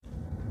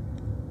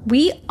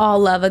We all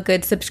love a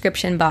good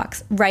subscription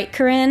box, right,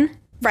 Corinne?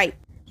 Right.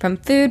 From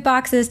food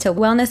boxes to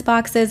wellness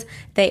boxes,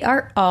 they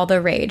are all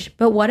the rage.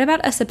 But what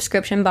about a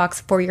subscription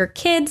box for your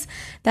kids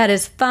that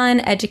is fun,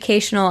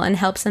 educational, and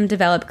helps them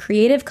develop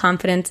creative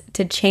confidence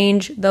to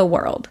change the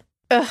world?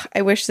 Ugh,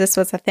 I wish this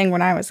was a thing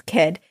when I was a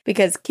kid,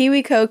 because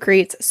KiwiCo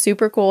creates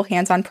super cool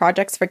hands-on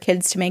projects for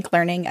kids to make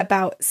learning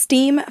about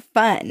STEAM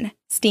fun.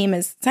 STEAM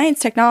is science,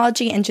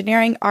 technology,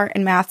 engineering, art,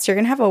 and math, so you're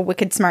going to have a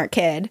wicked smart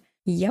kid.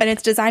 Yep. And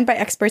it's designed by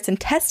experts and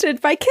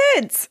tested by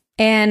kids.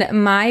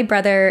 And my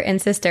brother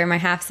and sister, my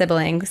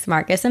half-siblings,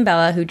 Marcus and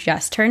Bella, who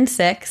just turned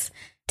 6,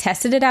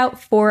 tested it out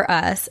for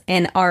us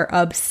and are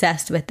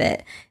obsessed with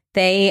it.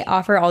 They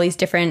offer all these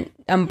different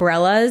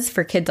umbrellas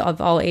for kids of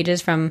all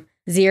ages from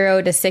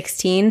 0 to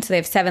 16. So they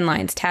have 7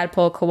 lines: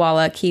 Tadpole,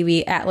 Koala,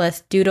 Kiwi,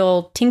 Atlas,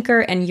 Doodle,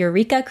 Tinker, and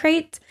Eureka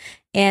crates.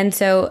 And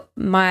so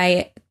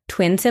my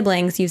twin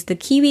siblings use the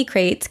Kiwi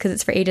crates because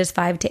it's for ages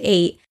 5 to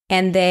 8.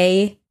 And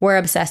they were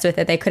obsessed with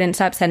it. They couldn't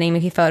stop sending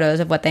me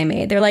photos of what they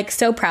made. They're like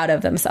so proud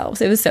of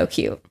themselves. It was so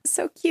cute.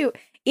 So cute.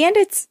 And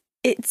it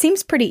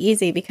seems pretty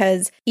easy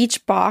because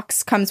each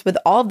box comes with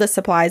all of the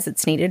supplies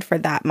that's needed for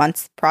that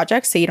month's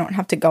project. So you don't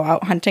have to go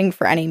out hunting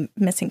for any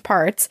missing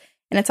parts.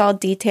 And it's all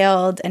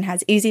detailed and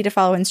has easy to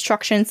follow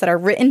instructions that are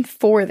written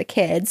for the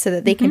kids so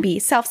that they can be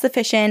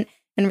self-sufficient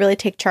and really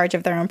take charge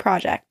of their own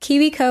project.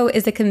 KiwiCo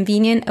is a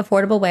convenient,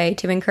 affordable way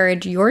to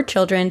encourage your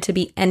children to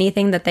be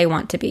anything that they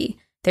want to be.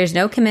 There's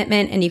no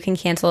commitment and you can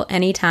cancel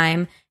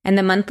anytime. And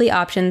the monthly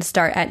options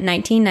start at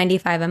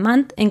 $19.95 a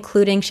month,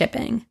 including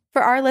shipping.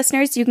 For our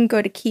listeners, you can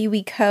go to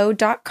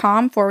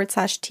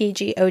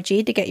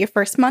kiwico.com/TGOG to get your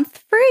first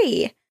month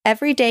free.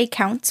 Every day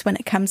counts when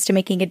it comes to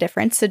making a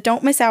difference, so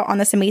don't miss out on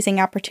this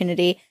amazing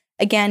opportunity.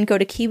 Again, go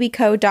to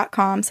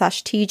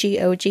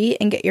kiwico.com/TGOG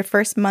and get your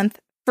first month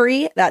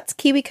free. That's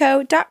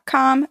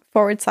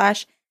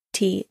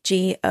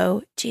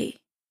kiwico.com/TGOG.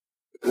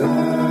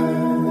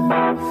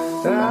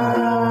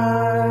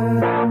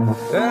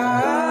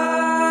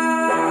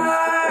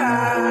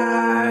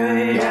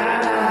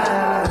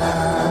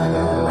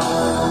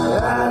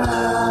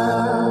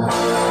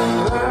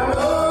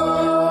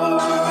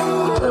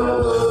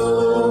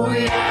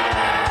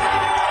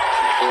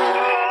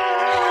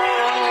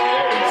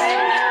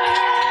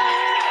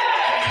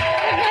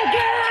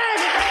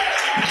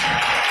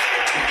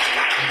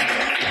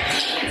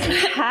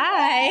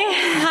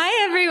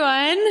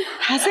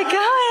 How's it going?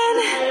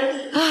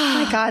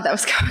 Oh my God, that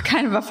was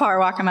kind of a far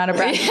walk. I'm out of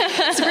breath.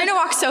 Sabrina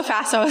walked so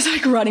fast, I was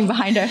like running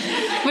behind her.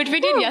 Which we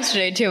did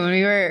yesterday too. When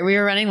we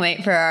were running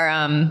late for our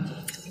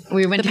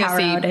we went to go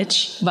see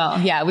outage.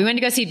 Well, yeah, we went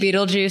to go see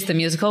Beetlejuice the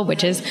musical,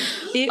 which is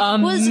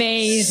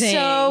amazing.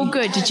 So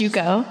good. Did you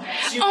go?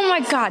 Oh my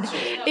God,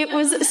 it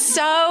was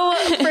so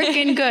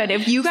freaking good.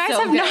 If you guys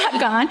have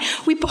not gone,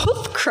 we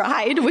both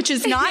cried, which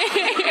is not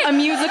a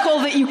musical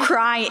that you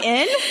cry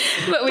in,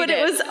 but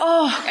it was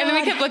and then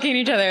we kept looking at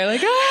each other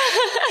like,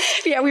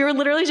 yeah, we were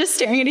literally just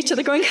staring at each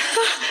other, going,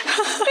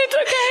 "It's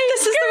okay.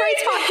 This is the right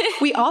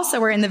spot." We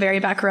also were in the very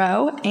back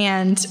row,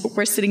 and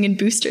we're sitting in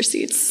booster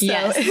seats. So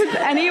yes. If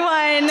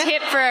anyone.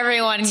 Tip for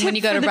everyone when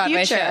you go to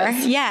Broadway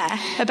shows. Yeah.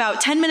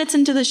 About 10 minutes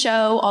into the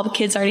show, all the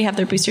kids already have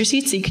their booster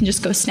seats, so you can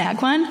just go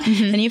snag one.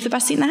 Then you have the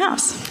best seat in the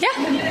house.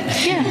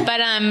 Yeah. But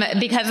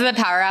because of the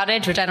power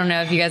outage, which I don't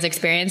know if you guys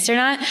experienced or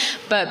not,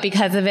 but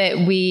because of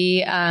it,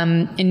 we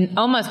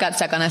almost got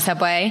stuck on a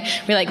subway.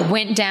 We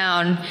went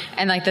down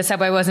and the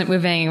subway wasn't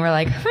moving. And we're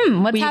like,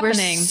 what's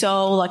happening? We were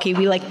so lucky.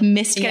 We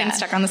missed getting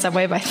stuck on the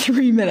subway by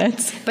 3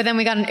 minutes. But then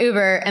we got an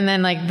Uber, and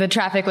then the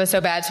traffic was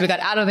so bad, so we got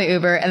out of the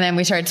Uber, and then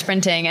we started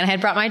sprinting. And I had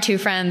brought my 2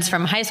 friends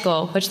from high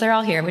school, which they're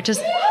all here, which is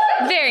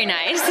very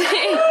nice.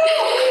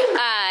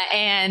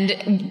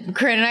 And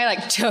Corinne and I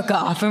took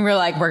off, and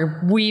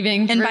we're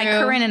weaving through. And by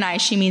Corinne and I,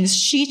 she means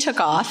she took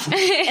off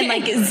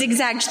and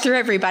zigzagged through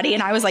everybody.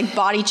 And I was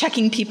body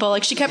checking people.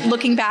 She kept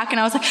looking back, and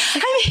I was like,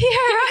 I'm here,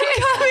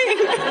 I'm coming.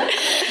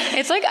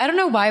 It's I don't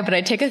know why, but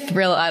I take a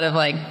thrill out of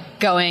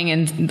going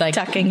and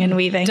ducking and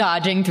weaving,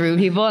 dodging through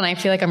people. And I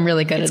feel I'm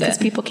really good at it. Because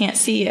people can't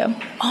see you.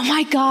 Oh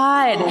my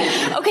God.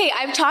 Okay.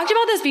 I've talked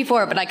about this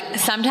before, but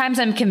sometimes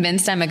I'm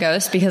convinced I'm a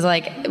ghost because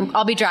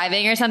I'll be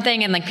driving or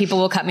something and people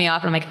will cut me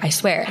off and I'm I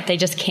swear they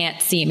just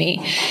can't see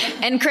me.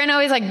 And Corinne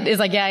always is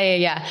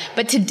yeah.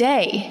 But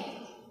today,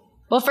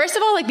 well, first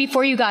of all,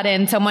 before you got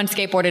in, someone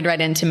skateboarded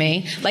right into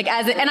me. And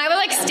I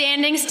was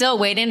standing still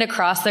waiting to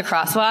cross the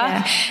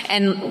crosswalk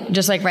and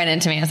just right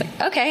into me. I was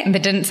okay. And they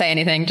didn't say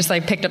anything, just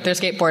picked up their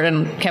skateboard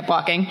and kept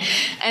walking.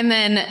 And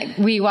then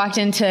we walked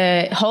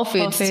into Whole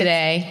Foods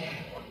today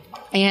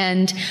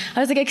and I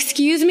was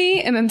excuse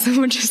me. And then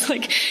someone just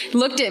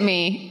looked at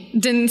me,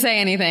 didn't say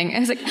anything.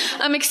 I was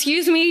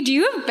excuse me, do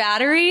you have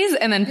batteries?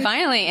 And then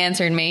finally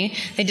answered me.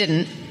 They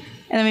didn't.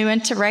 And then we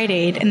went to Rite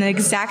Aid, and the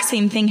exact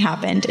same thing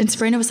happened. And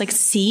Sabrina was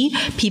see,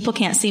 people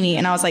can't see me.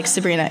 And I was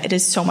Sabrina, it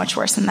is so much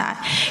worse than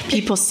that.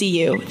 People see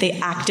you. They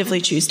actively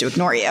choose to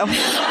ignore you.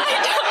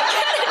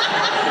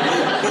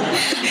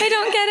 I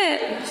don't get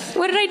it.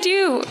 What did I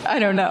do? I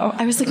don't know.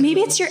 I was like,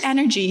 maybe it's your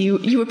energy.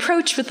 You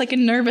approach with like a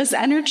nervous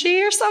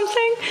energy or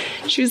something.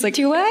 She was like,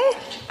 do I?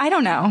 I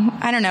don't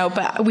know.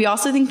 But we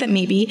also think that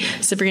maybe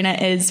Sabrina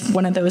is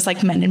one of those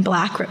like Men in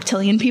Black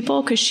reptilian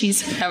people because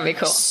she's That would be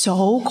cool.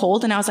 so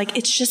cold. And I was like,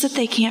 it's just that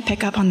they can't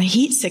pick up on the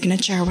heat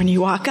signature when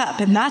you walk up.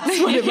 And that's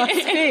what it must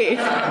be.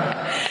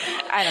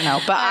 I don't know.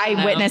 But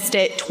I witnessed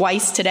it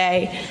twice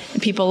today.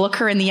 And people look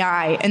her in the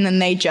eye and then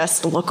they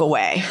just look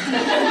away.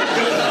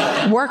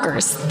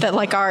 Workers that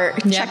like are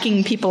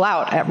checking people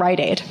out at Rite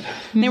Aid.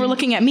 They were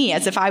looking at me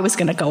as if I was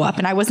going to go up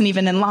and I wasn't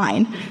even in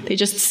line. They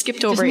just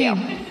skipped over you.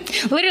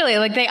 Literally,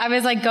 like I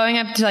was like going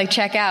up to like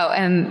check out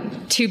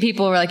and two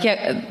people were like,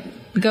 yeah,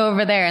 go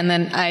over there. And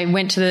then I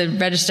went to the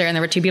register and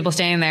there were two people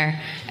standing there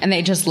and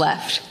they just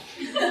left.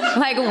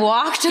 Like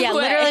walked away. Yeah,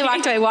 literally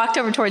walked away, walked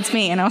over towards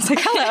me and I was like,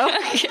 hello.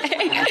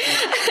 Okay.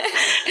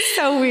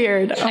 So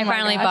weird. I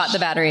finally bought the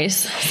batteries,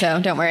 so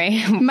don't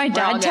worry. My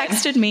dad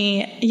texted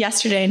me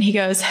yesterday and he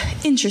goes,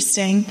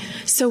 interesting.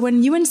 So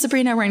when you and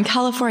Sabrina were in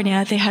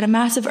California, they had a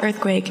massive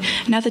earthquake.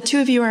 Now the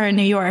two of you are in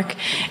New York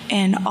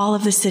and all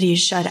of the city is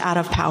shut out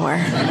of power.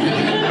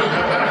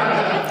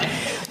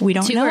 We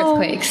don't know. Two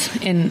earthquakes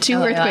in Two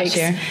LA earthquakes.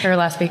 last year or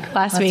last week.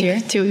 Last week, year.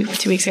 2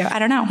 weeks ago. I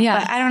don't know. Yeah.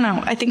 But I don't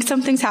know. I think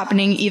something's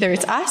happening. Either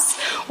it's us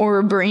or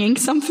we're bringing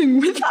something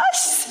with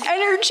us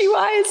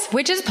energy-wise.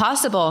 Which is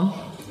possible.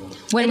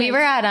 When we were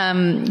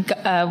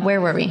at,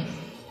 where were we?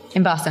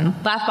 In Boston.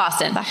 Laugh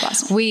Boston.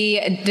 We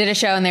did a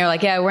show and they were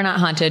like, yeah, we're not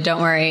haunted.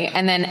 Don't worry.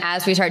 And then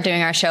as we start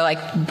doing our show, like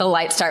the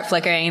lights start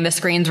flickering, the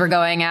screens were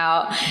going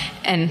out.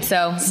 And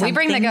so we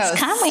bring the ghosts.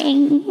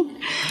 Coming.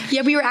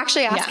 Yeah, we were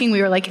actually asking,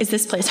 we were like, is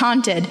this place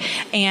haunted?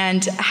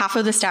 And half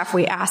of the staff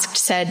we asked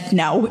said,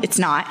 no, it's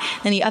not.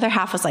 And the other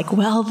half was like,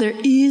 well, there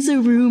is a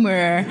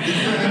rumor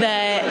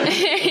that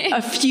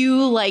a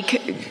few,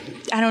 like,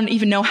 I don't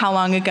even know how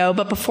long ago,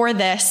 but before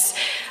this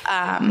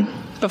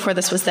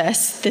was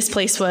this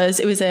place was,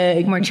 it was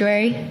a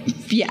Mortuary?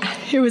 Yeah,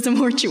 it was a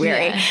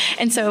mortuary. Yeah.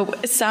 And so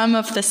some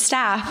of the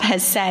staff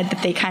has said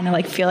that they kind of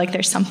like feel like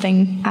there's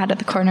something out of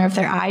the corner of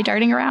their eye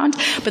darting around.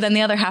 But then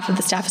the other half of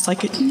the staff is like,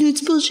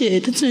 it's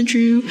bullshit. That's not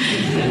true.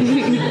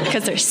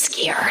 Because they're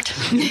scared.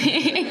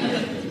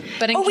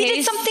 But we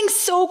did something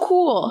so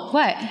cool.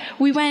 What?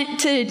 We went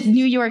to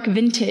New York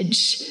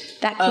Vintage,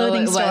 that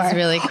clothing store. It was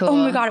really cool. Oh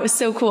my God, it was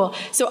so cool.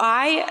 So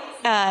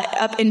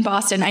up in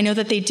Boston, I know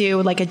that they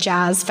do like a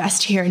jazz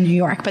fest here in New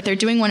York, but they're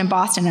doing one in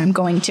Boston and I'm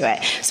going to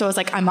it. So I was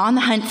like, I'm on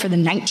the hunt for the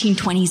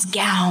 1920s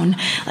gown.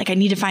 Like I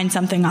need to find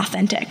something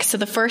authentic. So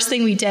the first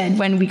thing we did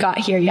when we got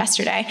here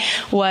yesterday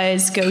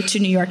was go to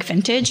New York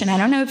Vintage. And I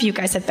don't know if you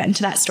guys have been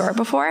to that store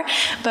before,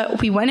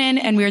 but we went in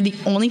and we were the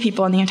only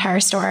people in the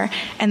entire store.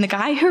 And the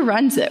guy who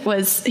runs it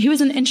he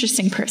was an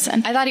interesting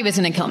person. I thought he was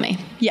going to kill me.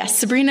 Yes.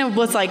 Sabrina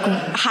was like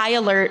high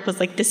alert,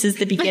 was like, this is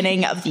the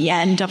beginning of the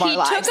end of our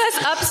lives. He took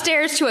us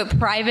upstairs to a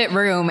private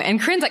room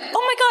and Corinne's like, oh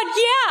my God,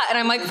 yeah. And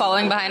I'm like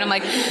following behind. I'm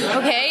like,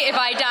 okay, if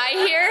I die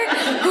here,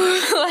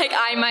 like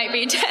I might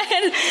be dead.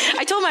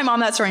 I told my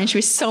mom that story and she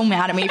was so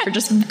mad at me for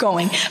just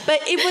going. But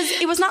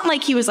it was not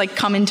like he was like,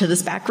 come into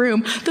this back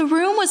room. The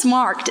room was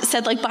marked. It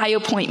said like by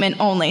appointment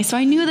only. So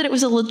I knew that it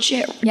was a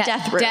legit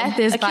death room. Death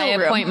is by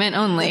appointment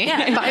only.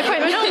 Yeah, by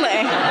appointment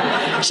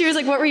only. She was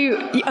like, what were you?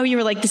 Oh, you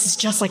were like, this is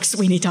just like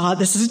Sweeney Todd.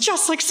 This is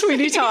just like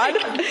Sweeney Todd.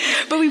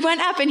 But we went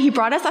up and he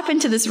brought us up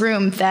into this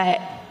room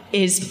that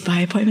is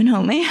by appointment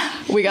only.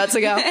 We got to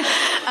go.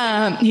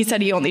 He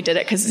said he only did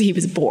it because he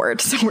was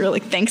bored. So we're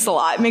like, thanks a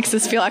lot. It makes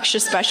us feel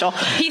extra special.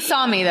 He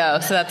saw me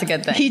though, so that's a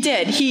good thing. He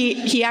did.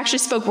 He actually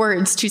spoke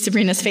words to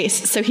Sabrina's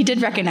face, so he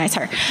did recognize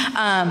her.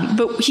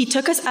 But he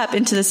took us up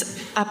into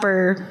this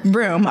upper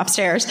room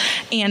upstairs,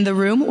 and the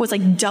room was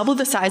like double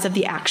the size of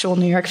the actual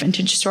New York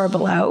Vintage store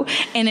below.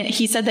 And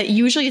he said that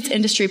usually it's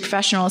industry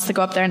professionals that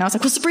go up there, and I was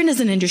like, well,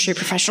 Sabrina's an industry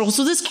professional,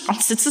 so this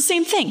counts. It's the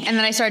same thing. And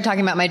then I started talking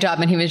about my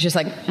job, and he was just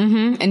like,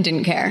 and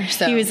didn't care.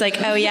 So he was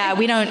like, oh yeah,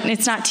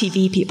 it's not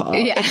TV people.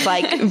 Yeah. It's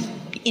like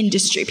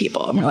industry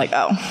people. And we're like,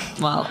 oh,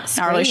 well,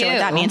 not really sure what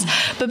that means.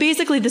 But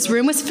basically this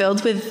room was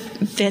filled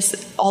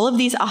with all of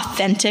these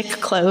authentic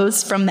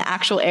clothes from the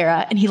actual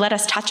era. And he let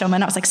us touch them.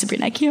 And I was like,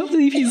 Sabrina, I can't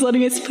believe he's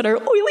letting us put our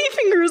oily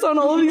fingers on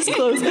all of these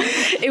clothes.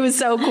 It was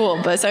so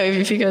cool. But so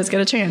if you guys get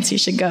a chance, you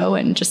should go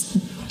and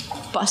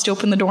just bust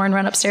open the door and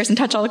run upstairs and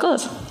touch all the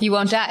clothes. You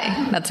won't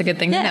die. That's a good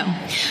thing to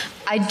know.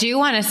 I do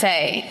want to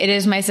say it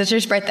is my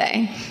sister's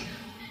birthday.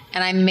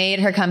 And I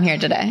made her come here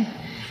today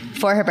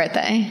for her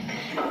birthday.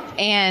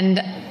 And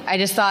I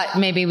just thought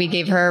maybe we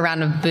gave her a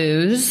round of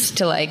booze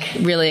to like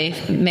really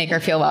make her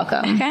feel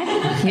welcome. Okay.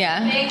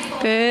 Yeah.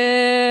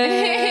 Boo.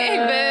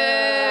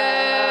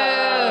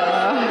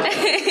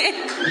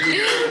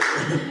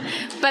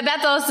 But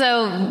that's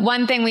also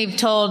one thing we've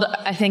told,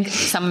 I think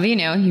some of you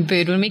know, you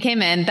booed when we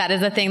came in. That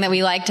is a thing that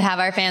we like to have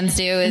our fans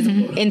do is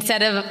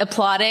instead of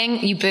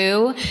applauding, you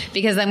boo,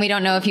 because then we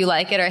don't know if you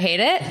like it or hate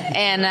it.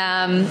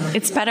 And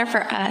it's better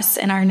for us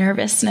and our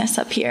nervousness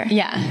up here.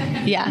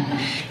 Yeah.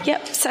 Yeah.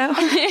 Yep. So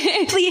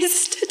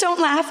please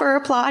don't laugh or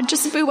applaud.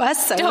 Just boo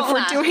us. So don't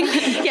laugh.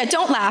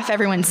 Don't laugh.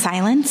 Everyone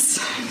silence.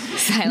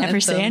 never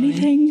say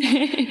anything.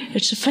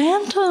 It's the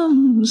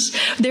phantoms.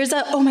 There's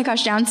oh my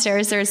gosh,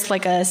 downstairs there's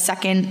like a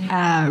second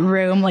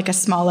room, like a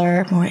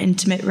smaller, more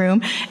intimate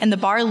room, and the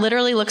bar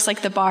literally looks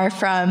like the bar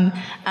from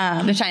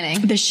The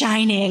Shining. The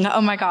Shining.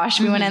 Oh my gosh,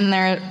 we went in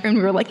there and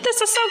we were like,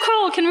 this is so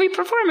cool, can we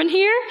perform in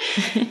here?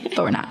 But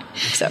we're not.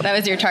 So That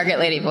was your Target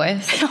lady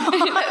voice.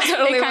 That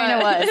totally it kind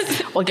of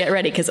was. Well, get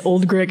ready because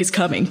old Greg is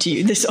coming to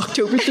you this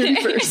October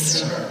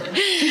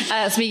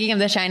 31st. Speaking of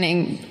The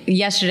Shining,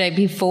 yesterday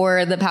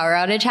before the power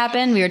outage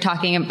happened,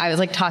 I was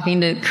like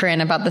talking to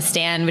Corinne about The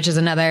Stand, which is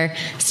another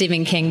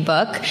Stephen King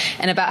book,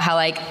 and about how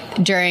like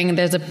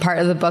there's a part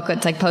of the book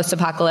that's like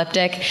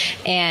post-apocalyptic,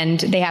 and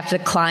they have to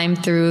climb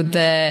through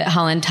the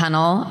Holland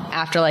Tunnel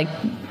after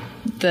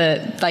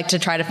to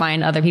try to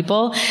find other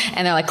people,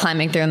 and they're like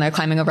climbing through, and they're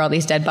climbing over all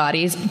these dead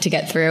bodies to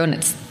get through, and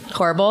it's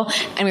horrible.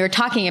 And we were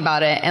talking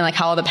about it and like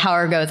how all the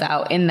power goes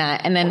out in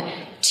that, and then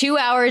 2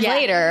 hours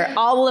later,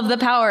 all of the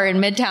power in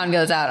Midtown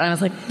goes out. And I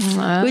was like,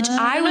 which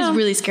I was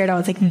really scared. I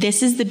was like,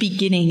 this is the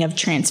beginning of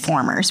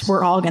Transformers.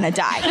 We're all going to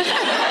die.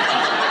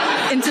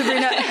 And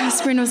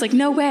Sabrina was like,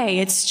 no way.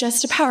 It's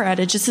just a power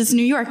outage. This is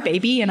New York,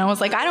 baby. And I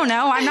was like, I don't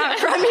know. I'm not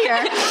from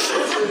here.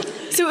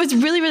 So it was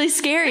really, really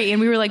scary.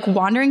 And we were like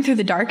wandering through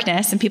the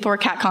darkness, and people were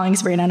catcalling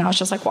Sabrina, and I was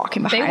just like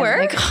walking behind. They were?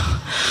 Like,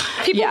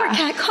 people were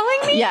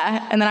catcalling me?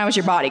 Yeah. And then I was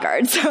your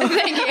bodyguard. So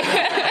Thank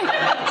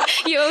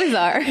you. You always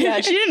are. Yeah,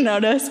 she didn't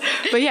notice.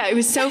 But yeah, it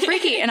was so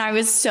freaky. And I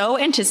was so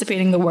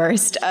anticipating the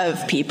worst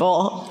of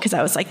people, because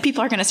I was like,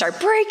 people are going to start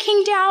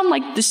breaking down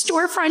like the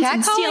storefronts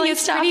and stealing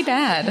stuff. Pretty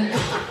bad.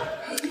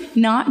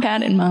 Not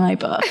bad in my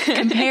book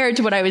compared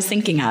to what I was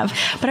thinking of.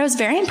 But I was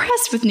very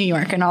impressed with New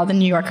York and all the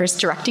New Yorkers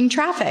directing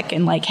traffic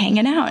and like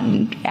hanging out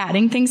and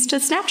adding things to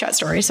Snapchat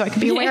stories so I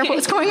could be aware of what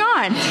was going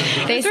on.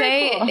 They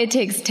say it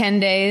takes 10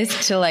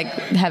 days to like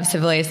have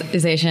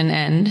civilization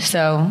end.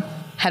 So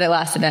had it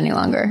lasted any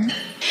longer?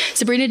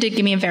 Sabrina did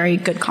give me a very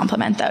good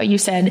compliment though. You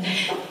said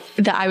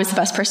that I was the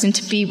best person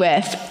to be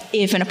with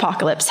if an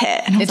apocalypse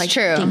hit. And I was like,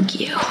 true.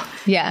 Thank you.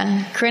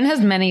 Yeah. Corinne has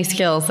many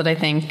skills that I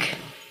think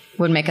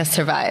would make us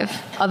survive.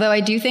 Although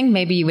I do think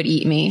maybe you would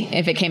eat me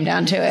if it came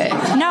down to it.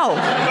 No.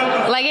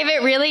 Like if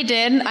it really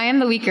did, I am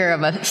the weaker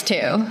of us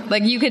too.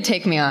 Like you could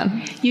take me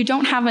on. You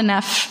don't have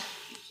enough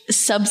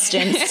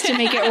substance to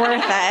make it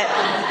worth it.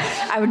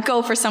 I would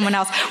go for someone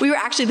else. We were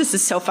actually, this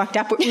is so fucked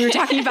up, but we were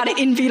talking about it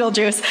in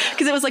Beetlejuice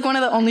because it was like one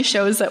of the only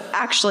shows that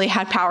actually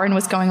had power and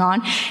was going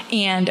on.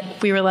 And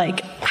we were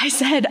like, I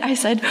said,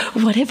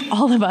 what if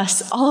all of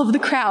us, all of the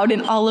crowd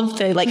and all of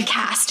the like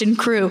cast and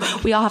crew,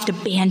 we all have to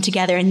band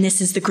together and this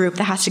is the group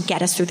that has to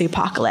get us through the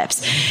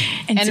apocalypse.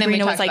 And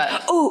Sabrina was like,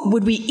 oh,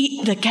 would we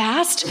eat the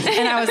cast?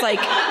 And I was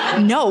like,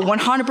 no,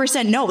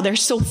 100% no. They're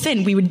so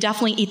thin. We would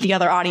definitely eat the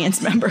other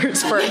audience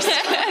members first.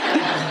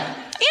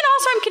 And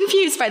also I'm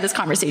confused by this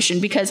conversation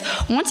because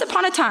once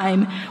upon a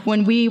time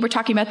when we were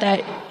talking about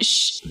that,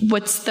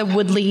 what's the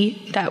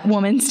Woodley, that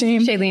woman's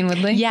name? Shailene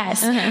Woodley?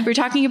 Yes. We were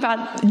talking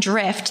about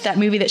Drift, that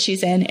movie that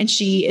she's in, and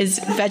she is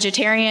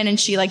vegetarian and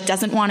she like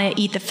doesn't want to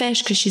eat the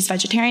fish because she's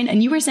vegetarian.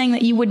 And you were saying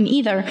that you wouldn't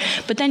either,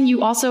 but then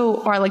you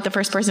also are like the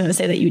first person to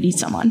say that you'd eat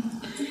someone.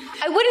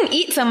 I wouldn't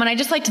eat someone. I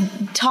just like to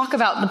talk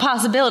about the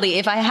possibility.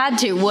 If I had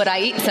to, would I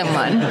eat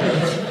someone?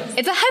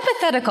 It's a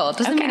hypothetical. It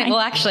doesn't mean it will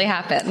actually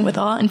happen.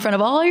 In front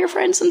of all your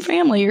friends and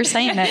family, you're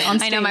saying it on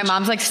stage. I know my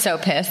mom's like so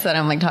pissed that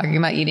I'm like talking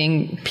about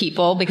eating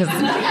people because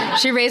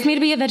she raised me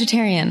to be a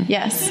vegetarian.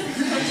 Yes.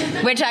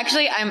 Which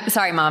actually, I'm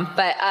sorry, Mom,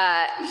 but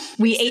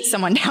we ate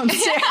someone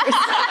downstairs.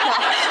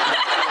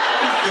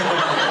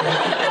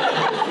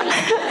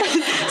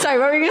 Sorry,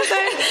 what were you going to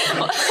say?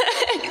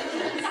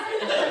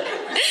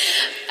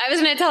 I was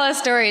going to tell a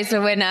story.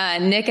 So when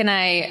Nick and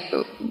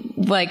I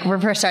were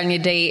first starting to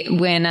date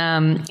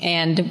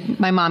and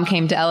my mom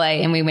came to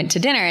LA and we went to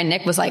dinner and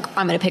Nick was like,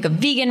 I'm going to pick a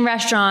vegan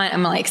restaurant.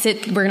 I'm going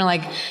to we're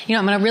going to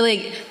I'm going to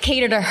really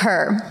cater to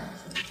her.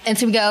 And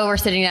so we're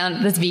sitting down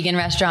at this vegan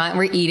restaurant,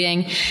 we're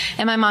eating,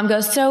 and my mom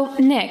goes, so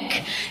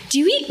Nick, do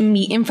you eat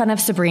meat in front of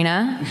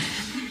Sabrina?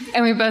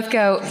 And we both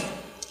go,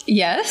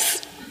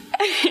 yes.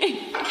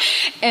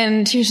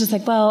 And she was just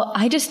like, well,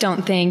 I just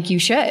don't think you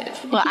should.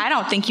 Well, I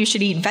don't think you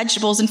should eat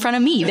vegetables in front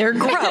of me. They're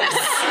gross.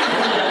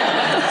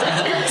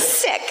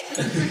 Sick.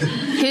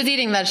 Who's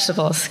eating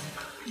vegetables?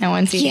 No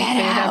one's eating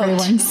food.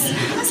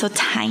 Everyone's so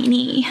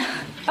tiny.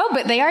 Oh,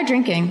 but they are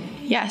drinking.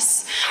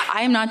 Yes.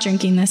 I am not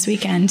drinking this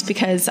weekend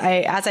because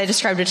as I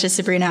described it to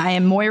Sabrina, I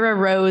am Moira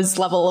Rose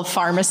level of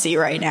pharmacy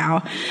right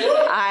now.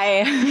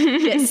 I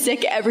get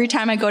sick every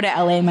time I go to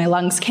LA. My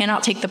lungs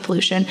cannot take the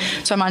pollution.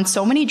 So I'm on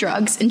so many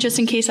drugs. And just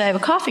in case I have a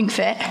coughing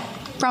fit,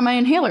 brought my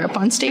inhaler up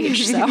on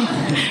stage. So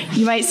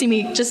you might see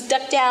me just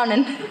duck down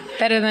and...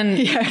 Better than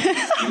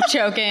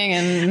choking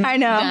and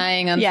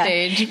dying on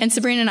stage. And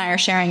Sabrina and I are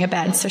sharing a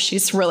bed, so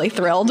she's really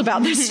thrilled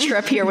about this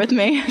trip here with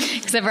me.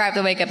 Except for I have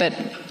to wake up at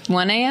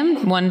 1 a.m.,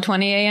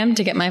 1:20 a.m.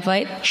 to get my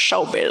flight.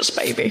 Showbiz,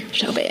 baby.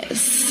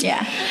 Showbiz.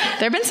 Yeah.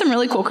 There have been some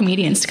really cool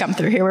comedians to come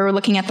through here. We were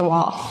looking at the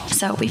wall,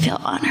 so we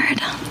feel honored.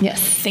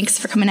 Yes. Thanks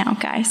for coming out,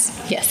 guys.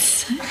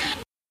 Yes.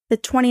 The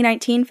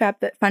 2019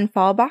 FabFitFun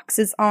Fall Box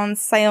is on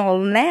sale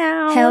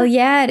now. Hell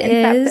yeah, it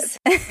is.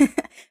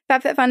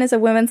 FabFitFun is a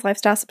women's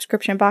lifestyle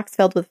subscription box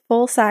filled with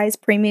full-size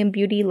premium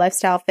beauty,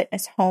 lifestyle,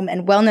 fitness, home,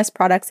 and wellness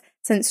products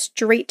sent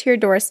straight to your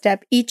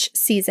doorstep each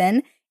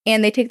season.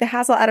 And they take the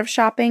hassle out of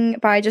shopping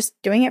by just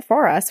doing it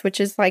for us, which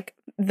is like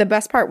the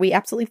best part. We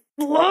absolutely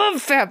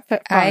love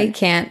FabFitFun. I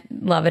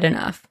can't love it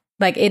enough.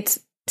 Like, it's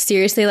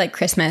seriously like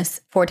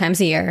Christmas 4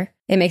 times a year.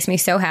 It makes me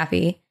so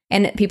happy.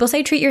 And people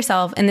say treat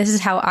yourself, and this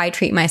is how I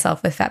treat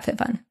myself with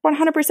FabFitFun.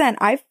 100%.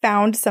 I've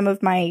found some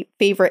of my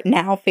favorite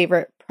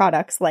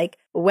products like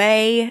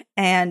Whey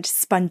and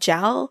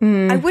Spongel.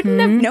 I wouldn't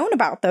have known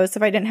about those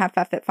if I didn't have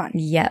FabFitFun.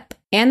 Yep.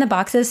 And the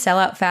boxes sell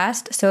out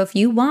fast, so if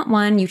you want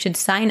one, you should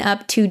sign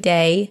up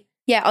today.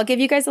 Yeah, I'll give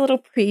you guys a little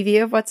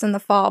preview of what's in the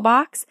fall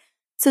box.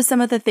 So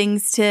some of the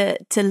things to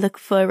look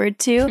forward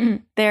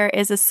to. There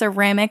is a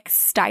ceramic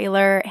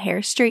styler hair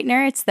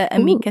straightener. It's the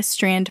Amika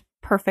Strand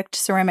Perfect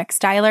Ceramic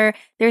Styler.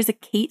 There's a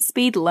Kate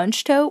Spade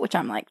lunch tote, which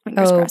I'm like,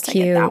 fingers crossed I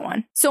get that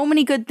one. So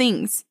many good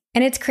things.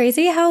 And it's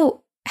crazy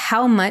how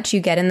much you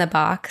get in the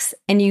box,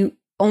 and you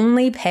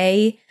only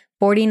pay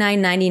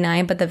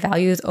 $49.99, but the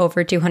value is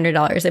over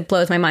 $200. It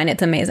blows my mind.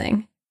 It's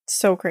amazing.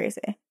 So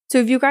crazy. So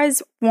if you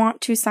guys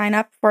want to sign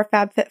up for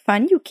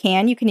FabFitFun, you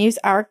can. You can use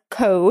our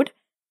code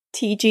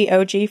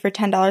TGOG for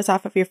 $10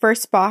 off of your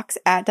first box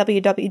at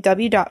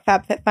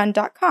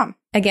www.fabfitfun.com.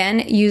 Again,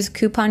 use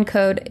coupon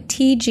code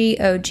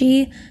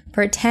TGOG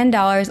for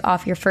 $10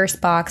 off your first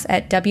box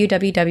at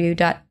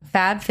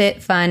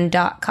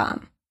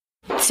www.fabfitfun.com.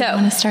 So,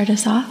 Want to start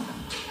us off?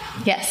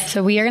 yes.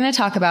 So we are going to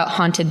talk about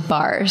haunted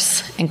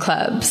bars and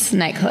clubs,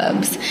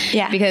 nightclubs.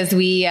 Yeah. Because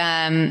we,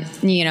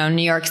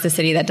 New York's the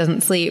city that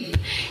doesn't sleep.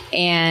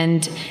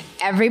 And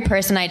every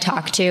person I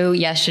talked to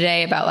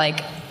yesterday about like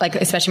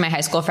especially my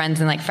high school friends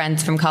and like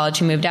friends from college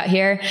who moved out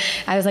here,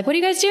 I was like, what are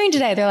you guys doing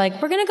today? They're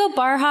like, we're going to go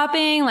bar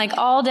hopping like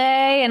all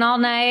day and all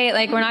night.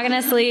 Like, we're not going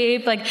to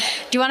sleep. Like, do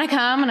you want to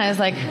come? And I was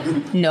like,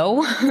 no.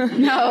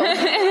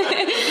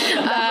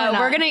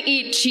 We're going to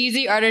eat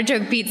cheesy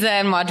artichoke pizza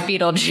and watch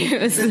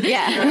Beetlejuice.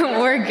 Yeah.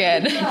 We're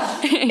good.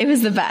 It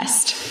was the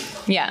best.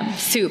 Yeah.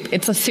 Soup.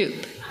 It's a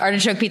soup.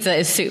 Artichoke pizza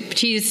is soup.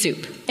 Cheese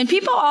soup. And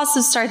people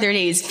also start their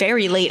days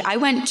very late. I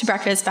went to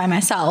breakfast by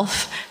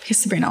myself because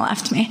Sabrina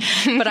left me.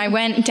 But I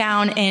went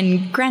down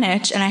in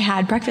Greenwich and I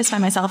had breakfast by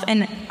myself.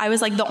 And I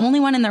was like the only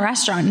one in the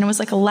restaurant. And it was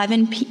like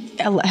 11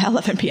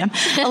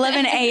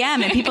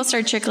 a.m. And people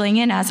started trickling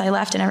in as I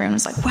left. And everyone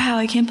was like, wow,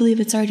 I can't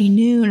believe it's already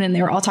noon. And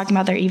they were all talking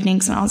about their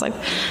evenings. And I was like,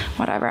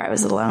 whatever. I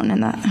was alone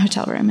in the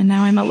hotel room. And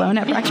now I'm alone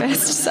at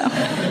breakfast. So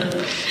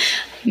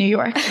New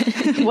York.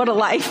 What a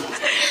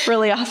life.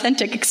 Really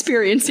authentic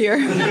experience here.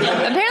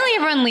 Apparently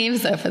everyone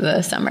leaves though for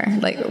the summer,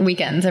 like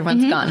weekends.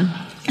 Everyone's gone.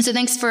 So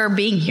thanks for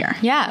being here.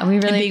 Yeah, we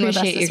really being with us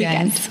appreciate you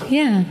this guys.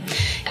 Yeah.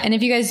 And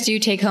if you guys do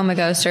take home a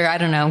ghost or, I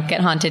don't know,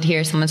 get haunted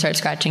here, someone starts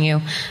scratching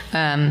you,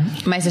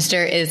 my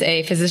sister is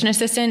a physician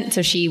assistant,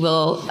 so she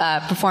will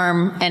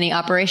perform any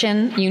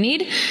operation you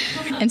need.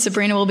 And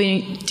Sabrina will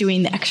be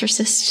doing the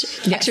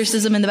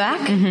exorcism in the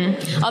back.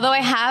 Mm-hmm. Although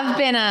I have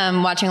been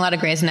watching a lot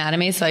of Grey's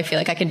Anatomy, so I feel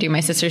like I could do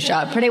my sister's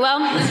job pretty well.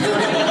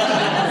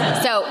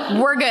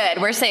 So we're good.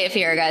 We're safe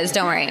here, guys.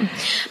 Don't worry.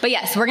 But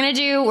yes, we're going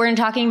to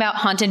talking about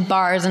haunted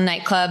bars and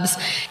nightclubs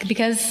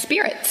because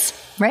spirits,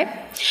 right?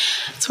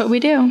 That's what we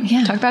do.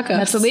 Yeah. Talk about ghosts.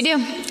 That's what we do.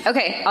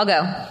 Okay, I'll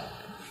go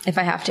if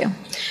I have to.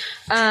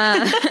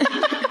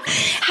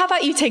 How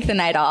about you take the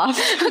night off?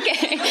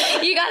 Okay,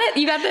 you got it.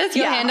 You got this.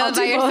 You'll handle I'll it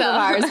by do both yourself.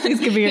 of ours. Please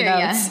give me your Here,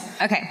 notes.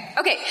 yeah.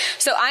 Okay.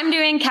 So I'm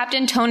doing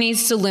Captain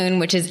Tony's Saloon,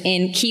 which is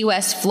in Key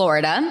West,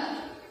 Florida.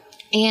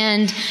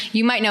 And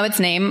you might know its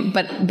name,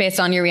 but based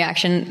on your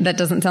reaction, that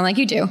doesn't sound like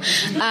you do.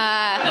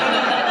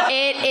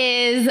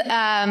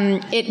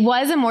 It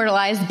was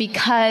immortalized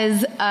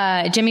because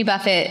Jimmy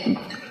Buffett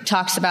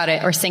talks about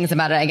it or sings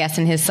about it, I guess,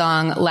 in his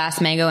song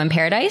Last Mango in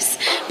Paradise,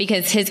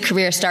 because his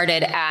career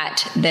started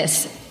at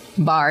this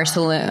bar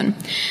saloon.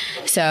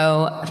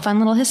 So, fun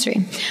little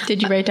history.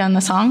 Did you write down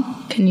the song?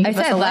 Can you give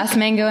us said a Last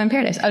Mango in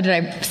Paradise. Oh, did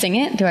I sing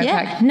it? Do I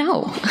practice?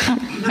 No.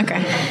 Oh,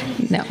 okay.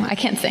 No, I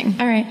can't sing.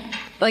 All right.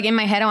 Like in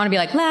my head, I want to be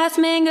like Last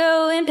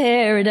Mango in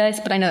Paradise,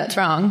 but I know that's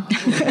wrong.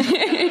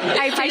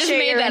 I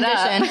appreciate your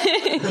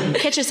rendition.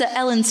 Catch us at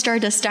Ellen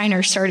Stardust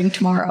Diner starting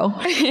tomorrow,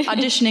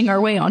 auditioning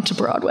our way onto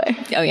Broadway.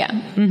 Oh yeah,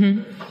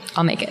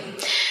 I'll make it.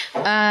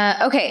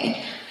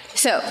 Okay,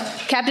 so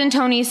Captain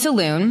Tony's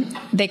Saloon.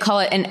 They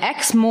call it an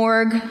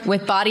ex-morgue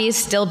with bodies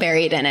still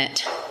buried in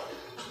it.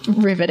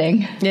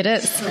 Riveting. It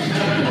is.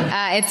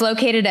 It's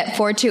located at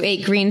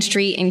 428 Green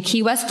Street in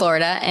Key West,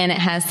 Florida, and it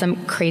has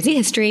some crazy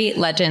history,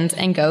 legends,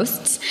 and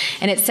ghosts.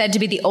 And it's said to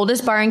be the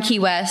oldest bar in Key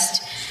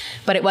West,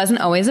 but it wasn't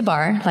always a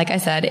bar. Like I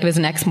said, it was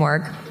an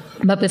ex-morgue.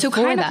 But before So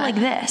kind that, of like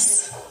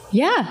this.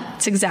 yeah,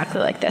 It's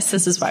exactly like this.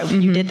 This is why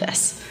you did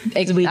this.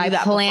 We do I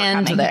that before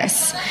planned coming here.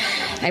 this.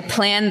 I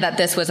planned that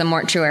this was a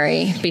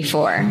mortuary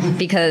before,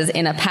 because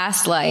in a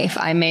past life,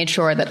 I made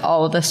sure that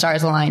all of the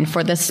stars aligned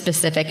for this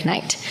specific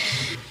night.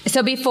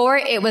 So before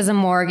it was a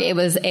morgue,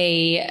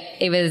 the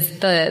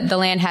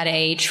land had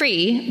a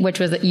tree, which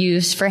was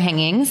used for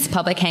hangings,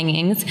 public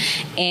hangings,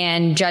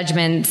 and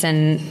judgments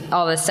and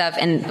all this stuff.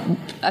 And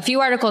a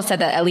few articles said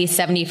that at least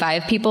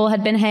 75 people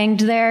had been hanged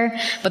there,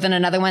 but then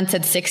another one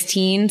said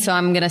 16. So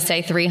I'm going to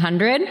say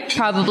 300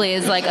 probably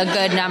is like a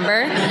good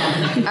number.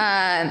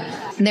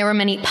 There were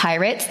many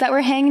pirates that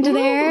were hanged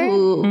there.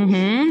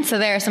 Mm-hmm. So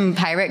there are some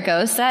pirate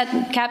ghosts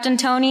at Captain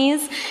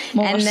Tony's.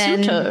 More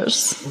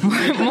suitors.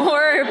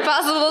 More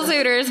possible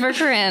suitors for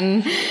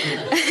Corinne.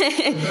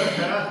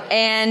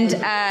 And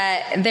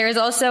there's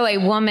also a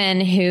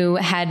woman who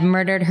had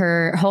murdered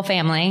her whole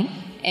family.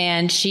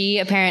 And she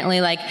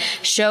apparently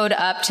showed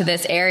up to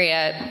this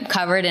area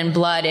covered in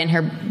blood in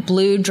her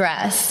blue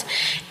dress,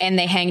 and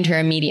they hanged her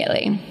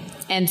immediately.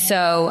 And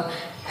so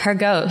her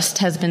ghost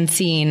has been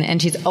seen,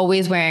 and she's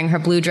always wearing her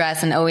blue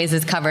dress and always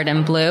is covered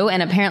in blue.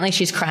 And apparently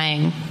she's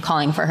crying,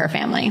 calling for her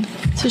family.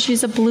 So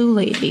she's a blue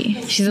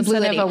lady. She's a blue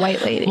lady. Instead of a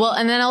white lady. Well,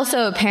 and then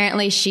also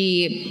apparently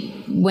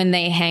when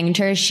they hanged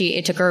her,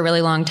 it took her a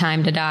really long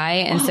time to die.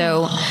 And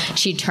so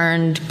she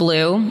turned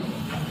blue.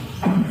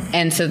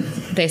 And so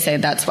they say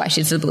that's why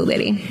she's a blue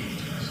lady.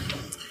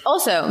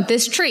 Also,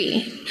 this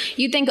tree,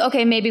 you'd think,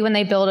 okay, maybe when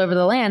they build over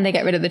the land, they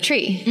get rid of the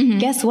tree. Mm-hmm.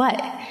 Guess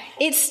what?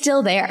 It's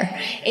still there.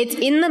 It's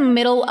in the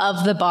middle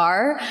of the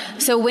bar.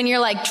 So when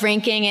you're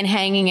drinking and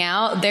hanging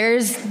out,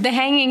 there's the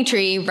hanging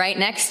tree right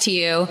next to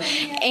you.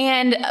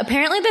 And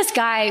apparently this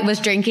guy was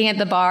drinking at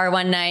the bar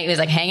one night. He was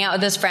hanging out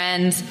with his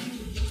friends.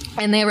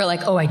 And they were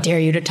like, oh, I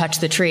dare you to touch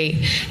the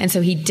tree. And so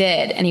he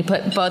did. And he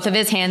put both of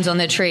his hands on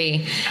the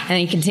tree. And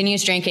he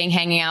continues drinking,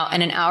 hanging out.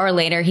 And an hour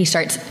later, he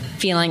starts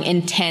feeling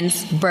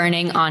intense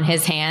burning on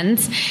his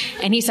hands.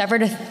 And he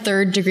suffered a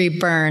 3rd-degree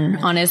burn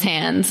on his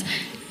hands.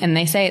 And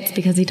they say it's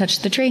because he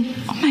touched the tree.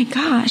 Oh, my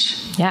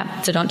gosh.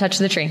 Yeah, so don't touch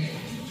the tree.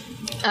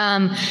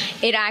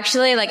 It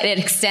actually, it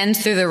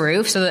extends through the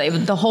roof, so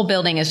that the whole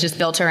building is just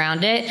built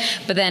around it.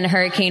 But then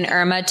Hurricane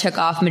Irma took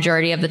off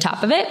majority of the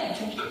top of it.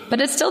 But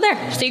it's still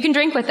there, so you can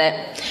drink with it.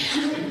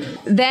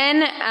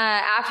 Then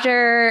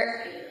after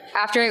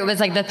it was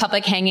the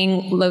public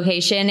hanging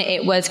location, a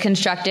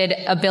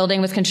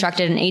building was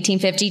constructed in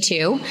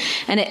 1852,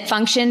 and it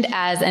functioned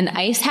as an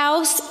ice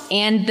house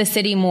and the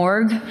city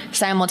morgue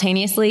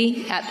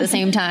simultaneously at the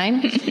same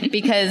time,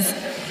 because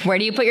where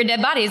do you put your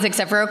dead bodies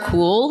except for a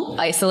cool,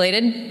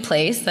 isolated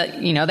place that,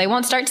 they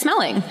won't start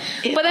smelling?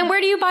 Ew. But then where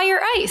do you buy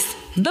your ice?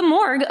 The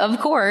morgue, of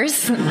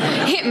course.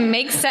 It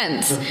makes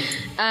sense.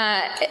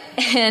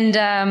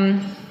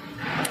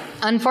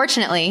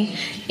 Unfortunately,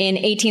 in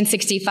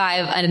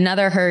 1865,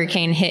 another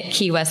hurricane hit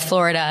Key West,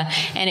 Florida,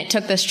 and it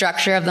took the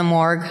structure of the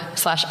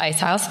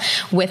morgue/ice house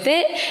with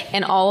it,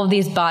 and all of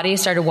these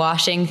bodies started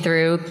washing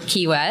through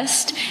Key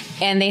West,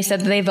 and they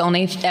said that they've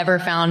only ever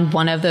found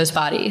one of those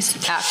bodies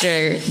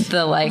after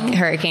the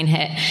hurricane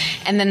hit.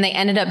 And then they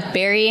ended up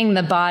burying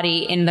the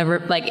body in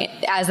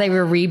as they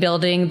were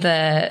rebuilding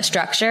the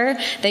structure,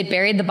 they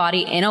buried the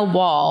body in a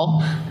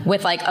wall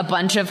with a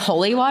bunch of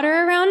holy water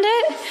around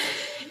it.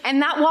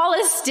 And that wall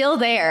is still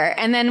there.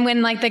 And then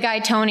when the guy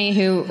Tony,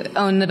 who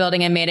owned the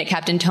building and made it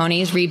Captain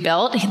Tony's,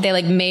 rebuilt,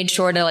 they made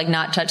sure to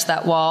not touch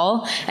that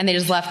wall, and they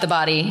just left the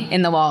body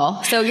in the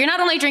wall. So you're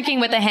not only drinking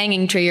with a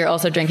hanging tree, you're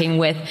also drinking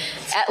with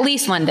at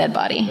least one dead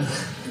body.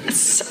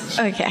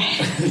 Okay.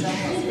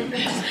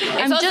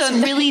 I'm just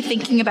really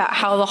thinking about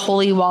how the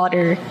holy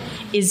water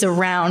is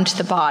around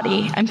the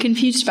body. I'm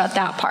confused about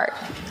that part.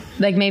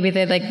 Maybe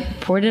they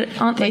poured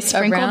it on, they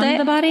sprinkled around it?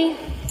 the body?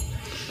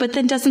 But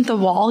then doesn't the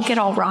wall get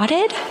all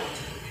rotted?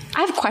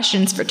 I have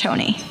questions for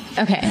Tony.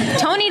 Okay.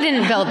 Tony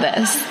didn't build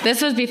this.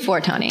 This was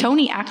before Tony.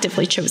 Tony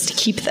actively chose to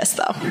keep this,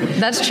 though.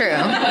 That's true.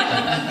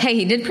 Hey,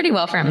 he did pretty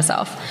well for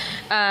himself.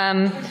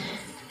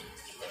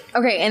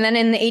 Okay, and then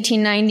in the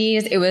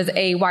 1890s, it was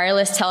a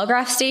wireless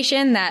telegraph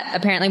station that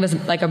apparently was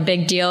a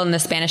big deal in the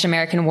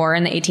Spanish-American War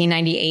in the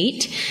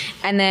 1898.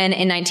 And then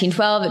in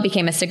 1912, it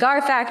became a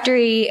cigar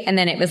factory, and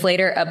then it was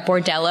later a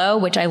bordello,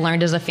 which I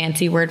learned is a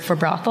fancy word for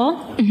brothel.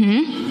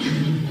 Mm-hmm.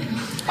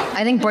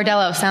 I think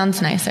bordello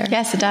sounds nicer.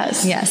 Yes, it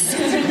does. Yes.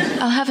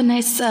 I'll have a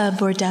nice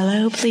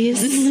bordello,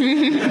 please.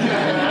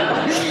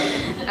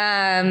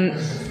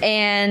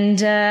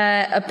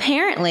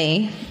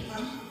 Apparently...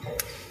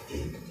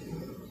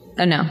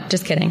 Oh, no,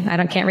 just kidding.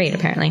 Can't read,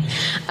 apparently.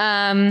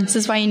 This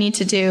is why you need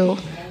to do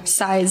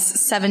size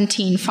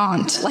 17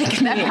 font.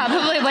 That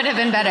probably would have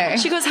been better.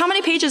 She goes, how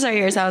many pages are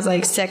yours? I was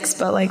 6,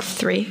 but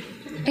 3.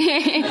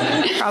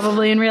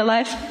 Probably in real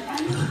life.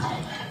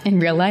 In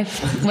real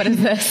life? What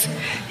is this?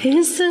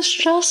 Is this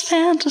just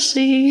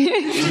fantasy? So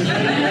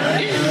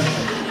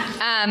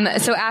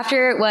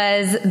after it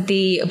was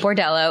the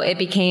bordello, it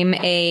became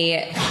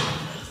a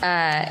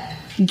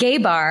gay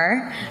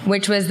bar,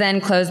 which was then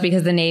closed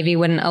because the Navy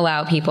wouldn't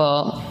allow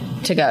people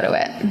to go to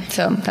it.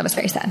 So that was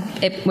very sad.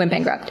 It went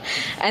bankrupt.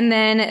 And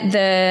then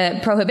the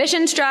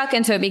Prohibition struck,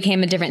 and so it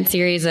became a different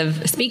series of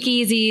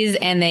speakeasies,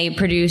 and they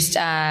produced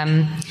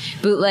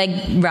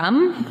bootleg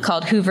rum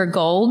called Hoover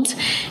Gold.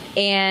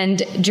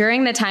 And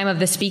during the time of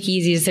the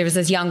speakeasies, there was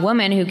this young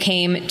woman who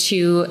came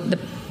to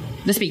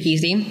the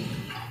speakeasy,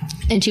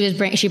 And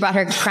she brought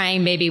her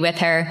crying baby with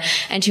her,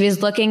 and she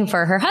was looking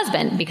for her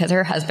husband because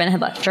her husband had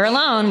left her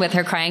alone with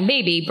her crying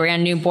baby,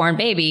 brand new born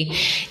baby,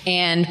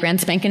 and brand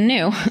spanking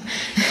new,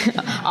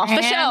 off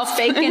the shelf,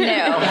 spanking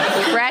new,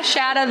 fresh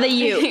out of the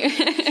U.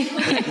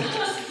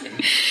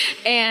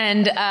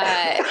 And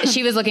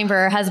she was looking for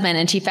her husband,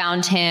 and she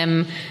found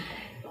him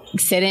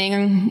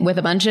sitting with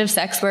a bunch of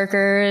sex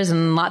workers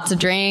and lots of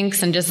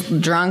drinks and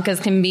just drunk as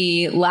can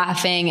be,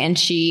 laughing, and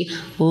she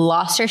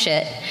lost her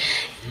shit.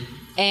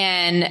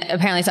 And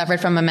apparently suffered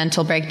from a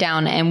mental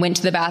breakdown and went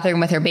to the bathroom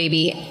with her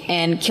baby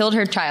and killed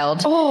her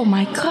child. Oh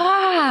my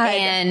God.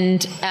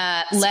 And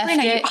left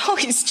Sabrina, it. You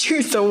always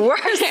choose the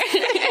worst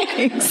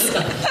things.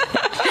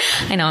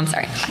 I know, I'm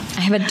sorry.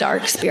 I have a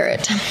dark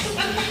spirit.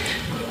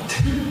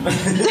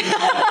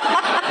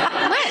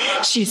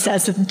 She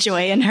says with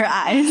joy in her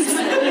eyes.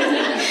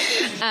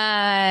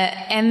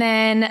 And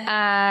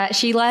then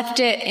she left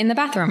it in the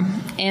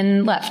bathroom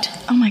and left.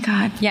 Oh my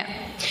God. Yeah.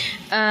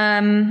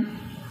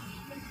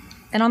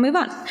 And I'll move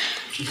on.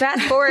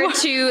 Fast forward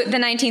to the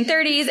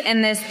 1930s,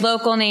 and this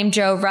local named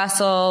Joe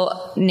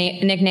Russell,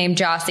 nicknamed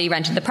Jossie,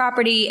 rented the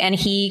property, and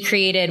he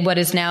created what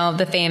is now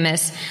the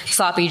famous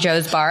Sloppy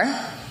Joe's Bar.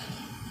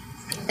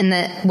 And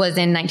that was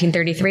in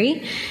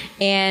 1933.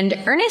 And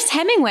Ernest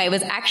Hemingway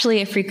was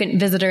actually a frequent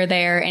visitor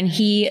there, and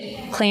he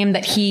claimed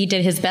that he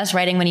did his best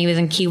writing when he was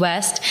in Key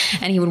West,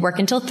 and he would work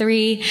until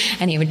 3,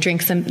 and he would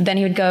drink then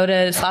he would go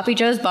to Sloppy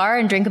Joe's Bar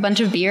and drink a bunch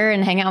of beer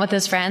and hang out with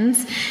his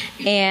friends.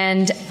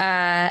 And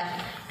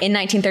in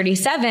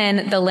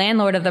 1937, the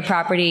landlord of the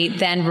property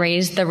then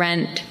raised the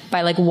rent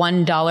by like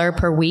 $1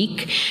 per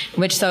week,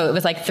 so it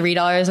was like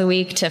 $3 a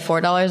week to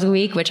 $4 a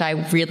week, which I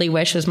really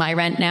wish was my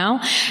rent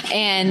now.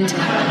 And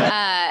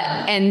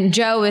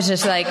Joe was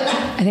just like,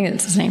 I think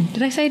that's his name.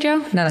 Did I say Joe?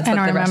 No, that's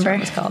what the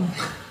restaurant was called.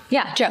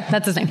 Yeah, Joe,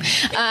 that's his name.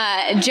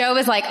 Joe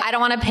was like, I don't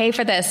want to pay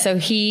for this. So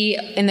he,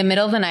 in the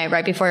middle of the night,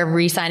 right before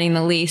re-signing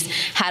the lease,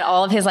 had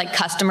all of his like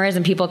customers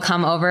and people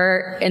come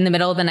over in the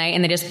middle of the night,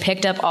 and they just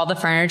picked up all the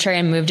furniture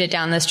and moved it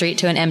down the street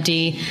to an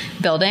empty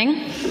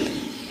building.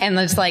 And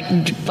just like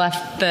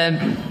left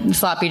the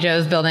Sloppy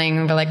Joe's building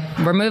and were like,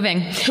 we're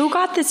moving. Who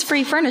got this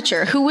free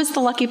furniture? Who was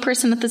the lucky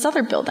person at this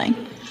other building?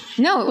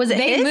 No, was it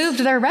they his? moved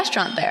their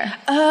restaurant there.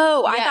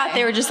 Oh, I thought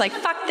they were just like,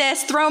 fuck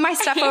this, throw my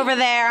stuff over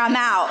there, I'm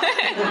out.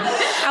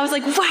 I was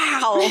like,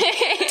 wow,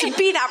 to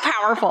be that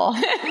powerful.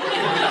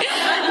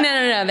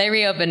 No, they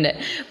reopened it.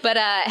 But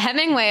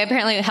Hemingway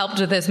apparently helped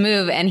with this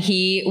move, and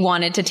he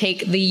wanted to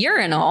take the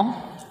urinal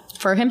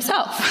for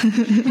himself.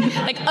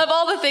 Like, of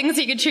all the things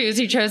he could choose,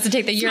 he chose to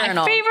take the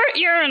urinal. My favorite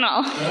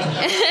urinal.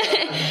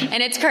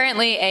 And it's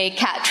currently a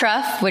cat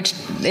trough, which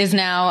is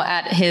now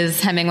at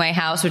his Hemingway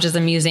house, which is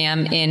a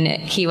museum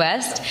in Key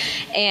West.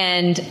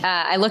 And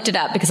I looked it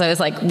up because I was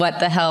like, what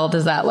the hell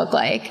does that look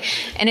like?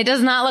 And it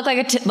does not look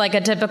like a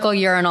typical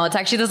urinal. It's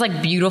actually this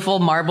like beautiful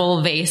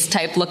marble vase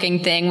type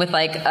looking thing with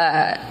like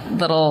a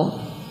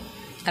little,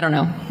 I don't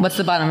know. What's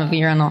the bottom of a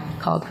urinal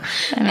called?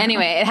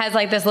 Anyway, it has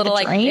like this little,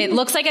 like, it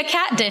looks like a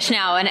cat dish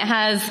now, and it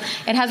has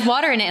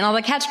water in it, and all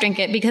the cats drink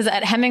it, because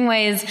at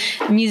Hemingway's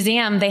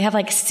museum, they have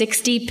like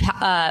 60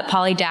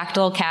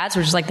 polydactyl cats,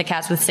 which is like the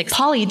cats with 6.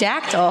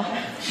 Polydactyl?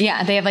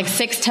 Yeah, they have like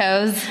 6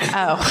 toes.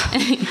 Oh.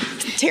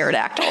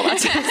 Pterodactyl.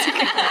 That's what I was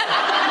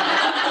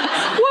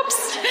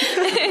Whoops.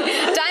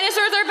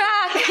 Dinosaurs are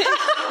back.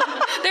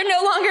 They're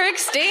no longer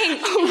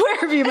extinct. Where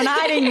have you been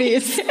hiding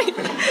these?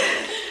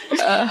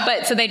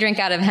 But so they drink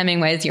out of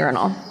Hemingway's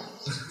urinal.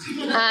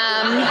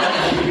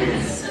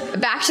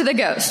 Back to the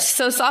ghost.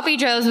 So Sloppy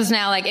Joe's was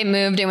now like, it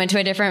moved, it went to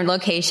a different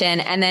location.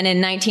 And then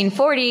in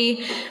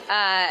 1940,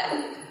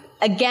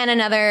 again,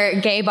 another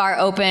gay bar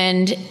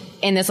opened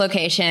in this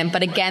location.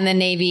 But again, the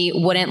Navy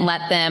wouldn't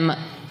let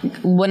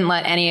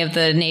any of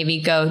the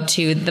Navy go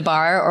to the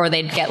bar, or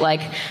they'd get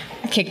like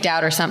kicked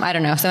out or something. I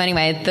don't know. So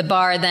anyway, the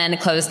bar then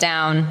closed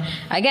down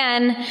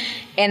again.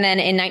 And then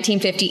in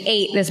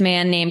 1958, this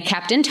man named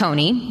Captain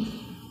Tony,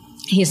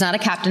 he's not a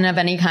captain of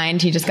any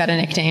kind, he just got a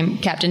nickname,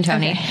 Captain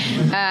Tony.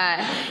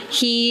 Okay.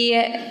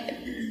 He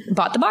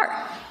bought the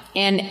bar.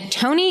 And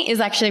Tony is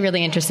actually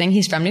really interesting.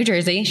 He's from New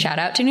Jersey. Shout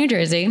out to New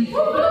Jersey.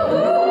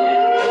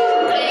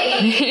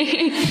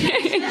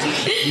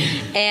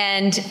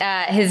 And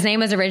his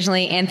name was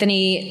originally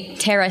Anthony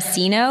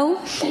Terracino,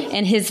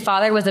 and his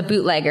father was a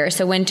bootlegger.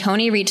 So when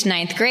Tony reached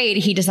 9th grade,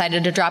 he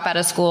decided to drop out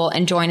of school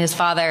and join his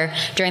father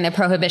during the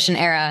Prohibition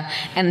era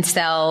and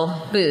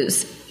sell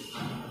booze.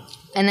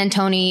 And then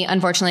Tony,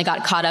 unfortunately,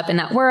 got caught up in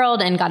that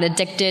world and got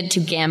addicted to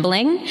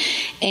gambling.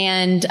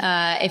 And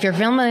if you're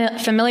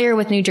familiar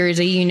with New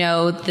Jersey, you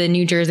know the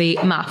New Jersey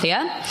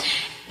Mafia.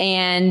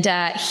 And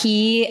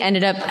he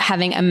ended up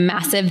having a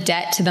massive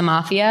debt to the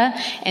Mafia.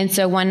 And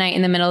so one night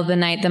in the middle of the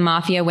night, the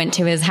Mafia went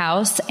to his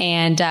house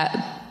and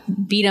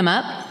beat him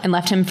up and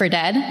left him for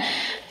dead.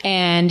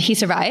 And he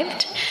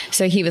survived.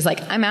 So he was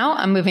like, I'm out.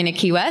 I'm moving to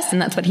Key West.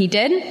 And that's what he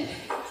did.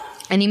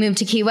 And he moved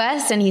to Key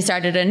West and he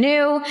started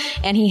anew,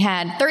 and he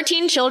had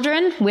 13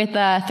 children with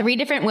 3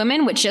 different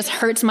women, which just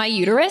hurts my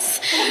uterus,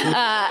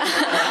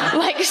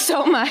 like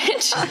so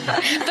much.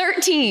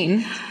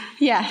 13.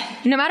 Yeah.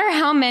 No matter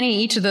how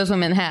many each of those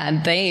women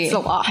had, they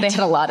had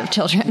a lot of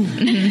children.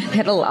 They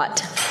had a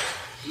lot.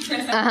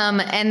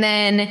 And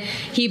then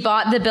he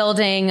bought the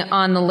building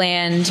on the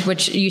land,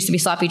 which used to be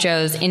Sloppy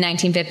Joe's, in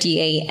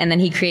 1958. And then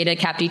he created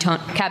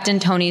Captain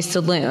Tony's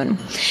Saloon.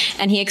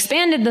 And he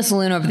expanded the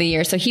saloon over the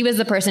years. So he was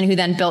the person who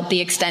then built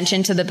the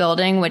extension to the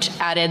building, which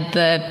added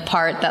the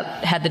part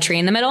that had the tree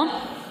in the middle.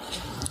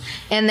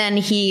 And then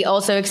he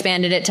also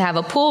expanded it to have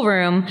a pool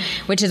room,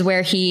 which is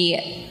where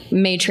he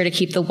made sure to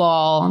keep the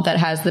wall that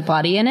has the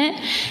body in it.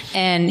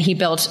 And he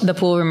built the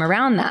pool room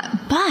around that.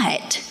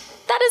 But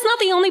that is not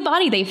the only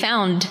body they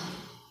found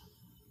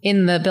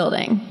in the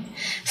building.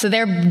 So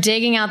they're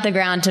digging out the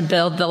ground to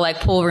build the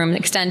pool room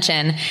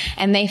extension,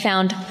 and they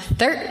found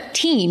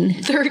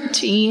 13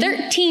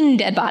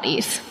 dead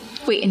bodies.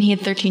 Wait, and he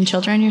had 13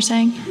 children, you're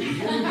saying?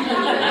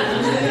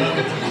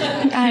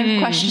 I have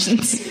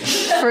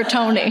questions for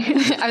Tony.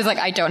 I was like,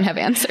 I don't have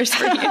answers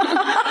for you.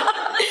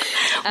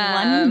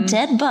 One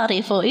dead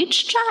body for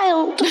each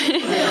child.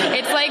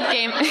 It's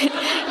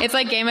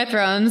like Game of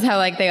Thrones, how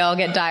they all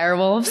get dire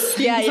wolves.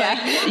 Yeah.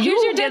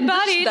 Here's your dead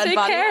body. Take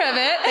care of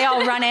it. They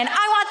all run in.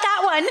 I want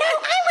that one. No,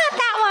 I want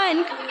that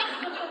one.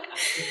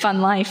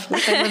 Fun life.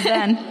 What they live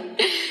then.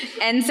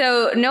 And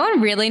so no one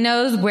really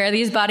knows where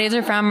these bodies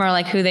are from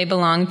or who they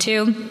belong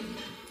to.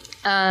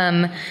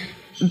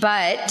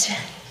 But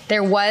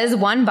there was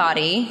one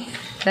body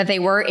that they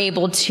were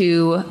able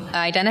to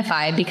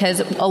identify, because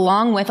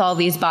along with all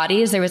these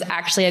bodies, there was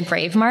actually a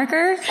grave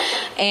marker,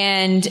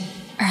 and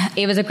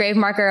it was a grave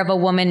marker of a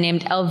woman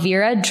named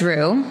Elvira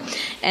Drew.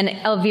 And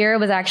Elvira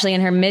was actually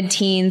in her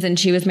mid-teens, and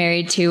she was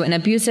married to an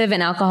abusive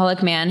and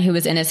alcoholic man who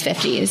was in his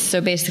 50s.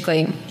 So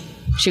basically,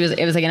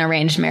 it was an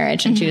arranged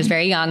marriage, and she was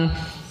very young.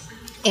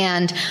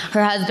 And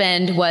her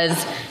husband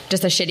was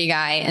just a shitty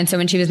guy. And so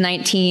when she was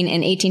 19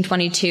 in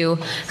 1822,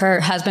 her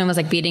husband was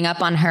beating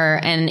up on her,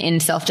 and in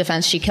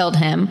self-defense, she killed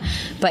him.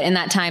 But in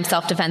that time,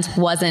 self-defense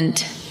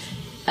wasn't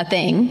a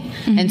thing.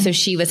 Mm-hmm. And so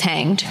she was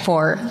hanged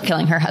for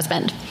killing her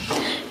husband.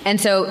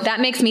 And so that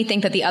makes me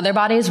think that the other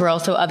bodies were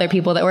also other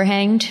people that were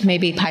hanged,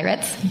 maybe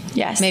pirates.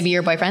 Yes. Maybe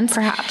your boyfriends.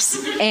 Perhaps.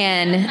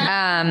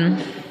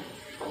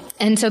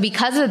 And so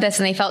because of this,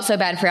 and they felt so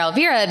bad for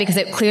Elvira, because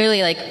it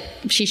clearly,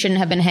 she shouldn't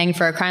have been hanged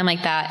for a crime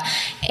like that.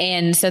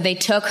 And so they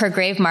took her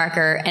grave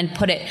marker and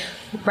put it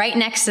right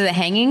next to the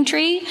hanging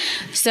tree.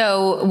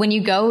 So when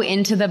you go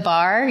into the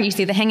bar, you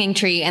see the hanging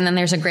tree, and then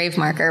there's a grave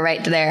marker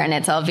right there, and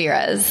it's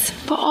Elvira's.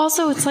 But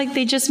also, it's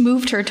they just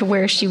moved her to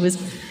where she was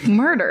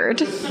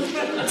murdered.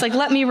 It's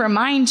let me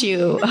remind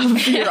you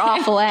of your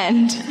awful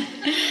end.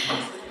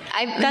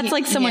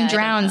 That's someone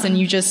drowns and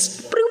you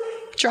just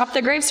drop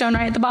the gravestone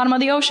right at the bottom of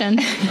the ocean.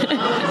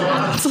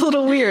 It's a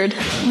little weird.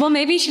 Well,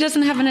 maybe she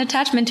doesn't have an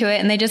attachment to it,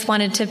 and they just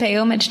wanted to pay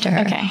homage to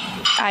her. Okay.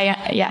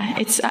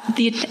 It's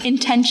the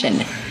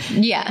intention.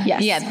 Yeah.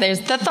 Yes. Yeah,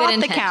 there's the thought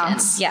that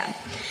counts. Yeah.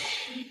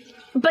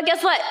 But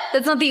guess what?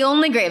 That's not the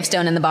only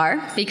gravestone in the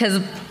bar,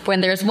 because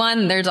when there's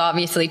one, there's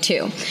obviously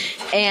two.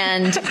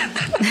 And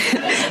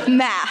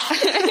math.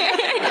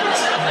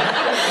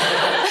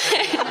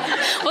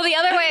 Well, the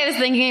other way I was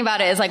thinking about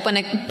it is when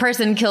a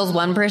person kills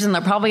one person,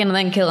 they're probably going to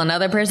then kill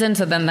another person.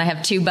 So then they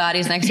have two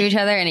bodies next to each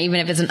other. And even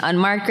if it's an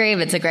unmarked grave,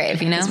 it's a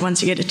grave,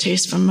 Once you get a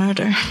taste for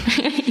murder.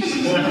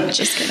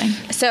 Just kidding.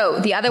 So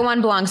the other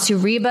one belongs to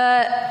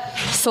Reba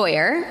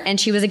Sawyer. And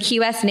she was a Key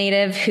West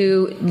native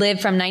who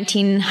lived from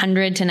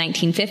 1900 to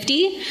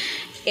 1950.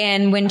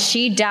 And when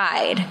she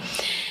died,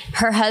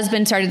 her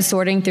husband started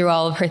sorting through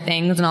all of her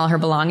things and all her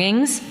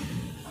belongings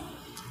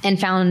and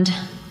found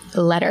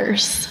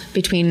letters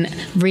between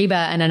Reba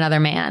and another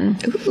man.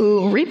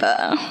 Ooh,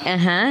 Reba.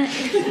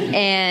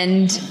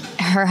 And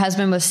her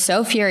husband was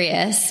so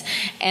furious,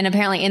 and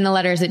apparently in the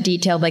letters it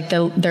detailed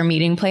their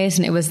meeting place,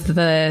 and it was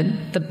the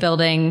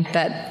building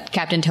that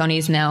Captain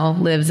Tony's now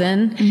lives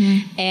in.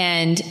 Mm-hmm.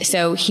 And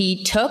so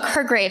he took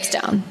her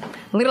gravestone,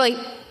 literally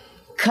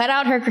cut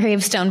out her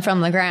gravestone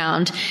from the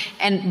ground,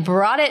 and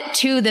brought it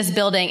to this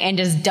building and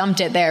just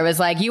dumped it there. It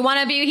was you want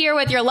to be here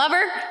with your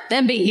lover?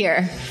 Then be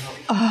here.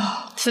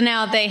 Oh. So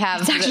now they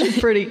have... It's actually a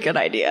pretty good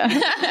idea.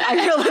 I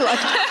really like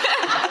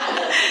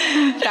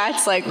that.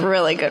 That's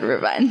really good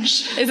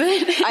revenge. Is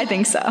it? I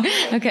think so.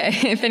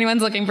 Okay. If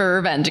anyone's looking for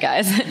revenge,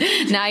 guys,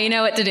 now you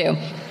know what to do.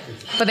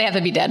 But they have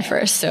to be dead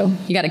first, so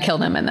you got to kill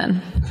them and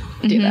then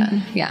do that.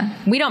 Yeah.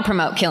 We don't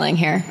promote killing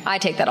here. I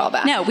take that all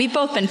back. No, we've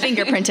both been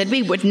fingerprinted.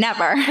 We would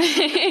never.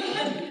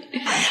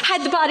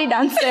 Hide the body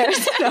downstairs.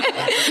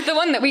 The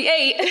one that we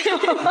ate.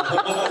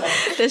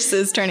 This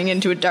is turning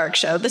into a dark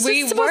show. This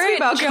is supposed to be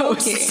about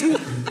ghosts.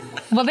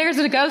 Well, there's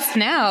a ghost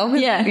now.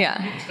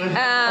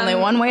 Yeah. Only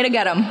one way to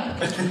get them.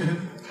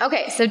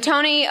 Okay, so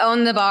Tony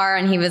owned the bar,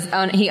 and he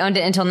owned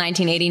it until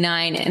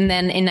 1989, and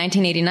then in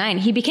 1989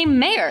 he became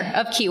mayor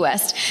of Key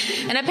West,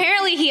 and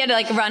apparently he had to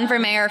like run for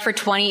mayor for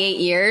 28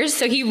 years,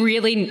 so he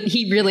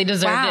really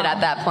deserved it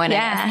at that point.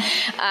 Yeah,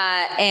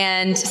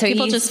 and so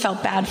people just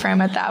felt bad for him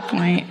at that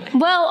point.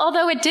 Well,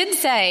 although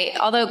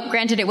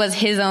granted it was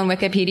his own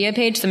Wikipedia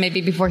page, so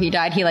maybe before he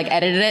died he like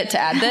edited it to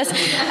add this.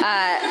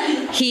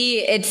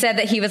 It said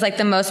that he was like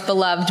the most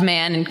beloved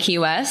man in Key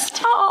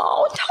West.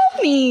 Oh,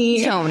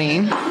 Tony.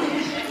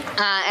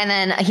 And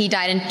then he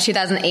died in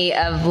 2008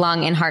 of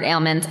lung and heart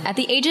ailments at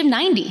the age of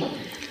 90.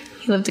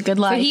 He lived a good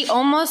life. So he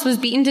almost was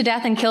beaten to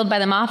death and killed by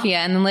the mafia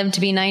and then lived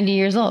to be 90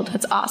 years old.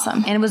 That's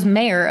awesome. And was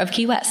mayor of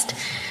Key West.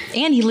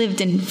 And he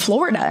lived in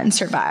Florida and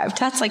survived.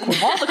 That's like where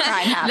all the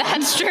crime happened.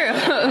 That's true.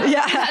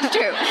 Yeah. That's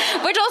true.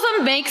 Which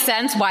also makes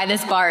sense why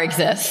this bar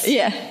exists.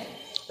 Yeah.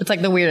 It's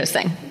like the weirdest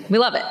thing. We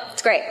love it.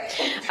 It's great.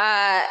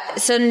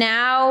 So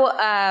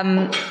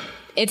now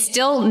it's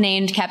still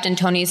named Captain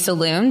Tony's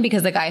Saloon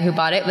because the guy who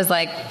bought it was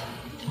like,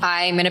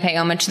 I'm going to pay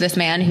homage to this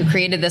man who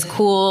created this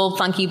cool,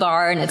 funky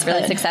bar, and it's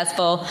really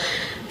successful.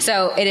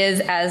 So it is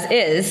as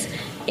is.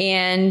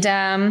 And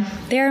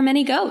there are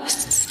many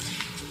ghosts.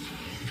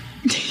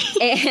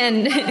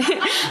 And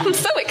I'm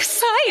so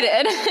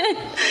excited.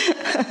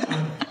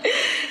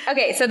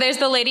 Okay, so there's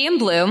the lady in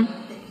blue.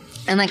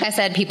 And like I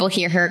said, people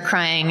hear her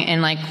crying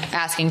and like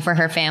asking for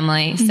her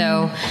family.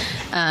 So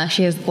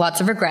she has lots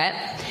of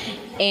regret.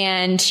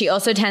 And she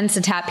also tends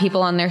to tap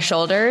people on their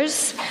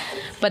shoulders.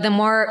 But the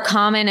more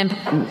common and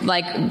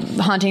like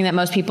haunting that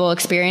most people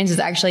experience is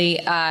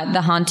actually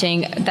the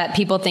haunting that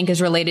people think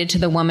is related to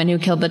the woman who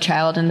killed the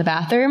child in the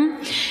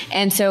bathroom.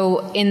 And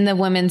so in the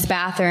women's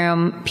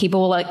bathroom,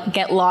 people will like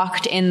get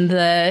locked in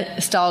the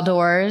stall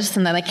doors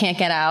and then they can't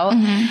get out.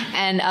 Mm-hmm.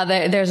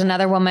 And there's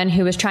another woman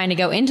who was trying to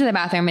go into the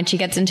bathroom and she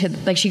goes to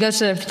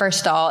the first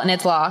stall and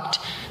it's locked,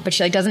 but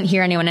she like doesn't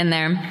hear anyone in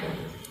there.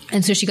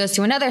 And so she goes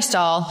to another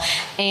stall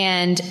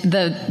and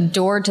the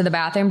door to the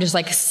bathroom just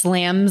like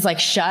slams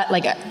like shut,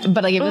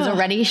 but it was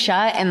already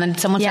shut. And then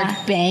someone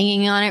starts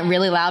banging on it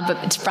really loud,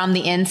 but it's from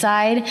the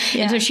inside.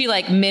 Yeah. And so she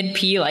like mid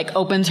pee, like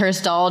opens her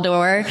stall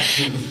door.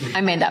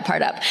 I made that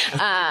part up.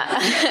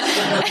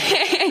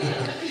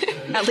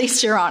 At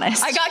least you're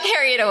honest. I got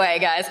carried away,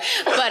 guys.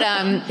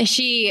 But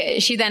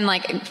she then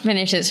like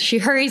finishes. She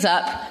hurries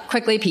up,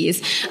 quickly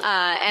pees,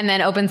 and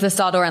then opens the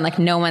stall door and like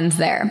no one's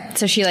there.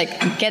 So she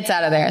like gets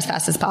out of there as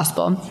fast as possible.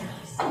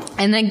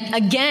 And then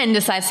again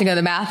decides to go to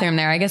the bathroom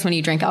there. I guess when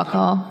you drink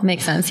alcohol,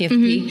 makes sense. You have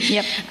to pee.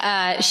 Yep.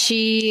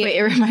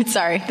 It reminds,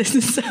 sorry, this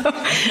is so,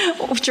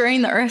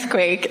 during the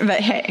earthquake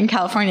that hit in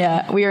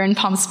California, we were in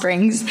Palm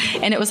Springs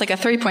and it was like a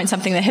 3-point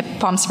something that hit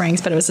Palm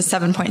Springs, but it was a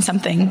 7-point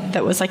something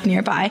that was like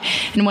nearby.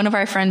 And one of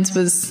our friends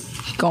was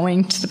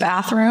going to the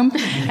bathroom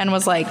and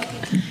was like,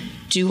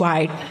 do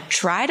I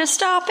try to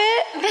stop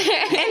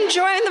it and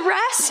join the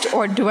rest,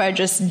 or do I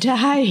just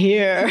die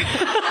here?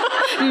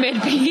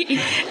 Mid-pee.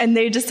 And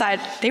they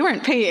decided they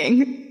weren't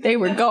peeing. They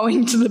were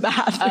going to the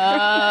bathroom.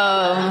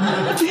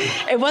 Oh.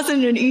 It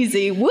wasn't an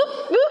easy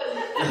whoop,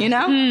 whoop, you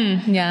know?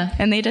 Yeah.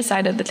 And they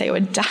decided that they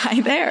would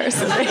die there.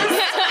 So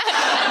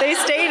they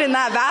stayed in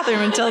that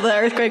bathroom until the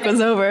earthquake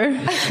was over.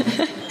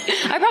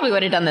 I probably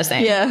would have done the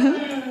same.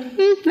 Yeah.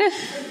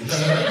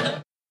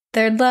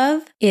 Third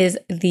Love is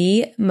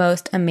the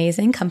most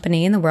amazing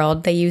company in the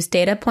world. They use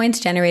data points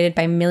generated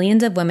by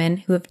millions of women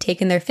who have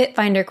taken their Fit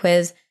Finder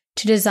quiz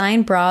to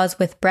design bras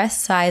with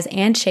breast size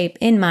and shape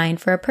in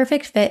mind for a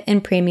perfect fit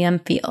and premium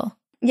feel.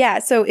 Yeah,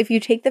 so if you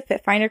take the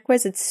Fit Finder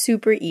quiz, it's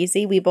super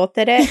easy. We both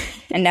did it,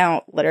 and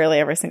now literally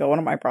every single one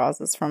of my bras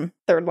is from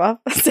Third Love.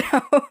 So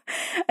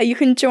you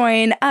can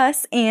join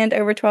us and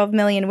over 12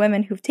 million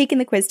women who've taken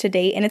the quiz to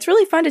date, and it's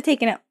really fun to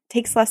take, and it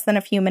takes less than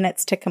a few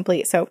minutes to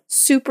complete. So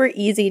super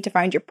easy to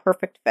find your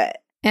perfect fit.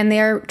 And they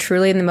are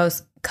truly the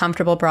most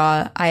comfortable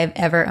bra I have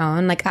ever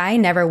owned. Like, I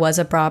never was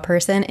a bra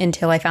person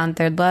until I found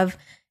Third Love,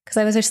 because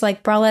I was just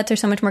like, bralettes are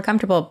so much more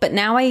comfortable. But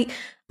now I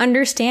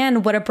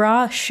understand what a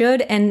bra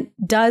should and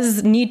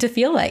does need to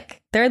feel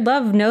like. Third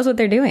Love knows what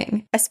they're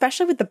doing.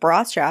 Especially with the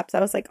bra straps.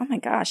 I was like, oh my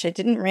gosh, I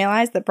didn't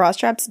realize that bra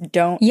straps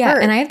don't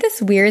hurt. And I have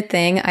this weird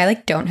thing. I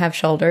like don't have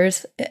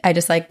shoulders. I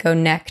just like go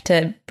neck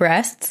to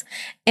breasts.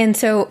 And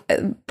so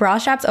bra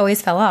straps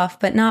always fell off,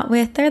 but not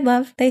with Third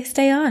Love. They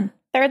stay on.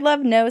 Third Love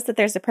knows that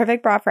there's a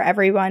perfect bra for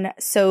everyone.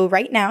 So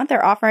right now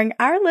they're offering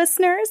our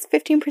listeners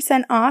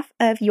 15% off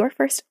of your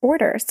first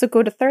order. So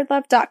go to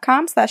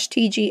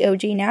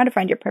thirdlove.com/TGOG now to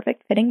find your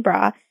perfect fitting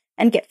bra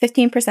and get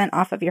 15%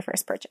 off of your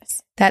first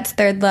purchase. That's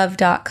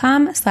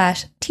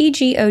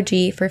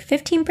thirdlove.com/TGOG for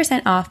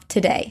 15% off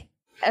today.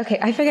 Okay,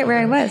 I forget where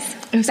I was.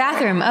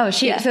 Bathroom. Oh,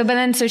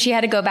 so she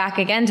had to go back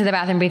again to the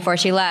bathroom before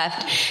she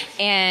left,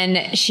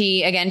 and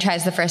she again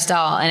tries the first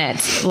stall and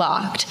it's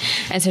locked.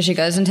 And so she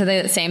goes into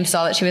the same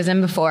stall that she was in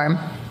before.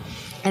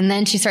 And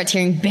then she starts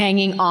hearing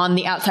banging on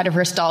the outside of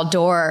her stall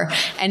door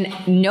and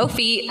no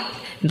feet,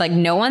 like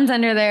no one's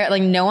under there,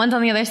 like no one's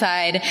on the other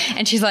side.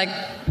 And she's like,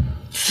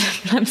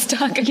 I'm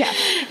stuck. Yeah.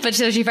 But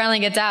so she finally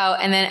gets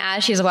out, and then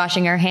as she's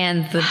washing her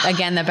hands,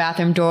 the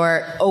bathroom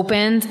door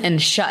opens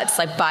and shuts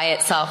like by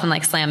itself and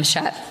like slams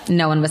shut.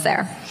 No one was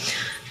there.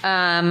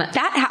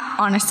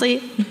 Honestly,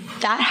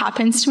 that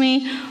happens to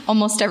me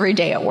almost every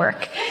day at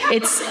work.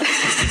 It's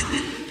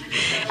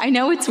I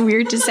know it's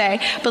weird to say,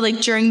 but like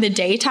during the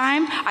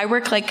daytime, I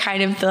work like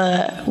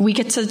we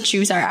get to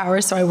choose our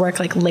hours. So I work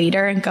like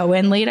later and go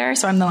in later.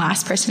 So I'm the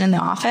last person in the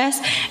office.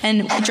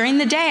 And during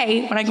the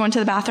day, when I go into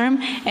the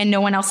bathroom and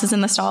no one else is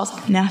in the stalls,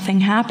 nothing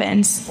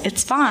happens.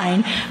 It's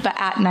fine. But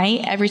at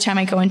night, every time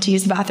I go in to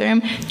use the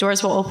bathroom,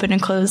 doors will open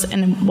and close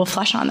and will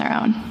flush on their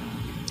own.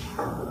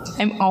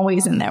 I'm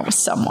always in there with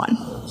someone.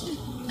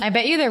 I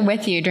bet you they're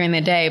with you during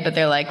the day, but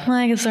they're like, well,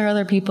 I guess there are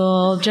other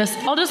people.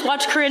 I'll just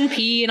watch Corinne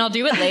pee and I'll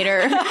do it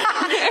later.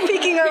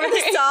 Peeking over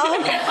the stall.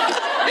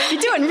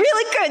 You're doing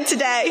really good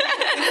today.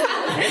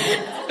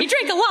 You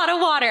drink a lot of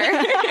water.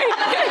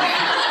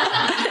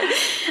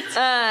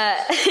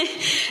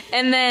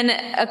 And then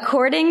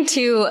according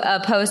to a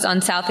post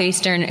on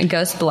Southeastern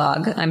Ghost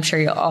Blog, I'm sure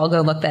you'll all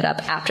go look that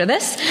up after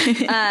this,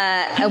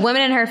 a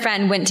woman and her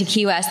friend went to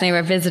Key West and they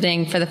were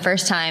visiting for the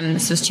first time.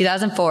 This was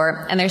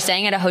 2004, and they're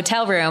staying at a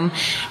hotel room,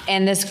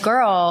 and this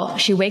girl,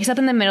 she wakes up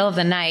in the middle of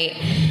the night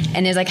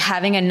and is like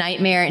having a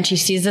nightmare, and she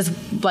sees this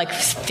like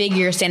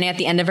figure standing at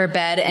the end of her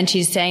bed, and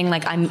she's saying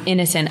like, I'm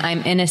innocent.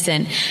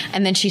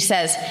 And then she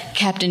says,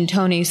 Captain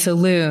Tony's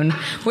Saloon,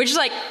 which is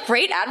like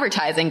great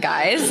advertising,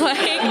 guys. Like,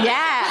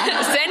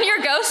 yeah, send your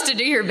ghost to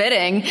do your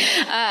bidding.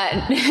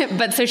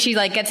 But so she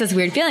like gets this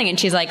weird feeling, and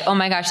she's like, oh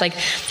my gosh, like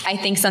I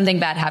think something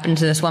bad happened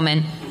to this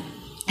woman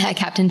at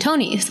Captain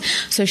Tony's.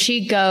 So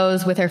she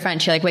goes with her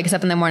friend. She like wakes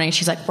up in the morning.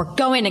 She's like, we're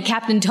going to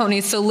Captain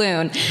Tony's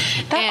Saloon.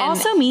 That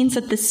also means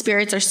that the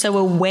spirits are so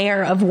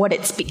aware of what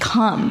it's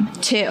become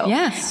too.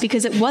 Yes.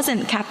 Because it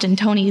wasn't Captain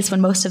Tony's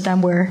when most of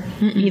them were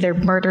either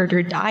murdered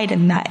or died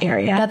in that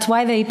area. That's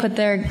why they put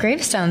their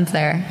gravestones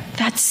there.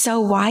 That's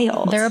so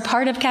wild. They're a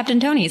part of Captain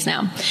Tony's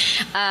now.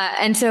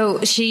 And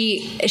so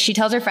she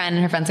tells her friend,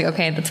 and her friend's like,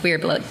 okay, that's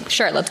weird, but like,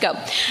 sure, let's go.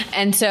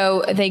 And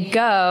so they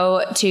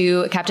go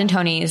to Captain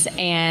Tony's,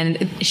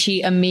 and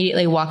she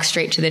immediately walks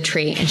straight to the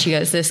tree, and she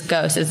goes, this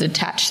ghost is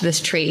attached to this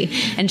tree.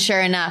 And sure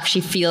enough, she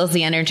feels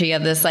the energy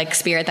of this like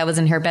spirit that was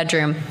in her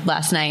bedroom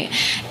last night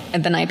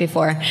and the night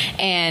before.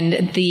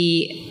 And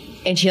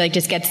she like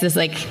just gets this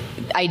like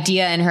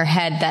idea in her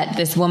head that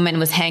this woman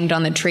was hanged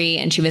on the tree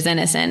and she was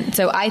innocent.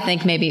 So I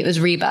think maybe it was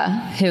Reba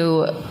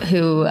who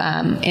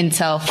in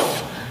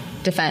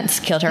self-defense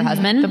killed her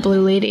husband. The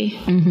Blue Lady.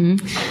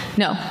 Mm-hmm.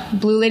 No,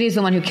 Blue Lady is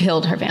the one who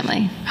killed her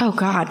family. Oh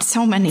God,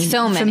 so many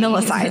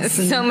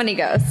familicides. So many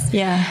ghosts.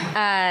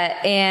 Yeah.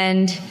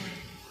 And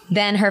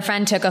then her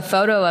friend took a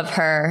photo of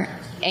her,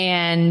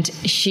 and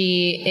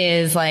she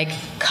is like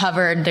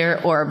covered,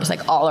 their orbs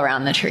like all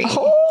around the tree.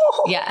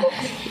 Oh.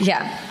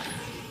 Yeah.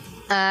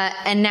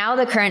 And now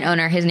the current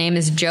owner, his name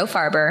is Joe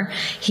Farber.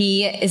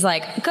 He is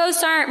like,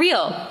 ghosts aren't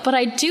real, but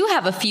I do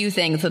have a few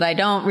things that I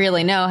don't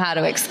really know how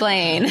to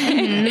explain.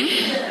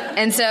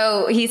 And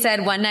so he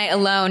said one night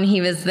alone,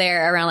 he was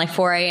there around like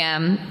 4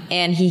 a.m.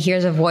 and he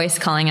hears a voice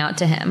calling out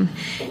to him.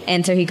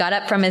 And so he got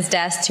up from his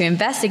desk to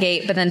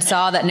investigate, but then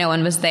saw that no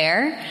one was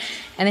there.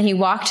 And then he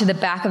walked to the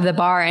back of the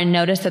bar and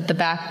noticed that the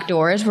back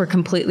doors were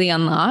completely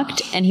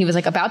unlocked. And he was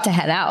like about to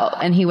head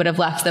out, and he would have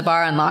left the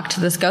bar unlocked.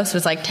 This ghost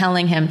was like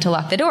telling him to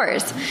lock the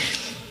doors.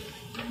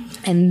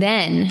 And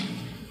then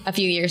a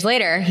few years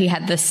later, he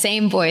had the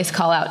same voice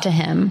call out to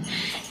him,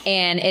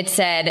 and it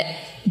said,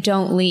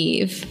 don't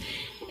leave.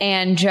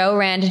 And Joe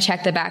ran to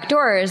check the back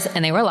doors,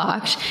 and they were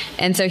locked.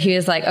 And so he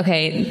was like,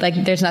 okay,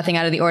 like there's nothing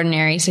out of the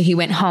ordinary. So he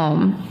went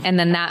home. And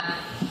then that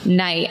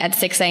night at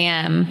 6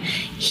 a.m.,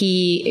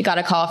 he got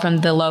a call from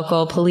the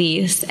local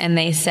police, and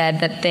they said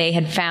that they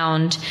had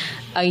found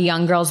a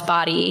young girl's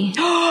body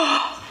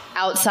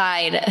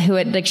outside who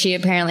had, like, she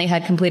apparently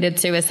had completed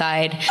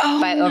suicide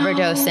by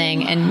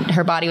overdosing, and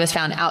her body was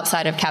found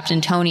outside of Captain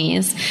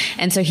Tony's.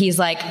 And so he's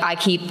like, I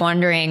keep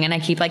wondering, and I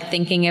keep like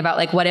thinking about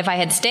like, what if I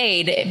had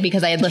stayed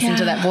because I had listened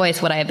to that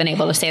voice? Would I have been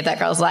able to save that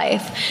girl's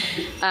life?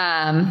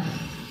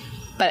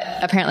 But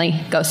apparently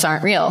ghosts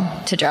aren't real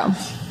to Joe.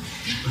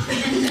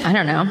 I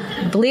don't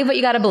know. Believe what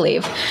you gotta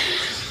believe.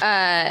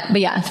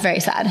 But yeah, it's very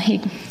sad.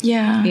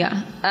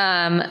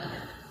 Yeah.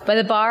 But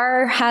the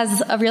bar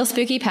has a real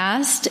spooky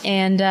past,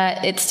 and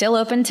it's still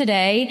open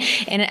today.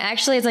 And it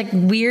actually is like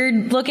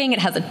weird looking. It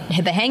has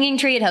the hanging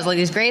tree. It has like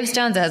these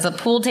gravestones. It has a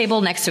pool table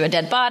next to a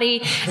dead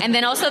body. And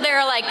then also there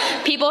are like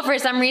people for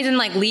some reason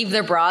like leave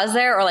their bras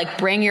there, or like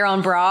bring your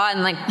own bra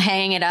and like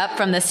hang it up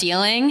from the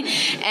ceiling.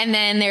 And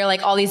then there are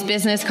like all these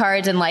business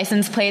cards and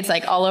license plates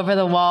like all over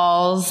the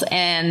walls.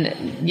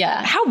 And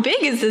yeah. How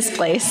big is this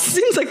place?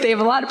 Seems like they have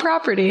a lot of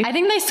property. I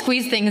think they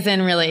squeeze things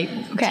in really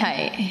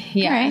tight.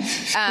 Yeah. All right.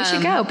 We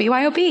should go.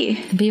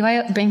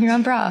 BYOB. Bring your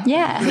own bra.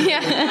 Yeah.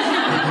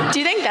 Do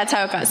you think that's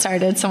how it got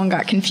started? Someone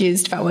got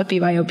confused about what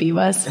BYOB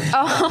was?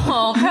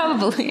 Oh,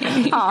 probably.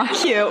 Aw,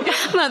 cute.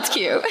 That's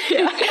cute.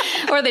 Yeah.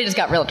 Or they just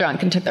got real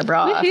drunk and took their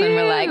bra off and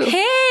were like,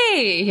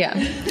 hey.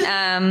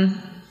 Yeah.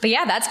 But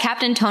yeah, that's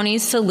Captain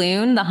Tony's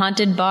Saloon, the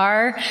haunted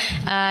bar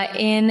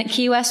in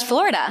Key West,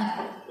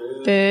 Florida.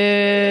 Boo.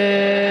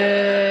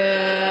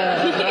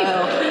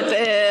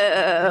 Boo.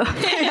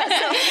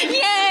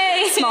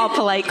 Yay! Small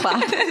polite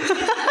clap.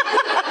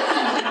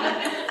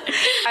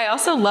 I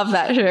also love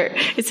that shirt.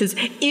 It says,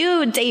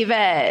 "Ew,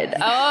 David."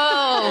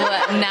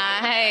 Oh,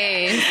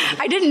 nice.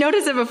 I didn't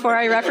notice it before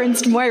I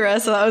referenced Moira,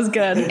 so that was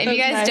good. If you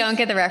guys don't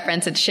get the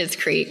reference, it's Schitt's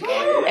Creek.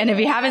 And if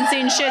you haven't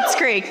seen Schitt's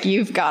Creek,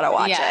 you've got to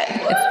watch it.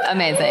 It's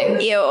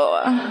amazing. Ew.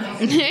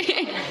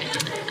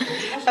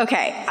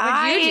 Okay.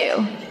 What'd you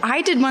do?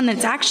 I did one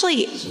that's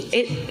actually,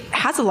 it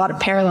has a lot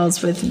of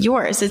parallels with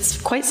yours. It's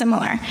quite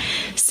similar.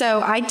 So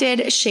I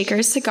did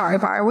Shaker's Cigar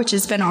Bar, which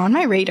has been on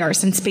my radar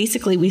since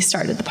basically we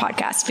started the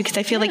podcast, because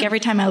I feel like every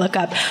time I look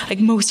up like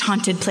most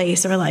haunted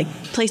place or like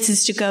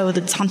places to go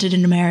that's haunted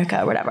in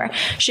America or whatever,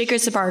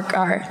 Shaker's Cigar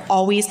Bar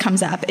always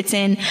comes up. It's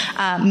in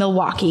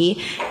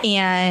Milwaukee,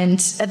 and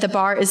the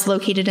bar is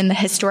located in the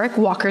historic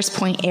Walker's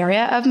Point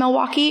area of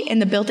Milwaukee,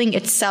 and the building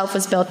itself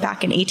was built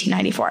back in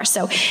 1894.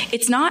 So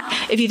it's not,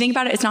 if you think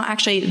about it, it's not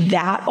actually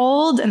that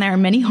old, and there are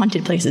many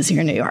haunted places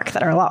here in New York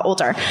that are a lot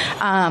older.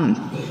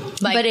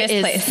 Like but this it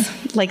is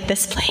place. like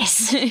this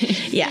place.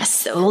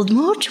 Yes, the old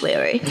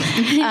mortuary.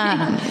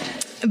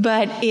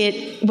 But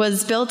it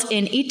was built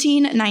in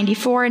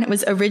 1894, and it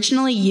was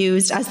originally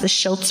used as the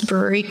Schultz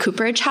Brewery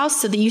cooperage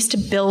house. So they used to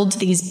build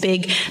these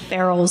big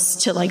barrels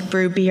to like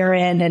brew beer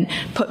in and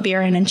put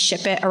beer in and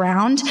ship it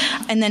around.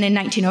 And then in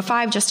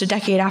 1905, just a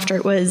decade after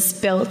it was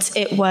built,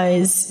 it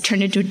was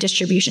turned into a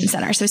distribution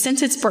center. So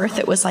since its birth,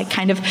 it was like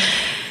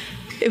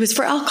it was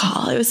for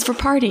alcohol. It was for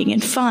partying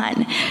and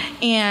fun.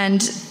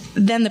 And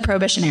then the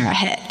Prohibition era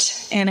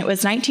hit, and it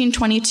was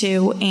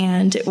 1922,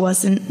 and it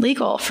wasn't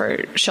legal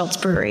for Schultz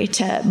Brewery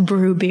to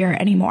brew beer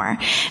anymore.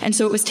 And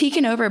so it was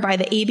taken over by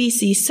the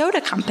ABC Soda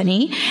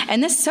Company,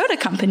 and this soda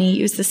company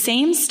used the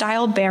same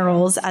style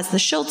barrels as the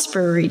Schultz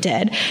Brewery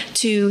did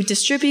to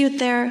distribute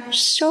their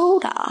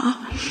soda.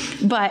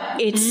 But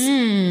it's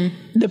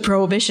the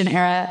Prohibition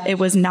era. It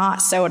was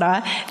not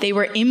soda. They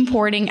were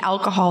importing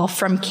alcohol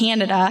from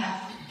Canada.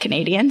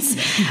 Canadians.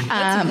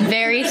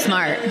 Very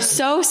smart.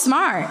 So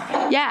smart.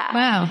 Yeah.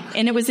 Wow.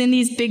 And it was in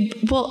these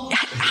big, well,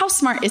 how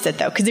smart is it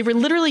though? Because they were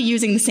literally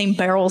using the same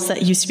barrels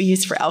that used to be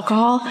used for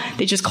alcohol.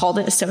 They just called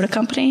it a soda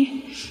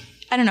company.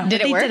 I don't know.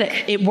 Did it work?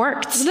 It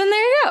worked. So then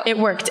there you go. It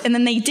worked. And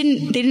then they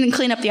didn't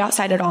clean up the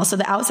outside at all. So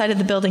the outside of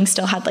the building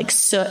still had like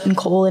soot and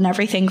coal and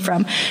everything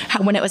from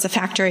when it was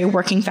a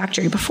working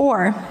factory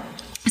before.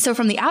 So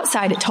from the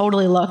outside, it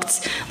totally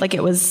looked like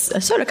it was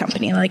a soda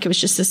company, like it was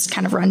just this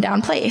kind of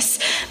rundown place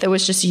that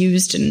was just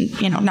used and,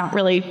 not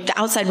really, the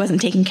outside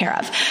wasn't taken care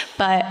of.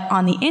 But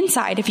on the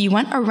inside, if you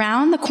went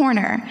around the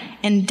corner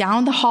and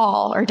down the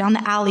hall or down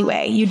the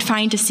alleyway, you'd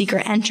find a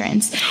secret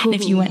entrance. And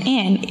if you went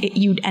in,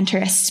 you'd enter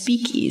a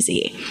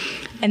speakeasy.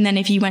 And then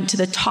if you went to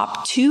the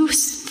top 2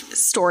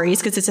 stories,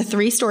 because it's a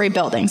 3-story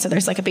building, so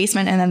there's like a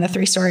basement and then the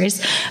 3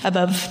 stories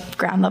above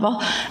ground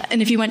level.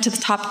 And if you went to the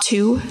top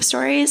 2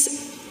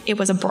 stories, it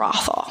was a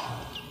brothel.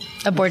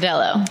 A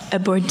bordello. A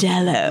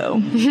bordello.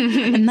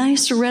 A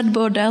nice red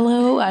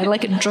bordello. I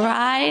like it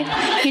dry.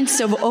 Hints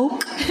of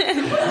oak.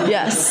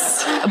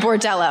 Yes. A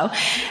bordello.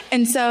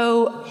 And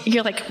so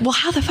you're like, well,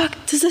 how the fuck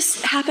does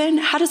this happen?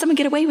 How does someone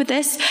get away with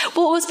this?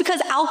 Well, it was because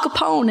Al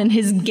Capone and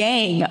his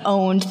gang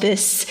owned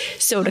this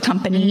soda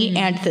company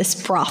and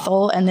this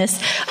brothel and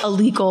this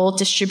illegal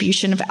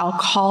distribution of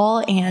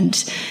alcohol and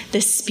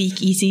this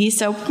speakeasy.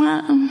 So,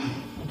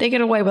 they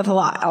get away with a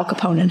lot, Al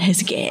Capone and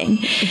his gang.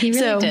 He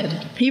really did.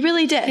 He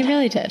really did. He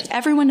really did.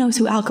 Everyone knows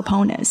who Al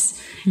Capone is.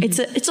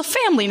 Mm-hmm. It's a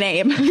family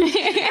name.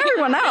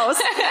 Everyone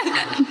knows.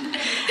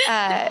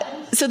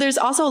 So there's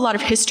also a lot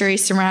of history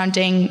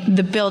surrounding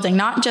the building,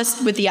 not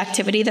just with the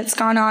activity that's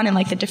gone on and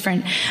like the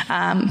different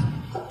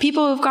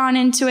people who've gone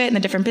into it and the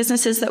different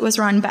businesses that was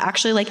run, but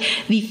actually like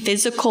the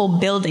physical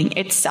building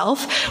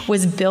itself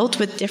was built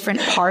with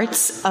different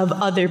parts of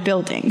other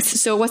buildings.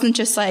 So it wasn't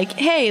just like,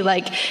 hey,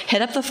 like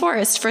hit up the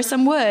forest for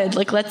some wood.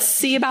 Like, let's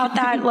see about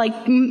that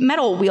like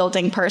metal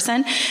wielding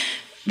person.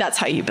 That's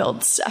how you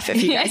build stuff.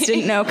 If you guys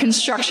didn't know,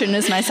 construction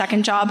is my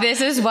second job.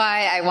 This is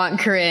why I want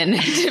Corinne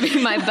to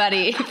be my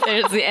buddy if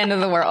there's the end of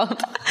the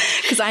world.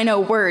 Because I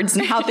know words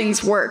and how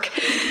things work.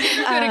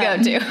 Who to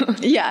go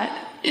to.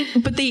 Yeah.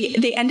 But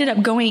they ended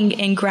up going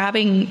and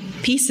grabbing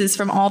pieces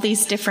from all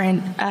these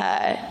different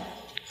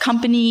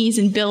companies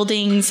and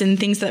buildings and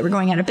things that were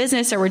going out of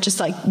business or were just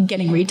like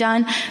getting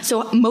redone.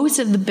 So most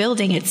of the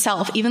building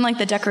itself, even like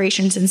the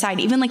decorations inside,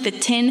 even like the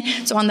tin.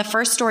 So on the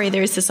first story,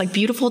 there's this like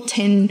beautiful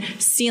tin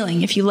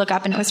ceiling. If you look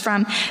up, and it was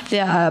from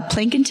the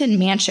Plankinton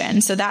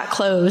Mansion. So that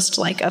closed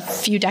like a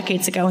few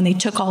decades ago, and they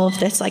took all of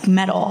this like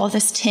metal, all of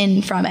this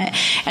tin from it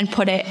and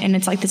put it, and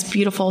it's like this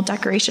beautiful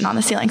decoration on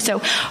the ceiling.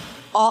 So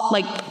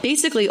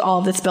basically all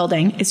of this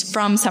building is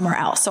from somewhere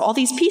else. So all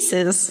these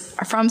pieces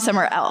are from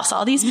somewhere else.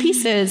 All these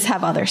pieces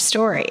have other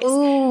stories.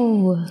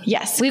 Ooh.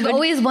 Yes. We've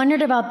always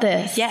wondered about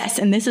this. Yes.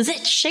 And this is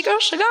it. Shaker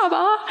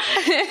Shagaba.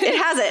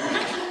 It has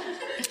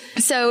it.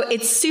 So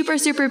it's super,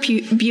 super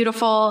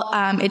beautiful.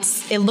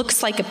 It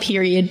looks like a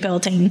period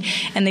building,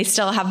 and they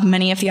still have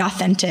many of the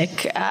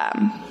authentic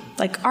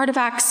like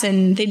artifacts,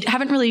 and they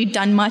haven't really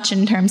done much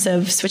in terms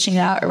of switching it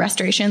out or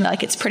restoration.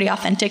 Like, it's pretty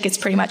authentic. It's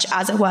pretty much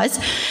as it was.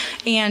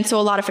 And so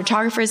a lot of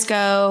photographers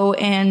go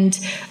and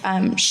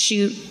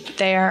shoot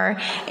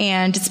there,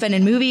 and it's been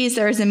in movies.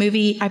 There was a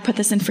movie, I put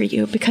this in for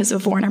you because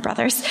of Warner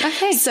Brothers.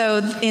 Okay. So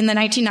in the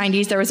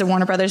 1990s, there was a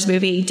Warner Brothers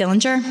movie,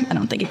 Dillinger. I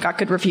don't think it got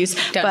good reviews,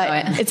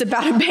 but it's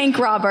about a bank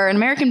robber, an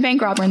American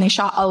bank robber, and they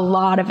shot a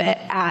lot of it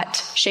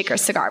at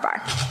Shaker's Cigar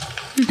Bar.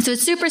 So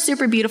it's super,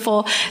 super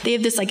beautiful. They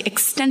have this like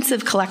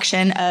extensive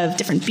collection of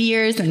different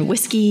beers and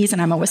whiskeys,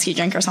 and I'm a whiskey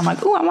drinker, so I'm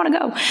like, ooh, I want to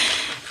go.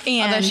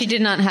 And although she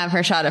did not have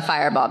her shot of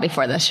Fireball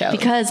before this show.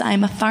 Because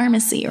I'm a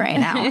pharmacy right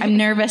now. I'm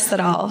nervous that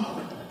I'll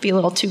be a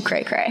little too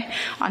cray-cray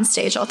on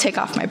stage. I'll take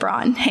off my bra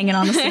and hang it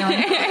on the ceiling.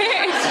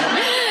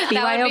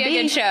 That would be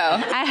a good show.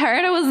 I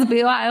heard it was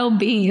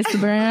BYOB,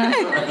 Sabrina.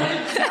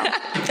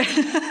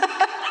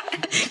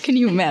 Can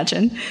you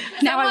imagine?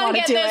 Now I want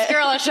to do it. Get this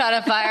girl a shot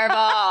of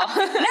Fireball.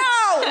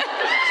 No!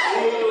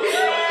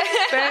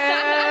 Boo!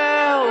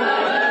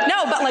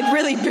 No, but like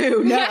really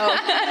boo, no.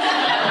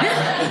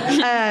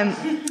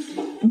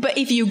 But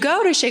if you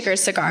go to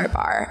Shaker's Cigar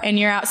Bar and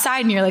you're outside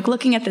and you're like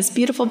looking at this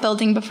beautiful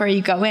building before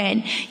you go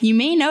in, you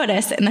may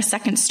notice that in the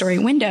second story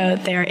window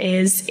there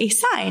is a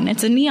sign.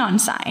 It's a neon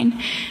sign.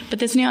 But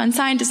this neon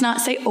sign does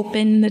not say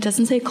open. It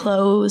doesn't say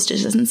closed.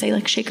 It doesn't say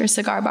like Shaker's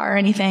Cigar Bar or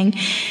anything.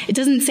 It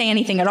doesn't say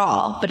anything at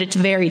all, but it's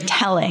very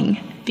telling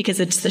because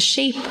it's the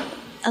shape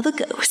of a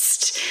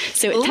ghost.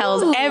 So it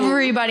tells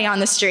everybody on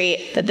the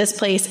street that this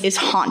place is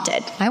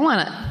haunted. I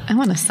want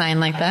a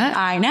sign like that.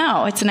 I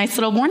know. It's a nice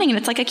little warning, and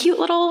it's like a cute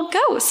little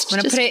ghost. I'm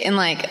going to put it in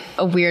like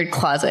a weird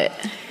closet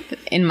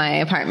in my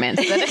apartment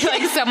so that if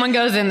like someone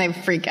goes in, they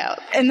freak out.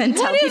 And then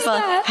tell people,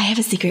 I have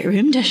a secret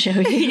room to show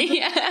you.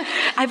 Yeah.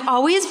 I've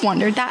always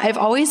wondered that. I've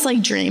always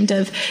like dreamed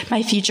of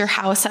my future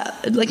house.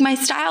 Like my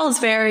style is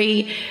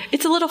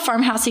it's a little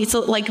farmhousey. It's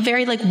like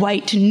very like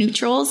white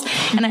neutrals.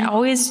 And I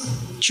always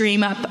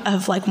dream up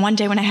of like one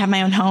day when I have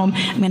my own home,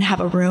 I'm going to have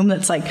a room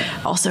that's like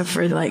also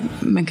for like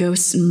my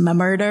ghosts and my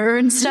murder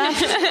and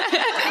stuff.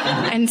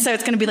 And so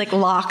it's going to be like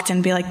locked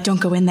and be like, don't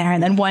go in there.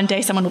 And then one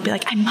day someone will be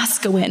like, I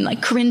must go in.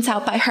 Like Corinne's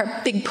out by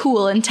her big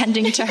pool and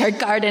tending to her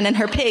garden and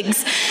her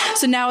pigs.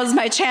 So now is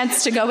my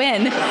chance to go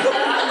in.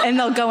 And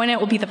they'll go in. It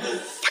will be the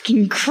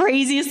fucking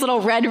craziest little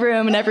red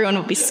room and everyone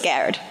will be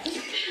scared.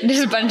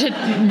 There's a bunch of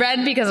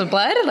red because of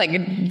blood? Like, I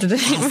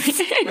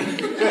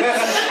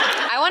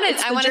want a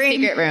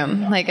secret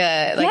room, like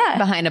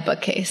behind a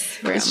bookcase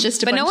room. It's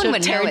just a bunch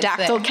of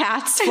pterodactyl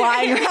cats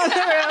flying around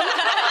the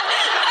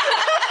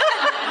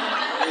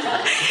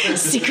room.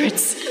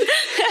 Secrets.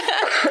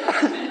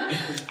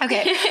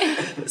 Okay,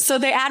 so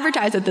they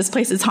advertise that this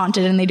place is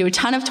haunted, and they do a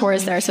ton of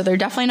tours there, so they're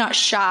definitely not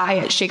shy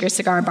at Shaker's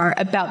Cigar Bar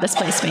about this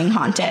place being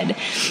haunted.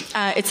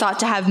 It's thought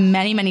to have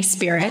many, many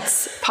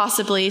spirits.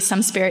 Possibly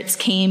some spirits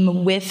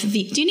came with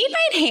the... Do you need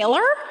my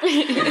inhaler?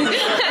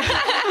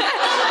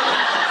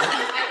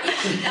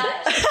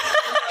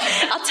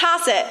 I'll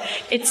toss it.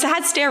 It's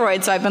had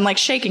steroids, so I've been like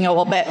shaking a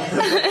little bit.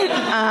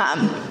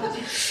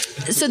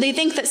 So they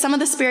think that some of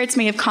the spirits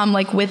may have come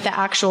like with the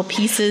actual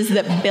pieces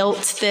that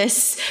built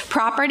this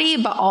property,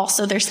 but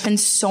also there's been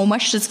so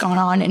much that's gone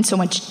on and so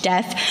much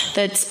death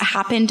that's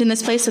happened in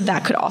this place, so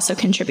that could also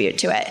contribute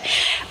to it.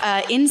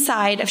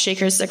 Inside of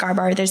Shaker's Cigar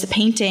Bar, there's a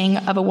painting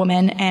of a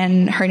woman,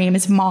 and her name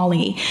is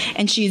Molly,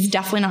 and she's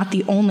definitely not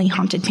the only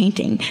haunted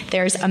painting.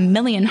 There's a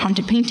million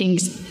haunted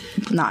paintings.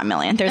 Not a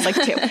million. There's like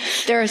 2.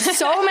 There are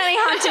so many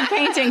haunted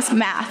paintings.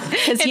 Math.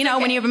 Because, you know,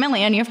 when you have a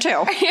million, you have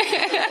 2.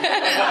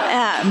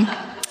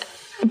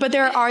 But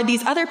there are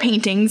these other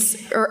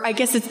paintings, or I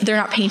guess they're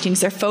not paintings,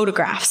 they're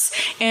photographs.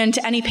 And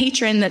to any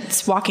patron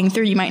that's walking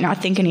through, you might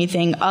not think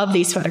anything of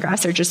these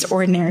photographs. They're just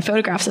ordinary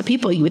photographs of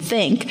people, you would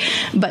think.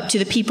 But to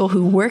the people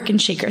who work in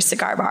Shaker's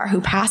Cigar Bar, who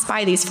pass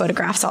by these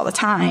photographs all the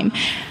time,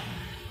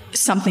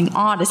 something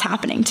odd is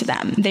happening to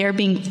them. They are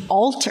being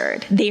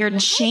altered. They are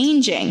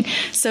changing.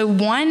 So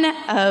one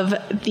of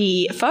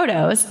the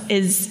photos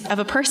is of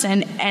a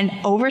person, and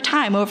over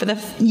time, over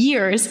the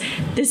years,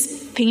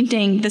 this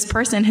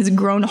person has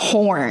grown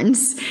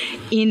horns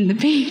in the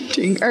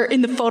painting, or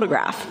in the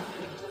photograph.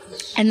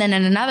 And then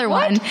in another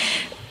one,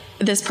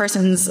 this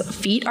person's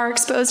feet are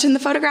exposed in the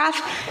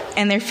photograph,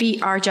 and their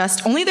feet are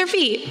just only their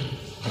feet.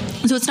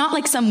 So it's not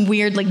like some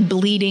weird like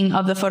bleeding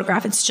of the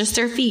photograph. It's just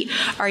their feet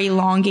are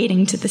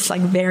elongating to this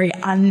like very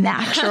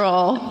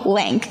unnatural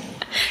length,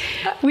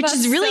 which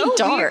is really so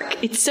dark. Weird.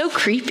 It's so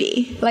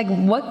creepy. Like,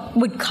 what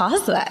would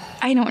cause that?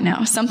 I don't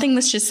know. Something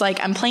that's just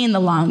like, I'm playing the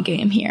long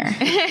game here.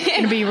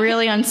 It'd be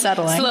really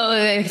unsettling. Slowly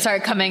they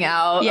start coming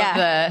out of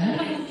the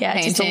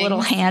painting. Just a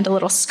little hand, a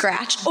little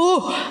scratch.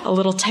 Oh, a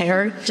little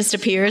tear just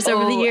appears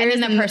over the years.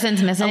 And the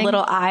person's missing. A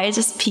little eye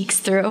just peeks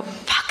through.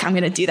 Fuck, I'm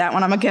going to do that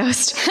when I'm a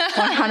ghost.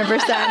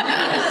 100%.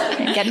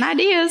 Getting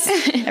ideas.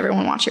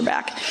 Everyone watch your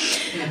back.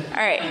 All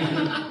right.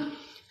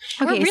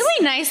 We're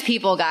really nice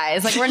people,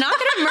 guys. Like, we're not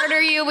going to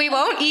murder you. We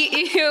won't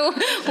eat you.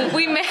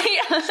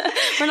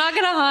 We're not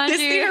going to haunt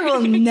This you. theater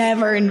will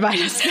never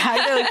invite us back.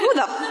 They're like, who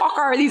the fuck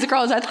are these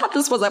girls? I thought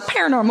this was a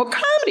paranormal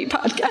comedy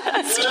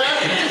podcast.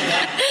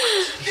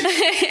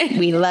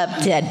 We love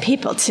dead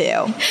people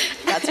too.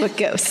 That's what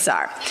ghosts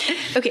are.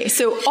 Okay,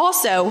 so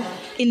also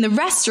in the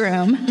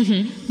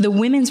restroom, the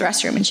women's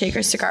restroom in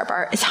Shaker's Cigar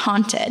Bar is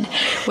haunted,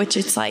 which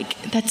it's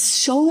like, that's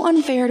so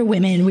unfair to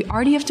women. We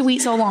already have to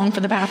wait so long for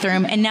the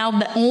bathroom, and now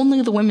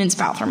only the women's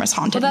bathroom is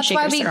haunted. Well, that's in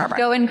why Shaker's we Cigar Bar.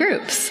 go in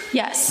groups.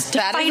 Yes, to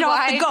That fight is off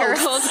why the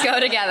ghosts. girls go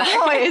together.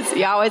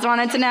 You always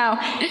wanted to know.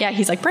 Yeah,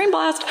 he's like, brain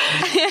blast.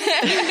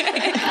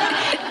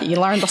 You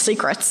learned the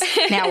secrets.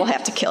 Now we'll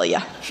have to kill you.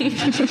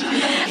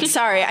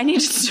 Sorry, I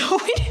need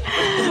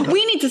to.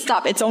 We need to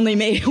stop. It's only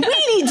me.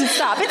 We need to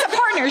stop. It's a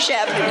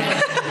partnership.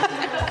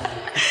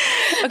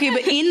 Okay,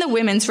 but in the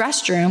women's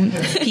restroom,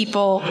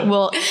 people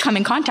will come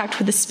in contact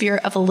with the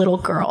spirit of a little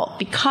girl,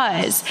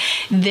 because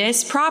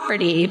this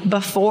property,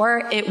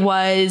 before it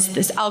was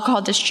this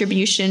alcohol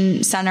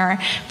distribution center,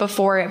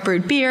 before it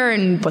brewed beer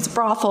and was a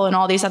brothel and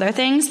all these other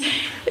things,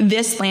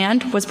 this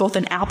land was both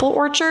an apple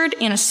orchard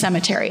and a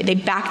cemetery. They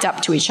backed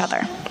up to each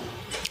other.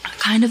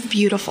 Kind of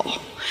beautiful.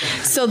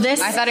 So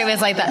this... I thought it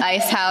was like the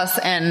Ice House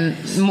and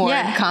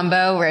Moored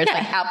combo, where it's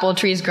like apple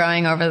trees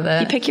growing over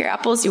the... You pick your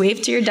apples, you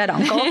wave to your dead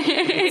uncle.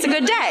 It's a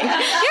good day.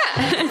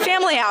 Yeah.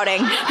 Family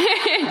outing.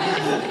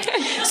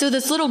 So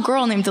this little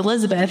girl named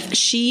Elizabeth,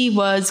 she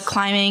was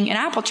climbing an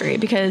apple tree,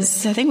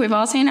 because I think we've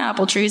all seen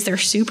apple trees. They're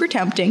super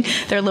tempting.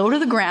 They're low to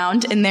the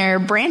ground, and their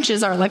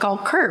branches are like all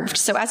curved.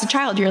 So as a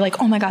child, you're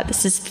like, oh my God,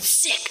 this is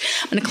sick.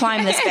 I'm going to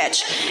climb this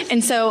bitch.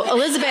 And so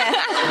Elizabeth,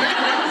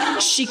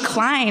 she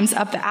climbs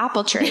up the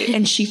apple tree,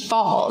 and she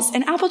falls.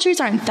 And apple trees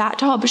aren't that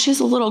tall, but she's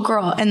a little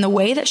girl. And the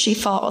way that she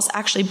falls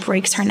actually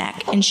breaks her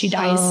neck, and she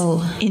dies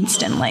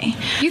instantly.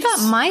 You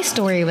thought my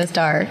story was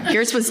dark.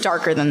 Yours was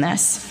darker than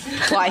this.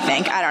 Well, I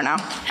think. I don't know.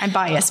 I'm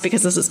biased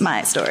because this is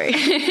my story.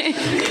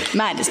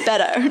 Mine is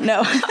better.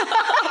 No.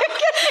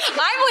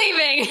 I'm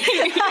leaving.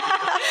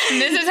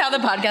 This is how the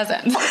podcast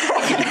ends.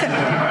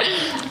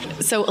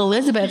 So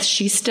Elizabeth,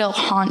 she still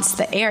haunts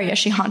the area.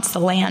 She haunts the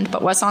land.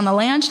 But what's on the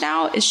land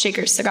now is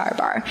Shaker's Cigar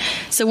Bar.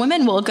 So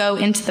women will go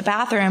into the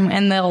bathroom,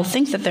 and they'll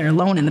think that they're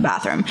alone in the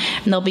bathroom.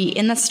 And they'll be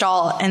in the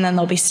stall, and then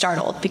they'll be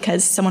startled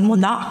because someone will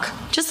knock.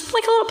 Just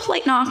like a little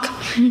polite knock.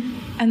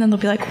 And then they'll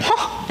be like,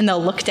 whoa, and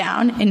they'll look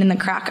down, and in the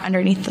crack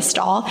underneath the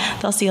stall,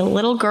 they'll see a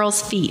little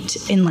girl's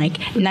feet in like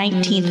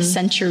 19th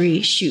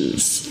century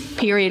shoes,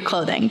 period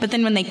clothing. But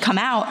then when they come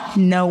out,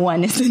 no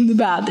one is in the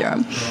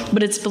bathroom.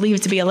 But it's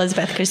believed to be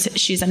Elizabeth, because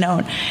she's a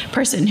known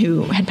person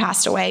who had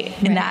passed away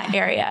in that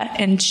area.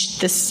 And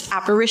this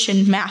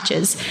apparition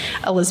matches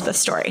Elizabeth's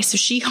story. So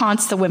she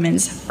haunts the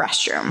women's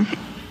restroom.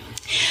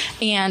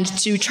 And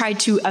to try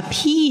to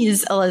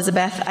appease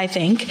Elizabeth, I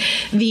think,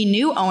 the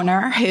new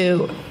owner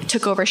who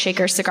took over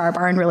Shaker's Cigar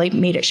Bar and really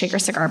made it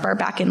Shaker's Cigar Bar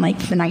back in like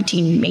the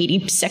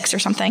 1986 or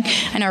something.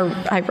 I know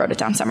I wrote it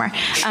down somewhere.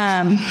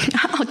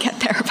 I'll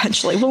get there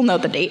eventually. We'll know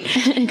the date,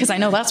 because I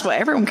know that's what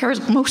everyone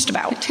cares most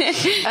about.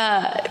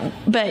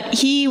 But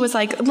he was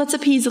like, let's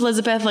appease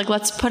Elizabeth. Like,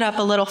 let's put up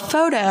a little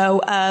photo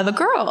of a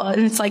girl.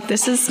 And it's like,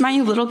 this is my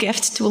little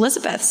gift to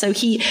Elizabeth. So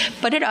he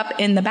put it up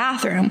in the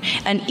bathroom,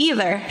 and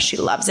either she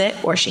loves it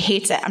or she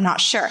hates it. I'm not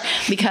sure,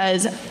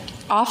 because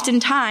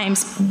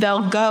oftentimes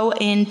they'll go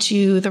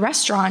into the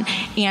restaurant,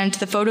 and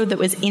the photo that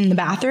was in the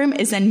bathroom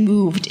is then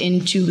moved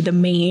into the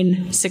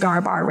main cigar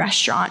bar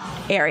restaurant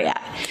area.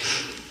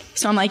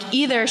 So I'm like,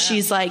 either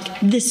she's like,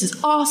 this is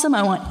awesome,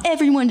 I want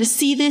everyone to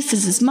see this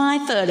is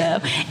my photo,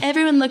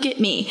 everyone look at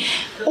me.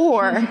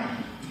 Or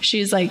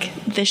she's like,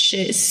 this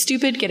shit is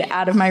stupid, get it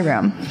out of my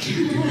room.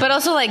 But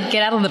also, like,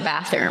 get out of the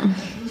bathroom.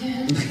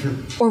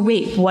 Or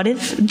wait, what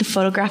if the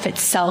photograph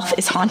itself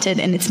is haunted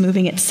and it's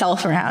moving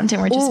itself around,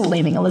 and we're just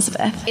blaming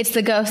Elizabeth? It's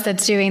the ghost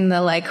that's doing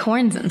the, like,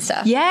 horns and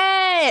stuff.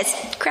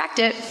 Yes! Cracked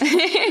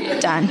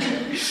it. Done.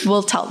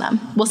 We'll tell them.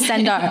 We'll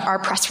send our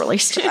press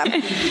release to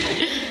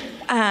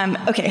them.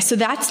 Okay, so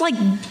that's like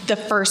the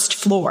first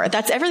floor.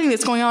 That's everything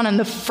that's going on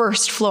the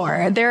first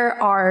floor.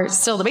 There are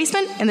still the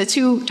basement and the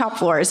 2 top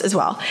floors as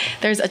well.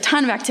 There's a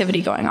ton of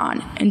activity going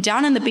on. And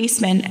down in the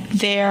basement,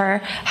 there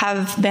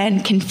have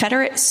been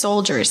Confederate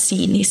soldiers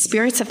seen, these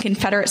spirits of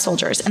Confederate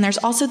soldiers. And there's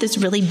also this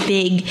really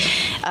big,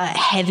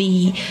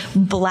 heavy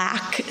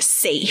black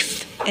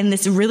safe. And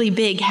this really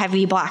big,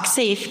 heavy black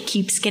safe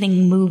keeps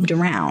getting moved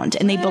around.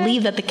 And they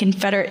believe that the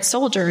Confederate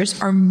soldiers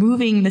are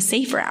moving the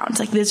safe around. It's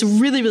like this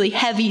really, really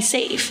heavy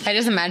safe. I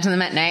just imagine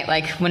them at night,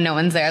 like, when no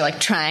one's there, like,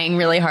 trying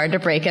really hard to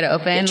break it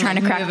open. They're trying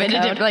to crack the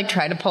code. Like,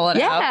 try to pull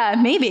it out.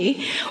 Yeah,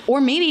 maybe.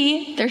 Or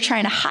maybe they're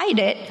trying to hide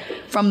it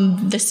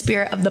from the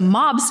spirit of the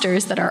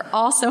mobsters that are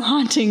also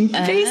haunting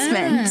the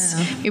basement.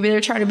 Maybe they're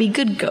trying to be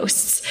good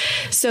ghosts.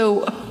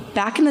 So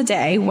back in the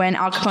day, when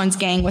Al Capone's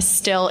gang was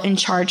still in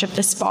charge of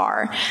this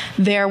bar,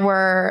 there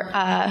were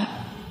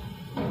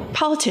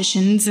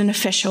politicians and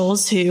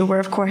officials who were,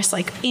 of course,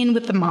 like in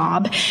with the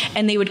mob,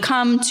 and they would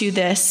come to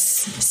this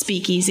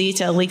speakeasy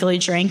to illegally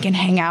drink and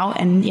hang out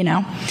and, you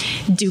know,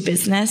 do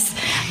business.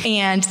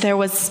 And there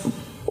was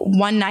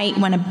one night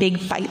when a big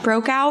fight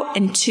broke out,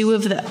 and 2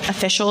 of the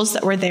officials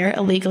that were there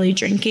illegally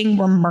drinking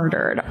were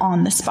murdered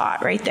on the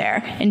spot right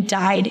there and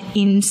died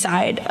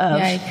inside of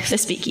the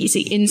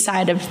speakeasy,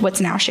 inside of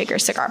what's now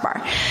Shaker's Cigar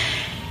Bar.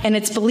 And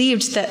it's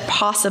believed that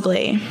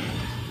possibly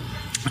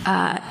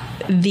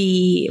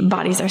the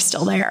bodies are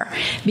still there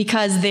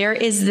because there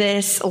is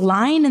this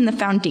line in the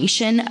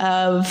foundation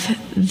of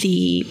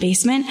the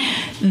basement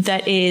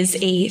that is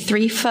a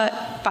 3-foot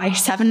by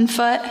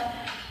 7-foot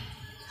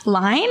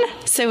line.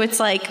 So it's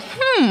like,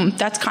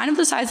 that's kind of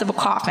the size of a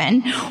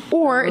coffin,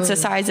 or it's the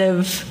size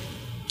of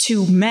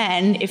 2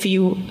 men if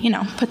you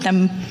know, put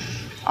them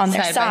on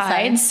their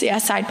sides. Yeah,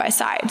 side by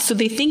side. So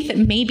they think that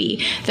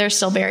maybe they're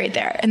still buried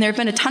there. And there have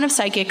been a ton of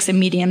psychics and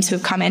mediums who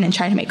have come in and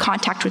tried to make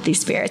contact with these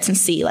spirits and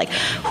see like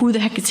who the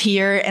heck is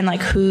here and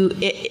like who,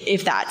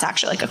 if that's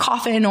actually like a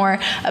coffin or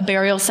a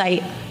burial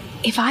site.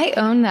 If I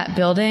owned that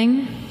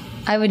building,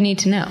 I would need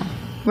to know.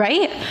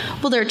 Right?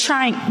 Well, they're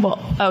trying. Well,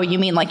 oh, you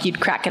mean like you'd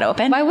crack it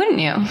open? Why wouldn't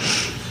you?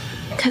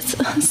 Because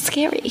it's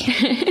scary.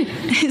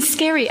 It's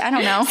scary. I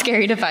don't know.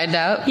 Scary to find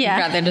out. Yeah.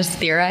 You'd rather just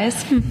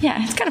theorize.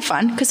 Yeah, it's kind of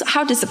fun. Because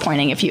how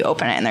disappointing if you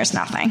open it and there's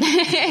nothing.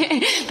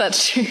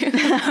 That's true.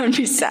 That would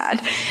be sad.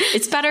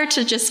 It's better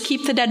to just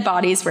keep the dead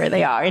bodies where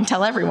they are and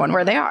tell everyone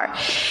where they are.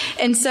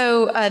 And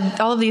so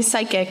all of these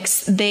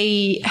psychics,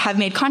 they have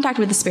made contact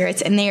with the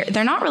spirits, and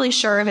they're not really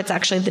sure if it's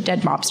actually the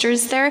dead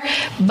mobsters there,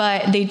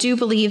 but they do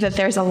believe that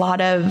there's a lot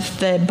of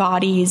the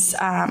bodies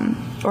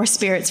or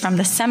spirits from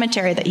the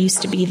cemetery that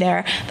used to be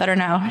there that are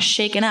now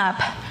shaken up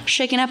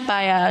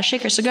by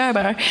Shaker's Cigar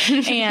Bar.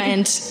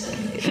 And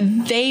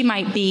they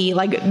might be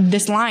like,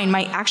 this line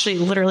might actually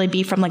literally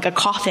be from like a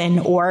coffin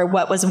or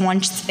what was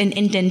once an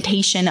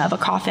indentation of a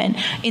coffin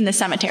in the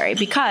cemetery,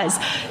 because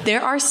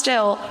there are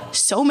still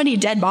so many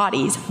dead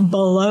bodies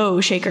below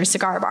Shaker's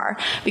Cigar Bar.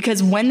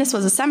 Because when this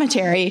was a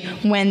cemetery,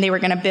 when they were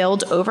going to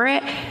build over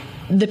it,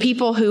 the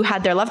people who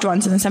had their loved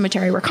ones in the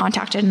cemetery were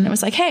contacted, and it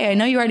was like, hey, I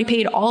know you already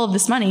paid all of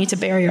this money to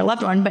bury your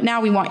loved one, but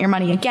now we want your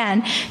money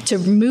again to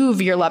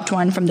move your loved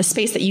one from the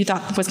space that you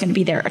thought was going to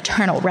be their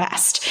eternal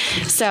rest.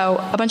 So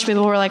a bunch of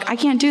people were like, I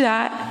can't do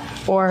that.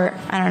 Or,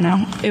 I don't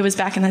know, it was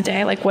back in the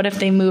day, like, what if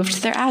they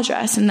moved their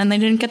address and then they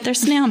didn't get their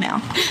snail mail?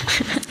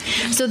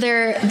 So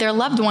their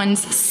loved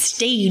ones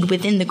stayed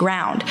within the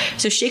ground.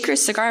 So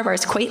Shaker's Cigar Bar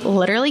is quite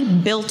literally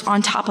built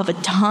on top of a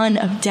ton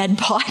of dead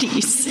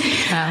bodies.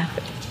 Wow.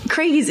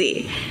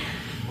 Crazy.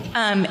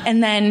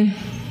 And then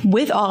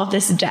with all of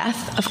this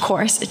death, of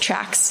course,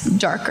 attracts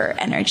darker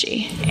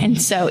energy.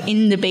 And so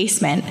in the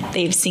basement,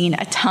 they've seen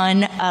a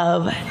ton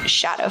of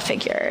shadow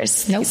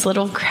figures. These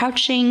little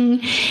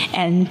crouching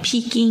and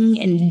peeking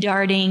and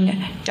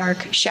darting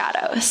dark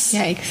shadows.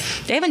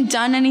 Yikes. They haven't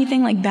done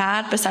anything like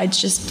that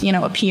besides just, you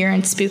know, appear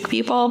and spook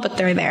people, but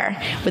they're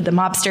there with the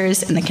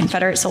mobsters and the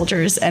Confederate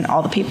soldiers and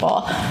all the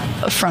people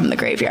from the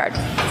graveyard.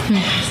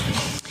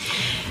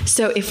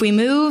 So if we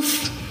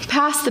move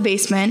past the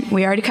basement,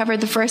 we already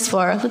covered the first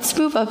floor. Let's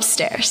move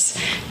upstairs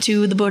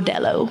to the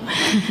bordello,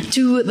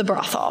 to the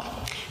brothel.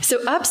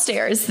 So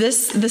upstairs, the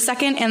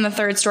second and the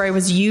third story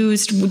was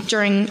used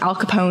during Al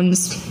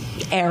Capone's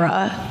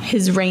era,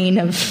 his reign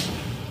of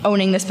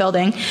owning this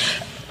building.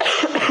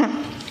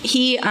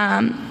 He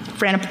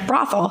ran a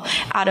brothel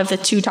out of the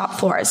 2 top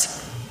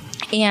floors.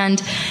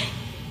 And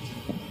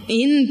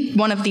in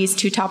one of these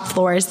 2 top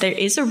floors, there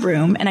is a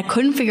room, and I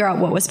couldn't figure out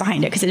what was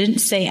behind it because it didn't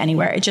say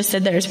anywhere. It just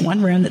said there's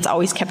one room that's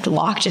always kept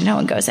locked and no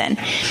one goes in,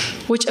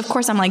 which of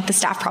course I'm like, the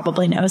staff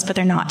probably knows, but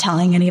they're not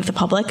telling any of the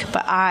public.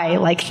 But I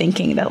like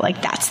thinking that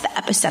like that's the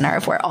epicenter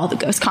of where all the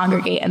ghosts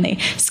congregate and they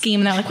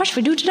scheme and they're like, what should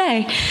we do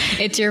today?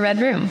 It's your red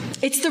room.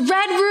 It's the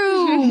red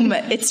room.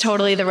 It's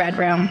totally the red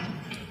room.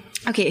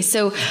 Okay,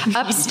 so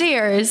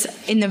upstairs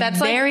in the That's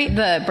like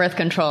the birth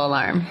control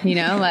alarm, you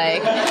know,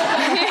 like time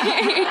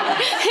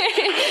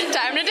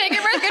to take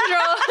your birth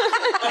control.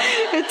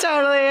 It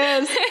totally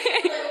is.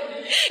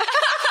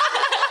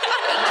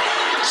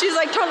 She's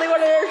like totally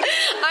one of her.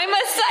 I'm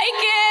a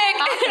psychic.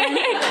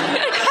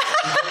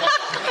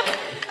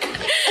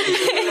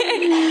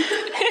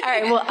 All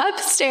right, well,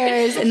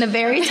 upstairs in the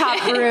very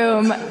top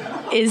room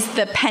is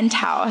the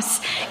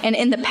penthouse. And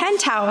in the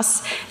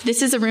penthouse,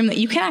 this is a room that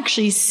you can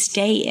actually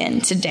stay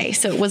in today.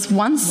 So it was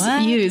once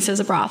used as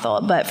a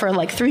brothel, but for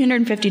like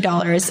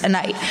 $350 a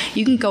night,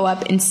 you can go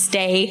up and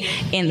stay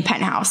in the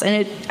penthouse.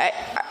 And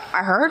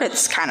I heard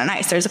it's kind of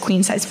nice. There's a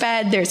queen size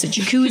bed. There's a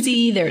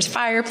jacuzzi. There's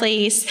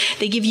fireplace.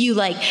 They give you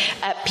like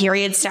a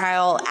period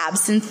style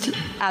absinthe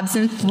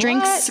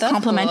drinks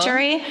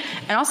complimentary. Cool.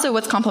 And also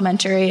what's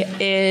complimentary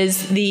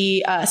is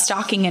the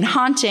stalking and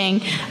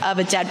haunting of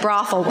a dead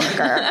brothel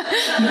worker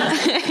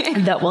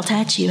that will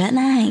touch you at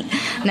night.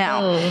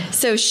 Now,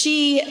 so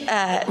she,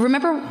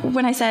 remember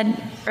when I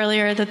said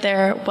earlier that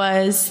there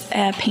was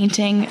a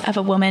painting of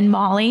a woman,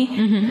 Molly?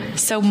 Mm-hmm.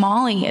 So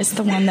Molly is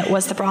the one that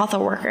was the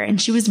brothel worker,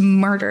 and she was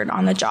murdered murdered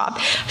on the job.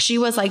 She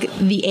was like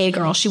the A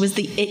girl. She was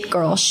the it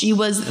girl. She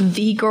was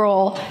the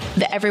girl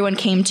that everyone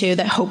came to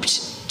that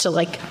hoped to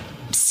like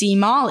see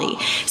Molly.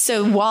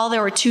 So while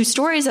there were 2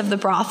 stories of the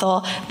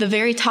brothel, the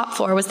very top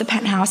floor was the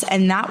penthouse,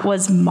 and that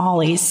was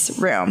Molly's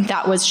room.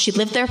 She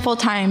lived there full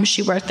time.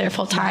 She worked there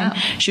full time.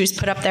 Wow. She was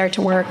put up there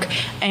to work,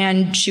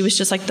 and she was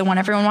just like the one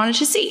everyone wanted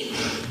to see.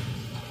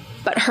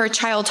 But her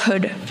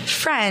childhood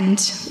friend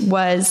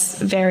was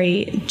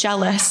very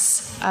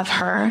jealous of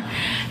her,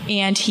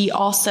 and he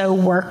also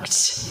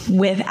worked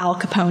with Al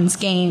Capone's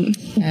gang.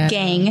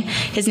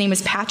 His name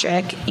was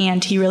Patrick,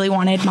 and he really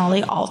wanted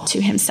Molly all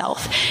to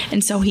himself.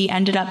 And so he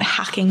ended up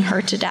hacking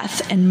her to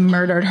death and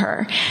murdered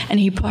her, and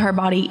he put her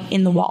body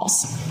in the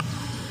walls.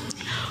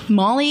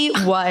 Molly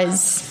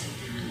was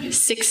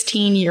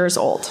 16 years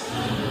old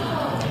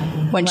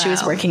when she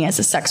was working as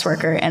a sex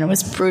worker, and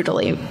was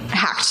brutally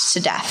hacked to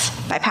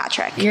death by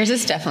Patrick. Yours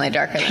is definitely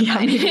darker than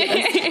mine.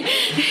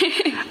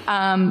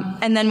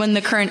 And then when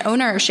the current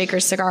owner of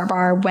Shaker's Cigar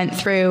Bar went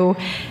through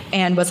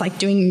and was like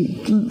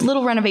doing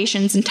little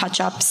renovations and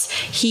touch-ups,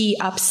 he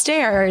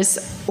upstairs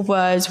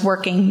was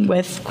working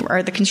with,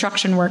 or the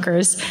construction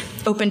workers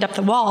opened up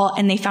the wall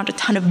and they found a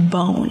ton of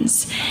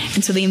bones.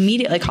 And so they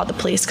immediately called the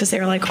police because they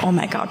were like, oh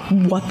my God,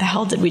 what the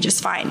hell did we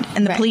just find?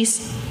 And the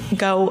police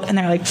go and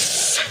they're like,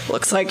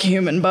 looks like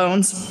human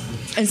bones.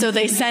 And so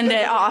they send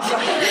it off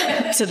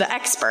to the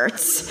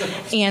experts,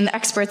 and the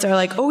experts are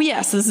like, oh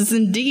yes, this is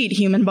indeed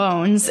human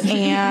bones.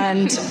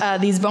 And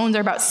these bones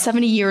are about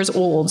 70 years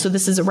old. So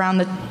this is around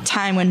the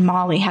time when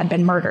Molly had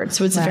been murdered.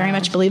 So it's very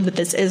much believed that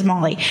this is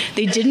Molly.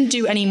 They didn't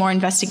do any more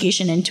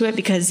investigation into it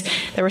because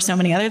there were so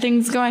many other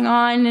things going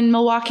on in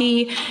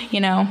Milwaukee,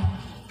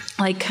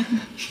 like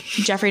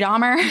Jeffrey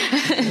Dahmer,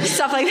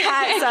 stuff like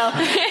that.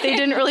 So they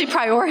didn't really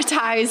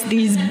prioritize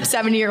these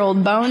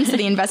 70-year-old bones. So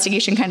the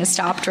investigation kind of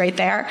stopped right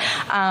there.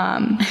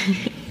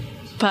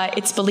 But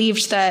it's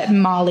believed that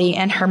Molly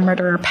and her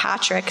murderer,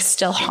 Patrick,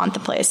 still haunt the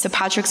place. So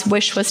Patrick's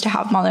wish was to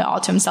have Molly all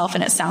to himself,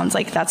 and it sounds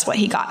like that's what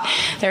he got.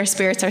 Their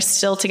spirits are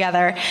still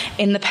together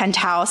in the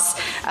penthouse.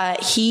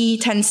 He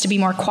tends to be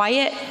more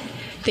quiet.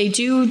 They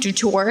do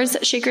tours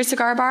at Shaker's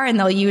Cigar Bar, and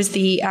they'll use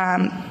the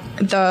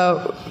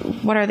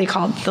what are they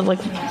called? And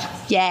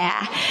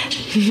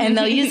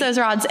they'll use those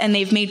rods, and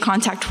they've made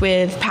contact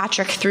with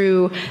Patrick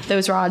through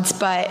those rods.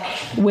 But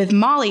with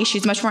Molly,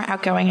 she's much more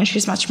outgoing, and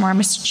she's much more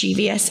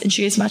mischievous, and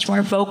she is much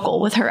more vocal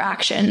with her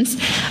actions.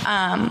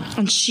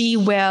 And she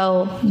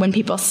will, when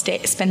people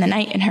spend the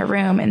night in her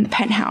room in the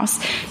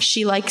penthouse,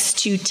 she likes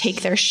to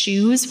take their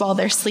shoes while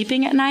they're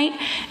sleeping at night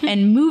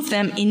and move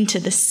them into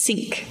the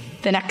sink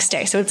the next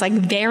day. So it's like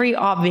very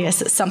obvious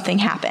that something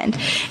happened.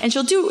 And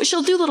she'll do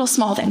little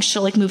small things.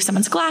 She'll like move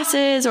someone's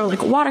glasses or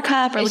like a water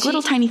cup or like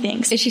little tiny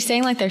things. Is she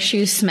saying like their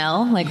shoes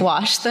smell? Like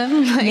wash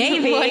them? Like,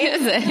 maybe. What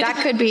is it? That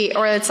could be.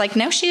 Or it's like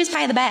no shoes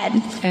by the bed.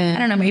 I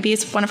don't know. Maybe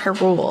it's one of her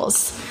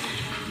rules.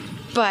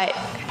 But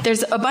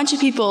there's a bunch of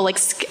people, like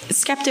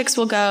skeptics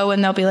will go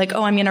and they'll be like,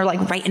 oh, I'm going to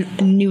like write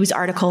a news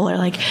article or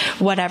like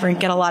whatever and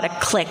get a lot of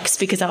clicks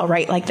because I'll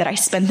write like that I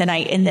spent the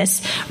night in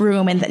this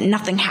room and that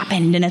nothing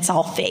happened and it's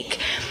all fake.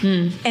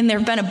 And there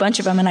have been a bunch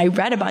of them, and I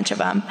read a bunch of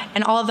them,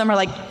 and all of them are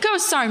like,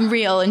 ghosts aren't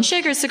real and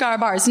Shaker's Cigar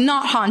Bar is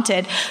not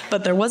haunted.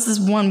 But there was this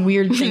one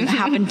weird thing that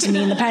happened to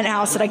me in the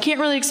penthouse that I can't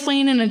really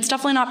explain, and it's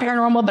definitely not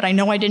paranormal, but I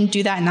know I didn't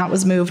do that and that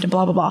was moved and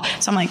blah, blah, blah.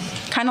 So I'm like,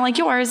 kind of like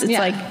yours. It's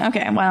like,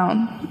 okay,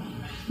 well,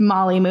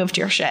 Molly moved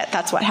your shit.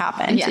 That's what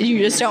happened. Yeah. You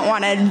just don't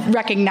want to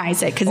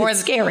recognize it because it's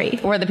scary.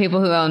 Or the people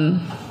who own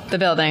the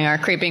building are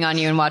creeping on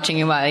you and watching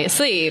you while you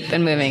sleep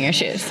and moving your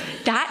shoes.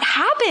 That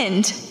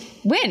happened.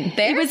 When?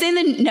 There? It was in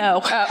the...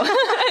 No. Oh.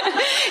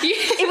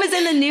 It was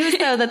in the news,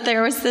 though, that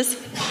there was this...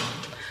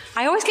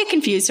 I always get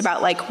confused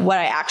about like what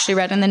I actually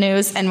read in the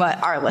news and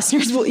what our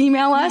listeners will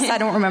email us. I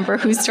don't remember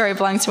whose story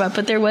belongs to what,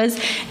 but there was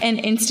an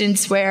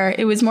instance where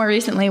it was more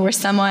recently where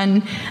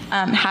someone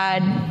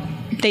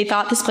they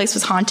thought this place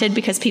was haunted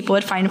because people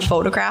would find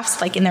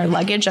photographs like in their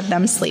luggage of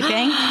them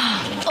sleeping.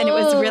 And it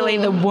was really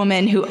the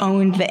woman who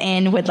owned the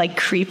inn would like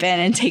creep in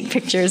and take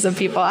pictures of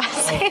people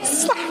as they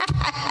slept.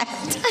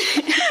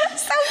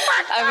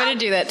 I'm going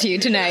to do that to you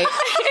tonight.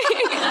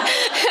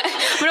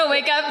 I'm going to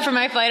wake up for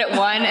my flight at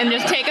 1 and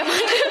just take a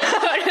bunch of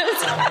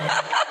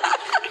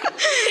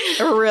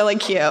photos. Really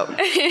cute.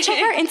 Check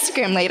our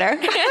Instagram later.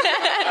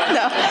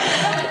 No.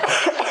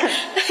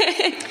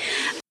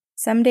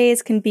 Some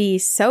days can be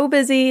so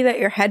busy that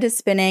your head is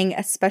spinning,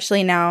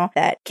 especially now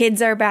that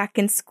kids are back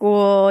in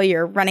school,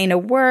 you're running to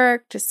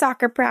work, to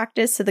soccer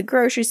practice, to the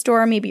grocery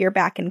store, maybe you're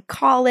back in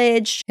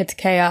college. It's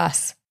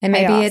chaos. And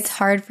maybe it's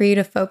hard for you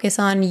to focus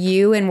on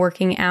you and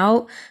working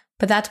out,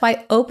 but that's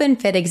why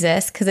OpenFit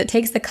exists, because it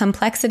takes the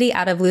complexity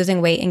out of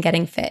losing weight and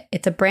getting fit.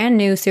 It's a brand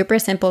new, super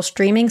simple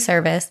streaming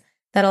service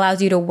that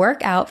allows you to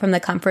work out from the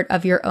comfort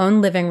of your own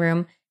living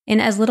room in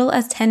as little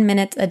as 10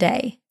 minutes a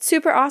day.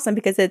 Super awesome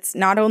because it's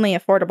not only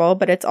affordable,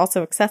 but it's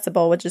also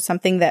accessible, which is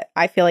something that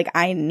I feel like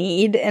I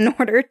need in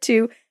order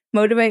to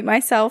motivate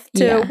myself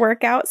to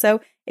work out.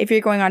 So if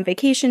you're going on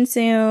vacation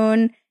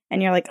soon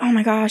and you're like, oh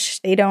my gosh,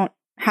 they don't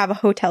have a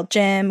hotel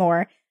gym,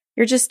 or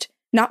you're just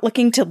not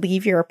looking to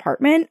leave your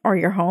apartment or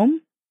your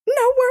home,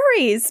 no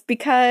worries,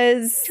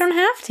 because You don't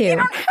have to. you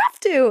don't have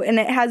to. And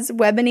it has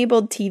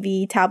web-enabled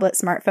TV, tablet,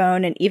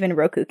 smartphone, and even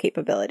Roku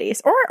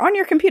capabilities, or on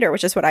your computer,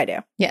 which is what I do.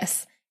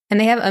 Yes. And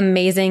they have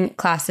amazing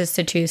classes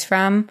to choose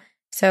from.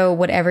 So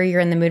whatever you're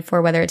in the mood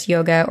for, whether it's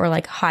yoga or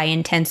like high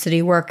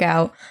intensity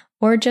workout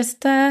or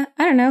just, I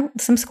don't know,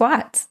 some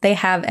squats, they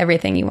have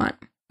everything you want.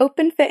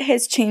 OpenFit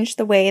has changed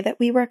the way that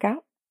we work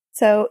out.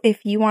 So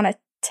if you want to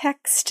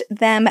text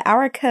them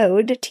our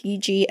code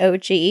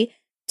TGOG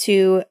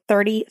to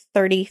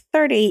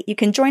 303030, you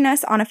can join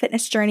us on a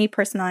fitness journey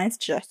personalized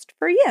just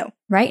for you.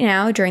 Right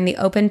now, during the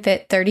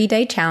OpenFit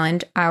 30-day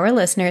challenge, our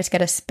listeners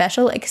get a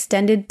special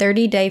extended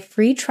 30-day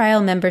free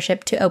trial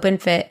membership to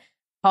OpenFit.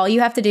 All you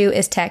have to do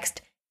is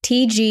text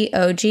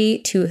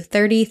TGOG to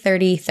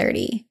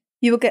 303030.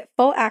 You will get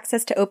full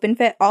access to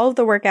OpenFit, all of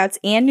the workouts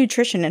and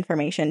nutrition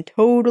information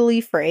totally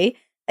free.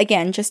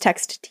 Again, just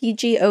text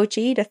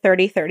TGOG to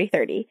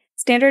 303030.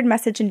 Standard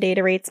message and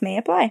data rates may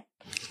apply.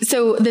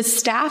 So the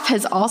staff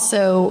has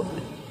also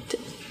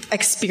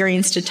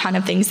experienced a ton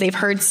of things. They've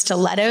heard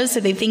stilettos, so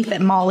they think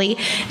that Molly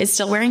is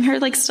still wearing her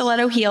like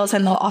stiletto heels,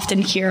 and they'll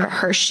often hear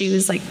her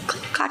shoes like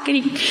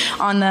clacking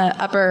on the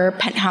upper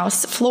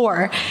penthouse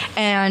floor.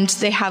 And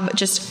they have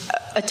just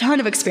a ton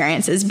of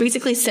experiences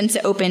basically since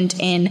it opened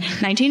in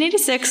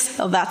 1986.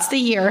 Well, that's the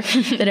year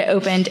that it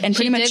opened, and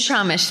pretty much did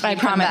promise I you'd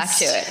come back promised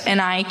to it.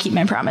 and I keep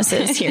my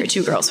promises here.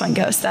 Two Girls, One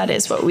Ghost. That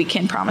is what we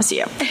can promise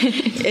you,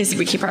 is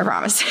we keep our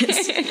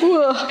promises.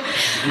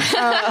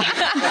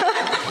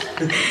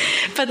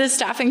 But the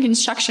staff and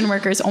construction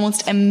workers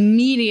almost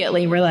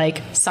immediately were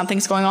like,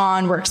 something's going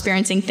on. We're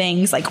experiencing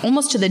things like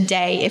almost to the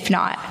day, if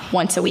not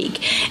once a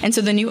week. And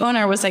so the new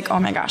owner was like, oh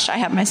my gosh, I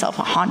have myself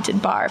a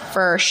haunted bar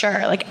for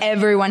sure. Like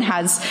everyone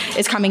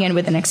is coming in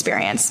with an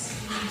experience.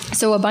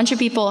 So a bunch of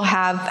people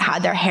have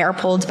had their hair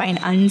pulled by an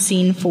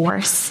unseen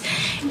force.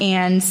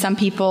 And some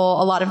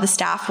people, a lot of the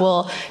staff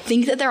will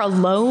think that they're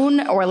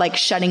alone or like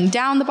shutting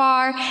down the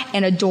bar,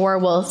 and a door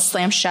will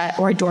slam shut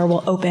or a door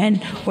will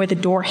open, or the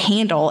door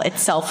handle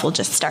itself will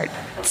just start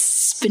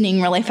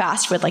spinning really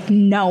fast with like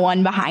no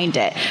one behind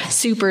it.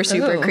 Super,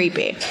 super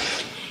creepy.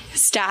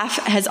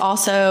 Staff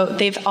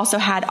they've also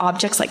had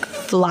objects like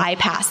fly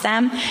past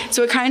them.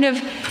 So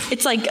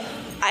it's like,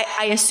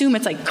 I assume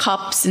it's like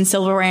cups and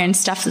silverware and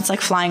stuff that's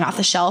like flying off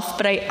the shelf.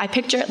 But I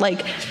picture it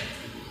like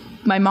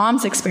my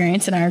mom's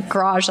experience in our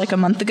garage like a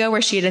month ago,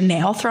 where she had a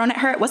nail thrown at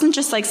her. It wasn't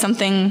just like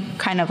something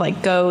kind of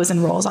like goes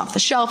and rolls off the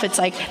shelf. It's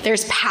like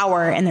there's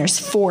power and there's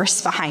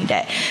force behind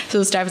it. So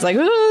the staff is like,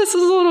 oh, this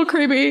is a little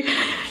creepy.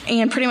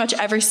 And pretty much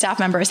every staff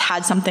member has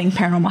had something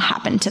paranormal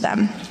happen to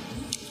them.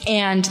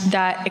 And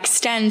that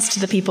extends to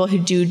the people who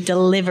do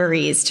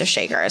deliveries to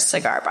Shaker's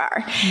Cigar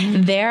Bar.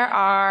 Mm-hmm. There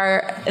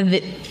are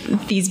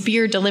these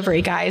beer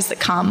delivery guys that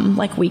come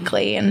like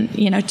weekly and,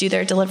 do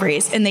their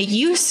deliveries. And they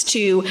used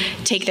to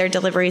take their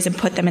deliveries and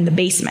put them in the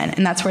basement.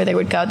 And that's where they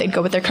would go. They'd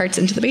go with their carts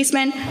into the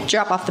basement,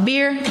 drop off the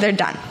beer, they're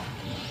done.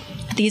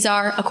 These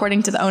are,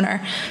 according to the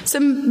owner,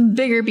 some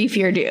bigger,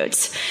 beefier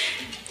dudes.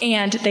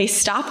 And they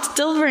stopped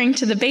delivering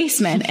to the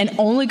basement and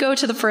only go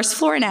to the first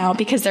floor now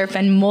because there have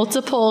been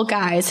multiple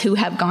guys who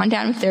have gone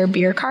down with their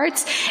beer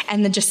carts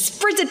and then just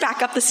sprinted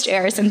back up the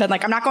stairs and been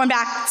like, I'm not going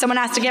back. Someone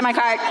has to get my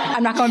cart.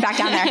 I'm not going back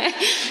down there.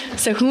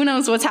 So who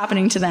knows what's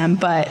happening to them,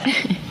 but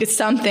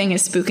something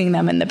is spooking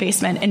them in the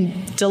basement,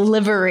 and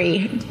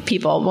delivery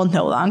people will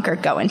no longer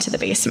go into the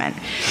basement.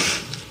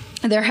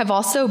 There have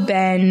also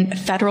been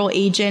federal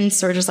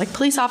agents or just like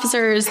police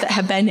officers that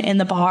have been in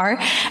the bar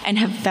and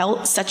have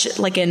felt such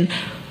like an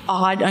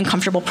odd,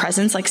 uncomfortable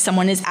presence, like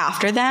someone is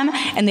after them,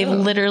 and they've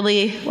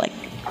literally like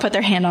put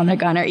their hand on their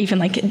gun or even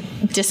like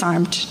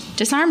disarmed?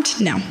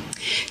 No.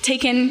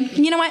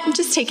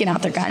 Just taken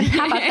out their gun.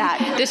 How about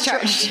that?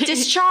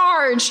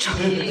 Discharged.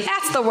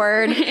 That's the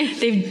word.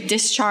 They've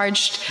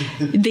discharged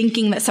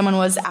thinking that someone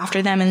was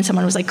after them and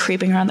someone was like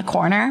creeping around the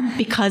corner,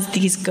 because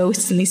these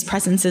ghosts and these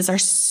presences are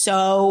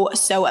so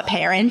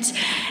apparent,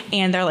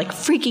 and they're like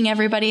freaking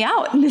everybody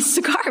out in this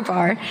cigar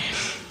bar.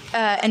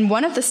 And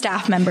one of the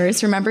staff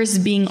members remembers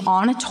being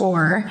on a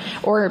tour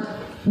or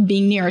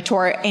being near a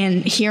tour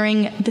and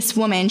hearing this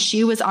woman.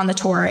 She was on the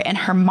tour and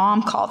her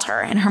mom called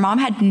her, and her mom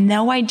had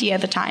no idea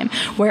at the time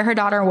where her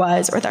daughter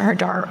was or that her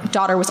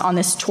daughter was on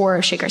this tour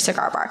of Shaker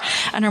Cigar Bar.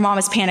 And her mom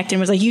was panicked and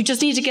was like, you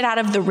just need to get out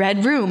of the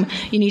red room.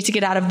 You need to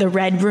get out of the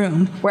red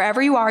room.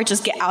 Wherever you are,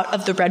 just get out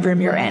of the red room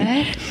you're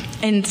in.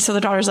 And so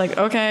the daughter's like,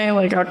 okay,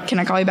 like, can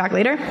I call you back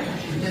later?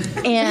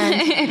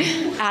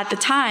 And at the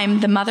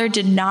time, the mother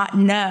did not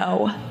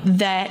know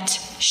that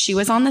she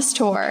was on this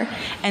tour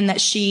and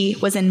that she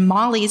was in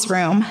Molly's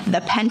room,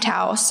 the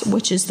penthouse,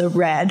 which is the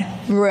red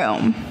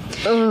room.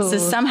 Ooh. So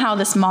somehow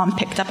this mom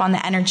picked up on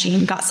the energy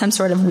and got some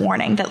sort of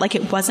warning that like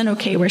it wasn't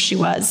okay where she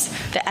was.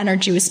 The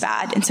energy was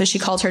bad. And so she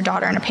called her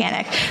daughter in a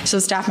panic. So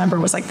the staff member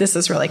was like, this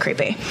is really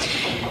creepy.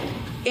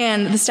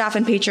 And the staff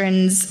and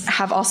patrons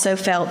have also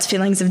felt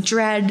feelings of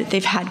dread.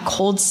 They've had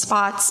cold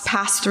spots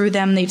pass through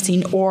them. They've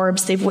seen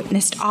orbs. They've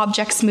witnessed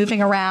objects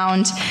moving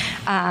around.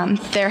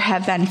 There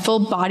have been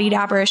full-bodied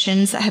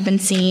apparitions that have been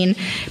seen.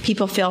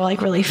 People feel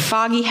like really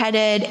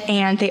foggy-headed,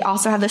 and they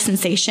also have the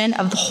sensation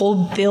of the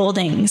whole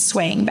building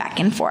swaying back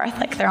and forth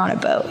like they're on a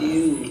boat.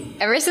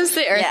 Ever since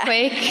the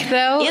earthquake,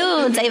 though.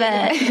 Ew,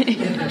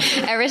 David.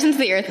 Ever since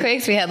the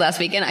earthquakes we had last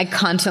weekend, I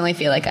constantly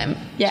feel like I'm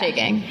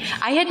shaking.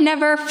 I had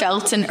never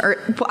felt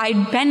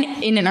I'd been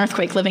in an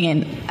earthquake living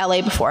in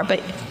LA before,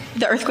 but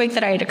the earthquake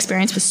that I had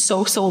experienced was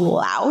so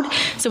loud.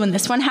 So when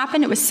this one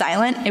happened, it was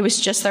silent. It was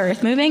just the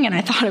earth moving, and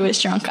I thought it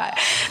was drunk.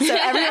 So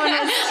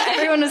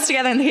everyone was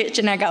together in the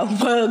kitchen. I go,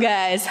 whoa,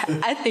 guys,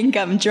 I think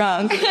I'm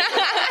drunk. And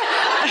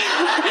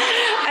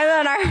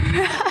then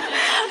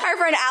our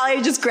friend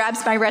Allie just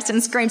grabs my wrist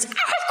and screams,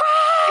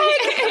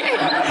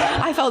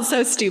 I felt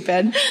so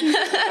stupid.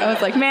 I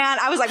was like, man,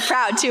 I was like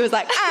proud too. I was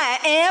like, I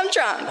am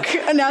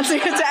drunk. Announcing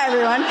it to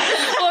everyone.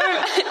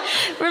 Well,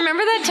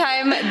 remember that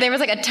time there was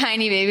like a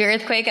tiny baby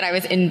earthquake and I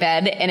was in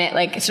bed and it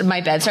like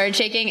my bed started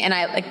shaking, and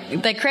I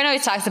like Corinne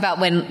always talks about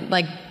when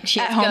like she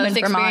has ghost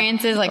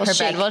experiences, like her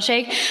bed will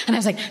shake, and I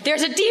was like,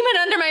 there's a demon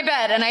under my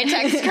bed, and I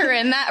text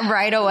Corinne that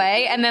right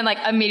away, and then like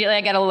immediately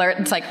I get an alert,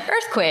 it's like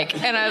earthquake,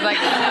 and I was like,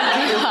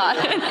 oh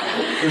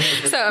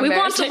God. So we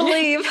want to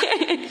believe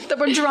that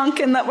we're drunk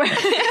and that we're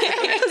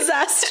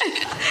possessed.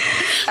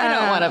 I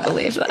don't want to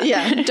believe that.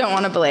 Yeah, don't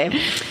want to believe.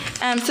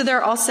 So there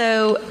are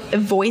also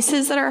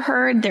voices that are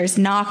heard. There's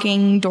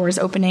knocking, doors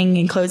opening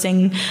and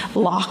closing,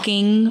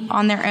 locking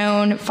on their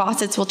own.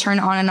 Faucets will turn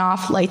on and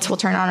off. Lights will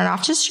turn on and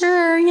off. Just your,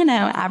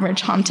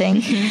 average haunting.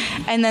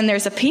 Mm-hmm. And then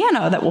there's a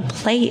piano that will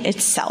play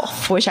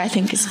itself, which I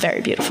think is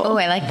very beautiful. Oh,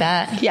 I like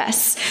that.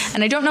 Yes.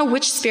 And I don't know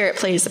which spirit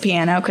plays the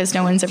piano because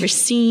no one's ever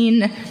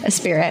seen a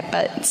spirit,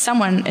 but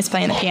someone is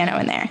playing the piano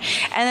in there.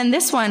 And then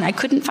this one, I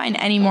couldn't find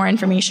any more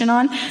information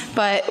on,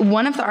 but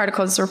one of the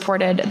articles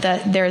reported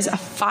that there's a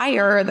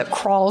fire that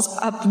crawls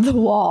up the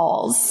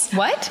walls.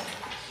 What?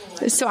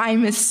 So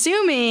I'm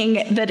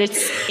assuming that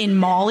it's in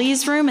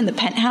Molly's room in the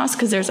penthouse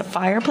because there's a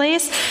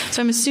fireplace.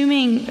 So I'm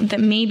assuming that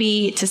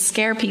maybe to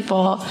scare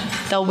people,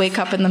 they'll wake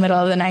up in the middle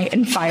of the night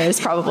and fire is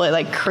probably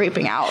like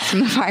creeping out from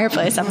the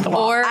fireplace up the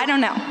wall. Or I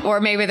don't know.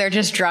 Or maybe they're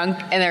just drunk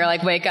and they're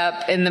like wake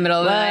up in the middle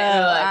of the night and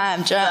they're like,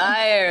 I'm drunk.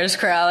 Fire's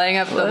crawling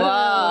up the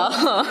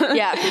wall.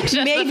 Yeah. Just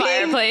maybe. the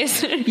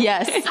fireplace.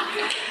 Yes.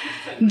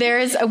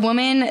 There's a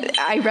woman,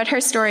 I read her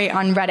story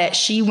on Reddit.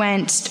 She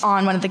went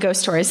on one of the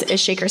ghost tours at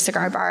Shaker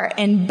Cigar Bar,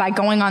 and by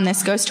going on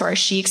this ghost tour,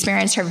 she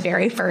experienced her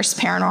very first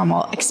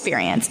paranormal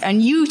experience.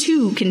 And you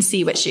too can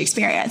see what she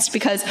experienced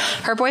because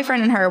her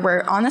boyfriend and her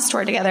were on this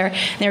tour together,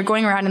 and they were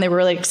going around and they were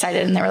really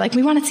excited, and they were like,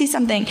 we want to see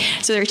something.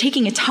 So they were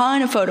taking a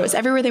ton of photos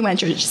everywhere they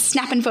went. They were just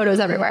snapping photos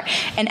everywhere.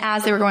 And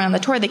as they were going on the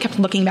tour, they kept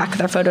looking back at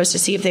their photos to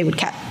see if they would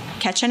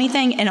catch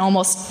anything, and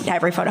almost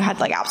every photo had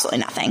like absolutely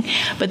nothing.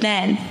 But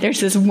then there's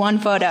this one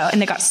photo, and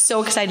they got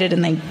so excited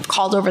and they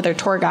called over their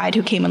tour guide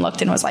who came and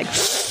looked and was like,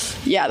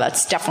 yeah,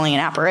 that's definitely an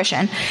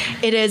apparition.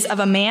 It is of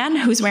a man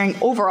who's wearing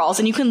overalls,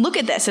 and you can look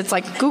at this. It's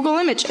like Google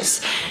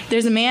Images.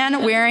 There's a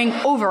man wearing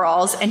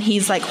overalls, and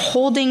he's like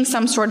holding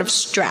some sort of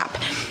strap.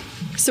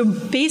 So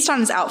based on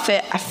his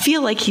outfit, I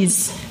feel like he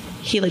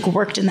like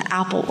worked in the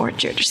apple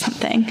orchard or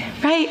something,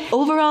 right?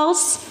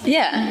 Overalls.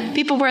 Yeah.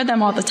 People wear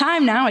them all the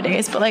time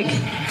nowadays, but like,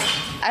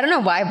 I don't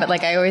know why, but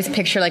like I always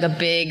picture like a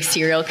big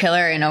serial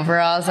killer in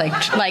overalls,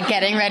 like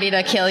getting ready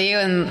to kill you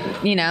and,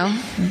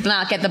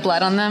 not get the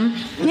blood on them.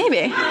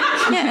 Maybe.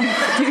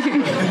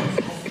 Yeah.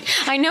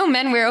 I know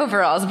men wear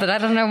overalls, but I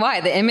don't know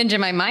why. The image in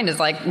my mind is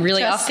like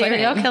really Just off-putting.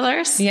 serial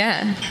killers?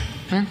 Yeah.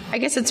 I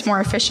guess it's more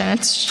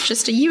efficient. It's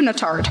just a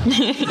unitard.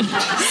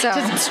 So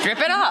just strip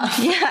it off.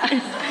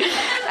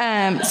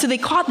 Yeah. So they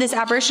caught this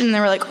apparition and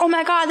they were like, oh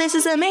my God, this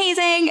is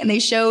amazing. And they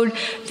showed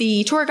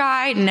the tour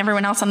guide, and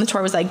everyone else on the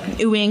tour was like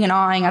oohing and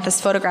awing at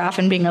this photograph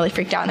and being really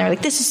freaked out. And they were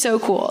like, this is so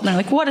cool. And they're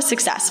like, what a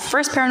success.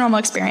 First paranormal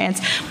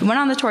experience. We went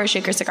on the tour at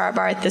Shaker Cigar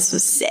Bar. This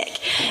was sick.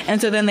 And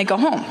so then they go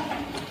home.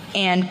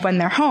 And when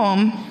they're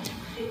home,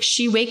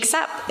 she wakes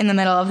up in the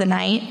middle of the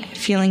night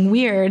feeling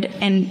weird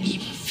and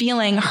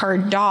feeling her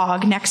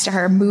dog next to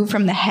her move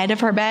from the head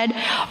of her bed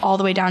all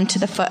the way down to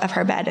the foot of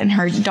her bed. And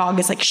her dog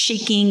is like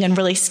shaking and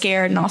really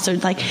scared and also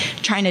like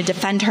trying to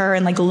defend her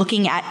and like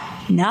looking at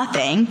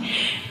nothing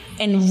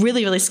and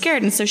really, really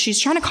scared. And so she's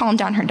trying to calm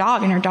down her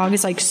dog, and her dog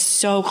is like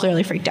so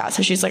clearly freaked out.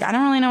 So she's like, I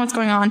don't really know what's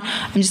going on.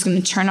 I'm just going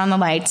to turn on the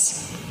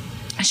lights.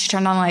 She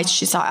turned on the lights.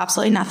 She saw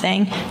absolutely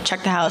nothing.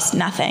 Checked the house,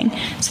 nothing.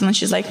 So then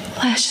she's like,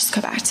 let's just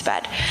go back to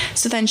bed.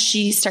 So then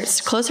she starts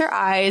to close her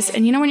eyes.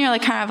 And when you're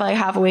like kind of like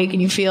half awake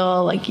and you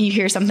feel like you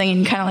hear something and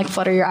you kind of like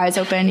flutter your eyes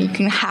open, you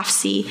can half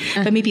see,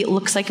 but maybe it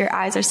looks like your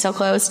eyes are still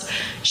closed.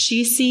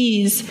 She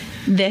sees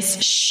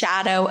this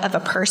shadow of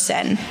a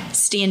person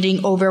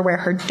standing over where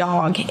her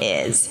dog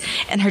is.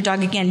 And her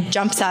dog again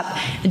jumps up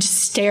and just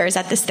stares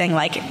at this thing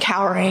like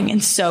cowering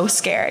and so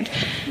scared.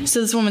 So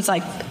this woman's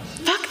like,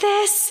 fuck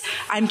this.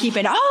 I'm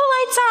keeping all the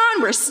lights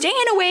on. We're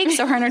staying awake.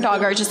 So her and her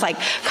dog are just like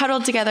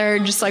cuddled together,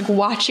 just like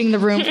watching the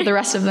room for the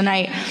rest of the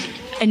night.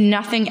 And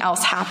nothing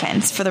else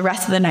happens for the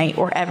rest of the night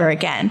or ever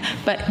again.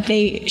 But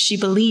she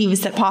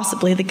believes that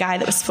possibly the guy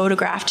that was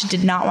photographed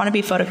did not want to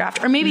be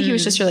photographed. Or maybe he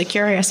was just really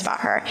curious about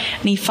her.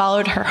 And he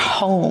followed her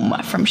home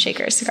from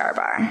Shaker's Cigar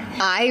Bar.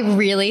 I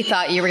really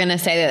thought you were going to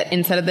say that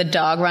instead of the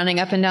dog running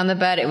up and down the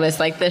bed, it was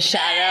like the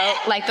shadow,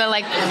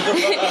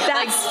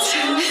 That's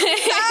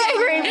so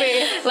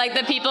creepy. Like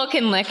the people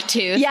can lick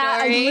too. Yeah,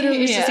 story. I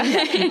literally was just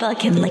thinking that people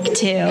can lick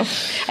too.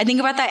 I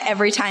think about that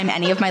every time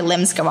any of my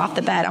limbs go off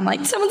the bed. I'm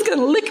like, someone's going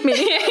to lick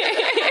me.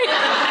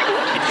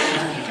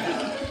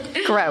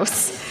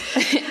 Gross.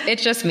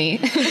 It's just me.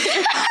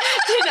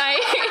 Tonight.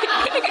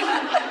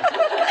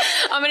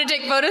 I'm going to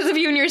take photos of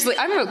you in your sleep.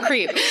 I'm a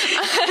creep.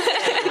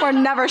 We're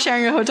never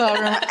sharing a hotel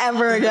room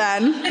ever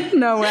again.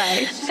 No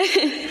way.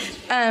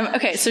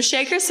 Okay, so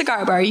Shaker's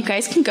Cigar Bar, you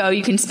guys can go.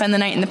 You can spend the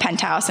night in the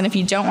penthouse. And if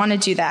you don't want to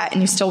do that and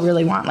you still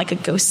really want like a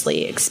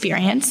ghostly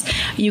experience,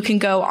 you can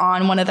go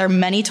on one of their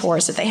many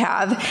tours that they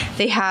have.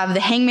 They have the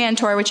Hangman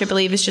Tour, which I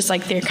believe is just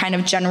like their kind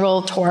of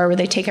general tour where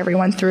they take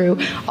everyone through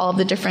all of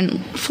the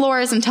different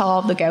floors and tell all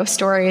of the ghost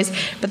stories.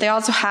 But they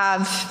also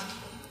have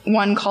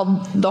one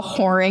called the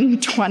Whoring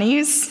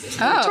 20s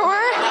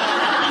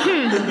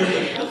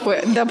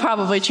tour. They'll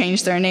probably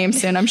change their name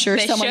soon. I'm sure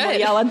someone will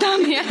yell at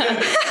them.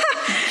 Yeah.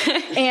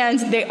 And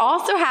they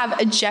also have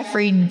a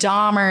Jeffrey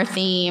Dahmer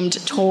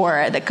themed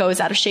tour that goes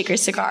out of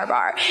Shaker's Cigar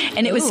Bar.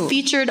 And it was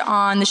featured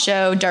on the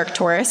show Dark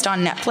Tourist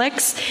on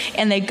Netflix.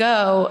 And they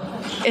go,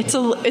 it's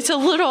a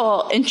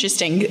little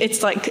interesting.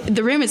 It's like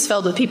the room is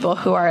filled with people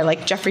who are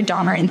like Jeffrey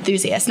Dahmer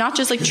enthusiasts, not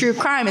just like true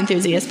crime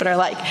enthusiasts, but are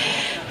like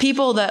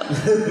people that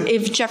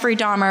if Jeffrey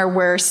Dahmer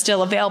were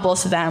still available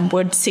to them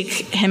would seek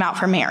him out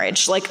for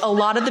marriage. Like a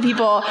lot of the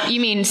people. You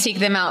mean seek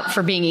them out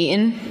for being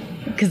eaten?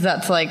 Because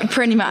that's like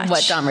pretty much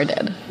what Dahmer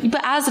did.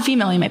 But as a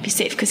female, you might be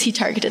safe because he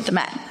targeted the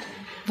men.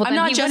 Well, I'm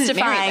not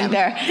justifying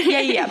their,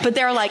 but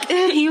they're like,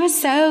 he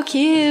was so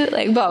cute,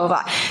 like blah, blah,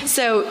 blah.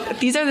 So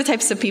these are the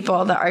types of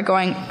people that are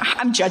going,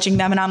 I'm judging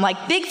them and I'm like,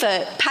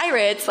 Bigfoot,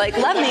 pirates, like,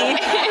 love me.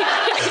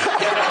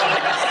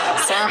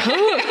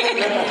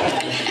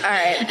 All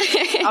right.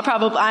 I'm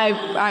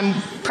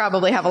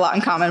probably have a lot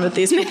in common with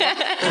these people.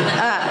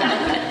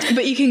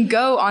 But you can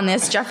go on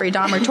this Jeffrey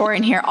Dahmer tour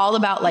and hear all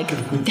about like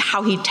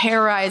how he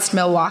terrorized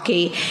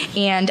Milwaukee.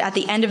 And at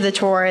the end of the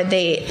tour,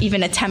 they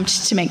even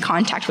attempt to make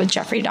contact with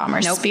Jeffrey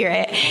Dahmer's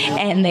spirit.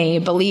 And they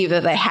believe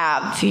that they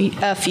have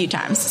a few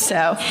times.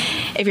 So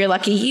if you're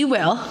lucky, you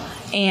will.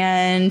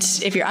 And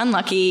if you're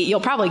unlucky,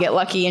 you'll probably get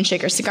lucky in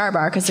Shaker's Cigar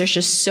Bar because there's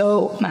just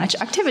so much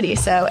activity.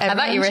 So I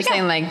thought you were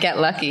saying like get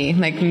lucky,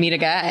 like meet a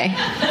guy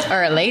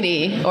or a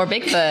lady or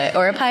Bigfoot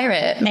or a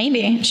pirate.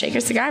 Maybe.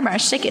 Shaker's Cigar Bar,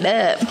 shake it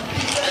up.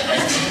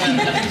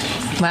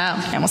 Wow.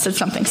 I almost said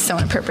something so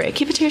inappropriate.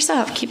 Keep it to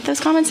yourself. Keep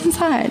those comments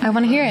inside. I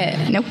want to hear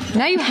it. Nope.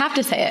 Now you have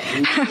to say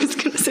it. I was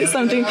going to say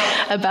something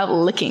about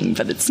licking,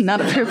 but it's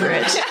not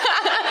appropriate.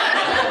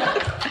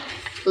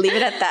 Leave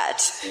it at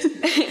that.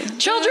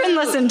 Children,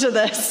 listen to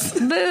this.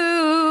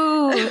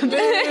 Boo.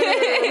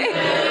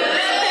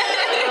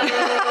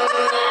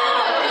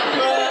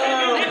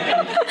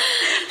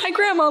 My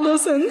grandma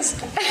listens.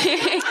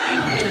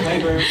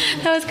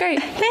 That was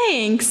great.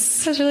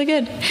 Thanks. That was really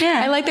good.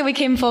 Yeah. I like that we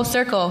came full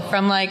circle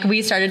from like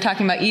we started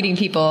talking about eating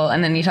people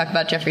and then you talked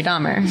about Jeffrey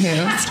Dahmer.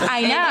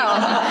 I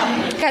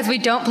know. Guys, we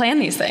don't plan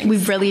these things. We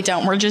really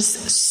don't. We're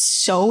just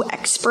so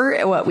expert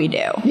at what we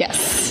do.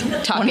 Yes.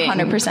 Talking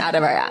 100% out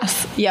of our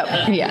ass.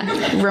 Yep.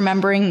 Yeah.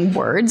 Remembering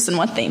words and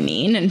what they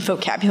mean and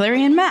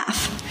vocabulary and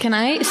math. Can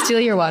I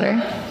steal your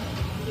water?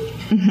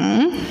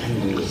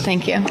 Mm-hmm.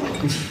 Thank you.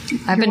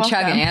 I've been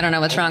chugging. I don't know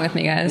what's wrong with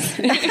me, guys.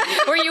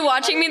 Were you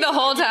watching me the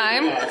whole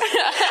time? The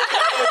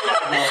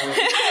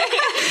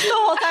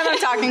whole time I'm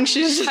talking,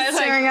 she's just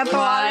staring at the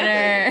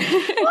water.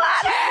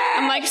 Water!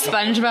 I'm like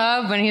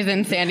SpongeBob when he's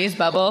in Sandy's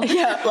bubble.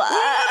 Yeah.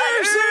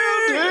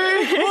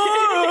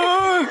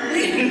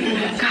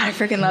 God, I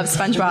freaking love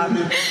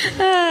SpongeBob.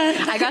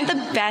 I got the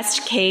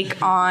best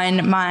cake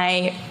on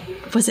my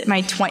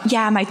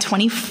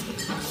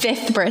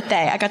 25th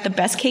birthday. I got the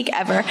best cake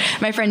ever.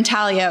 My friend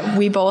Talia,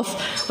 we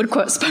both would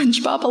quote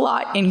SpongeBob a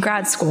lot in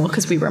grad school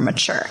because we were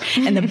mature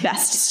and the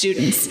best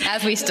students.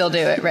 As we still do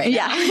it, right?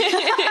 Yeah.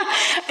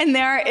 And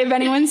if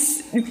anyone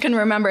can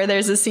remember,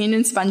 there's a scene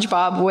in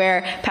SpongeBob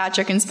where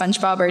Patrick and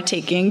SpongeBob are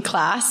taking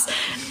class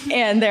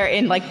and they're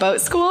in like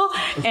boat school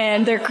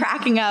and they're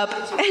cracking up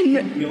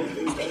and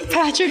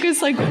Patrick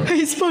is like,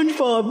 hey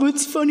SpongeBob,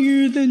 what's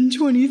funnier than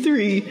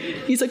 23?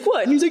 He's like,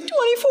 what? And he's like,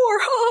 24.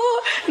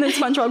 And then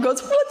SpongeBob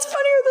goes, what's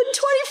funnier than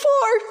 24?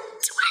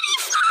 25.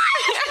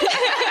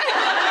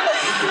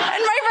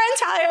 And my friend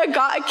Talia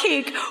got a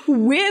cake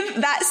with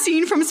that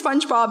scene from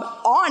SpongeBob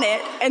on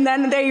it, and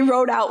then they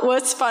wrote out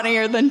what's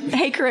funnier than,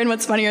 hey Corinne,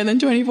 what's funnier than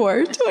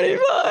 24?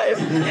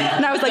 25.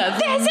 And I was like,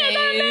 this is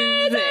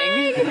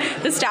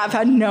amazing. The staff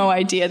had no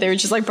idea. They were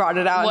just like brought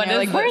it out. What and they're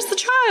like, where's the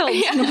child?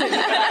 Yeah.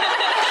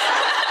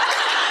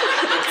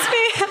 It's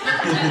me.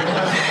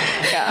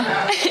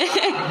 Yeah.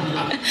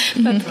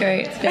 That's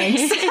great.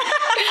 Thanks.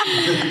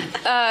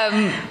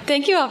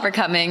 Thank you all for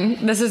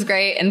coming. This is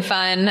great and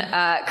fun.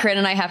 Corinne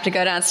and I have to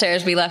go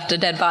downstairs. We left a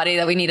dead body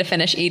that we need to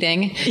finish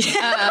eating. That's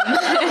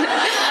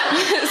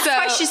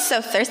why she's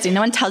so thirsty.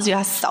 No one tells you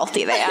how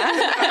salty they are.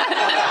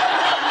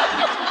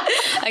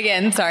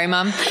 Again, sorry,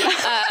 Mom.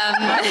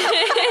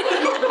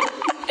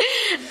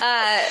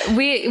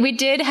 We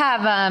did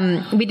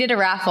a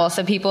raffle.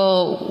 So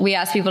we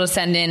asked people to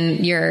send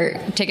in your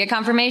ticket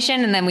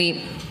confirmation, and then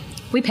we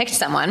picked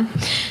someone.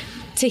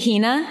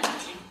 Tahina.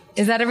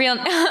 Is that a real? Is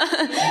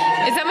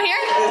someone here?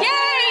 Yay!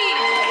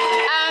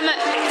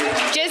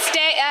 Just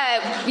stay.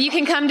 You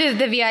can come to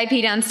the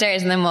VIP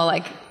downstairs, and then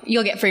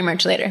you'll get free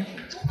merch later.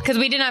 Because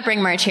we did not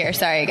bring merch here.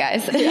 Sorry,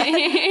 guys.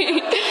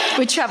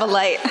 We travel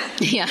light.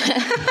 Yeah.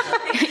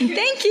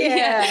 Thank you.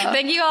 Yeah.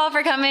 Thank you all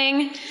for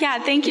coming. Yeah,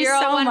 thank you You're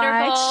so all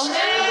wonderful. much.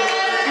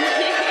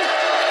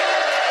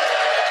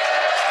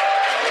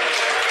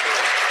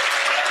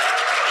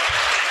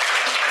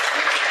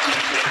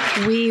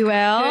 We will.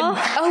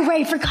 Oh,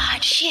 right.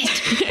 Forgot. Shit.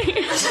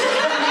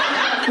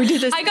 We do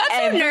this I got so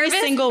every nervous.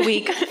 single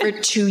week for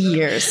 2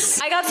 years.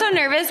 I got so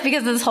nervous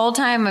because this whole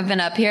time I've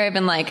been up here, I've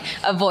been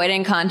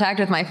avoiding contact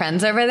with my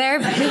friends over there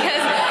because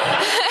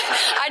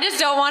I just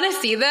don't want to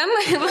see them.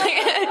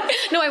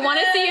 No, I want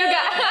to see you guys.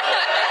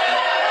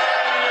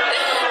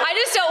 I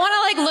just don't want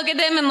to look at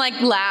them and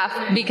laugh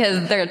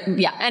because they're,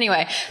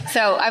 anyway.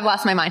 So I've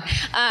lost my mind.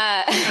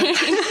 I'm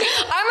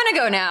going to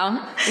go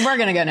now. We're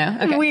going to go now.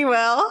 Okay. We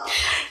will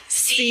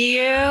see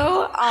you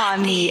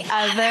on the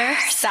other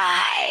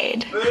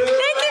side. Thank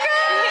you,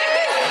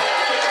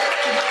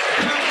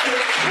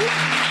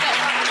 guys.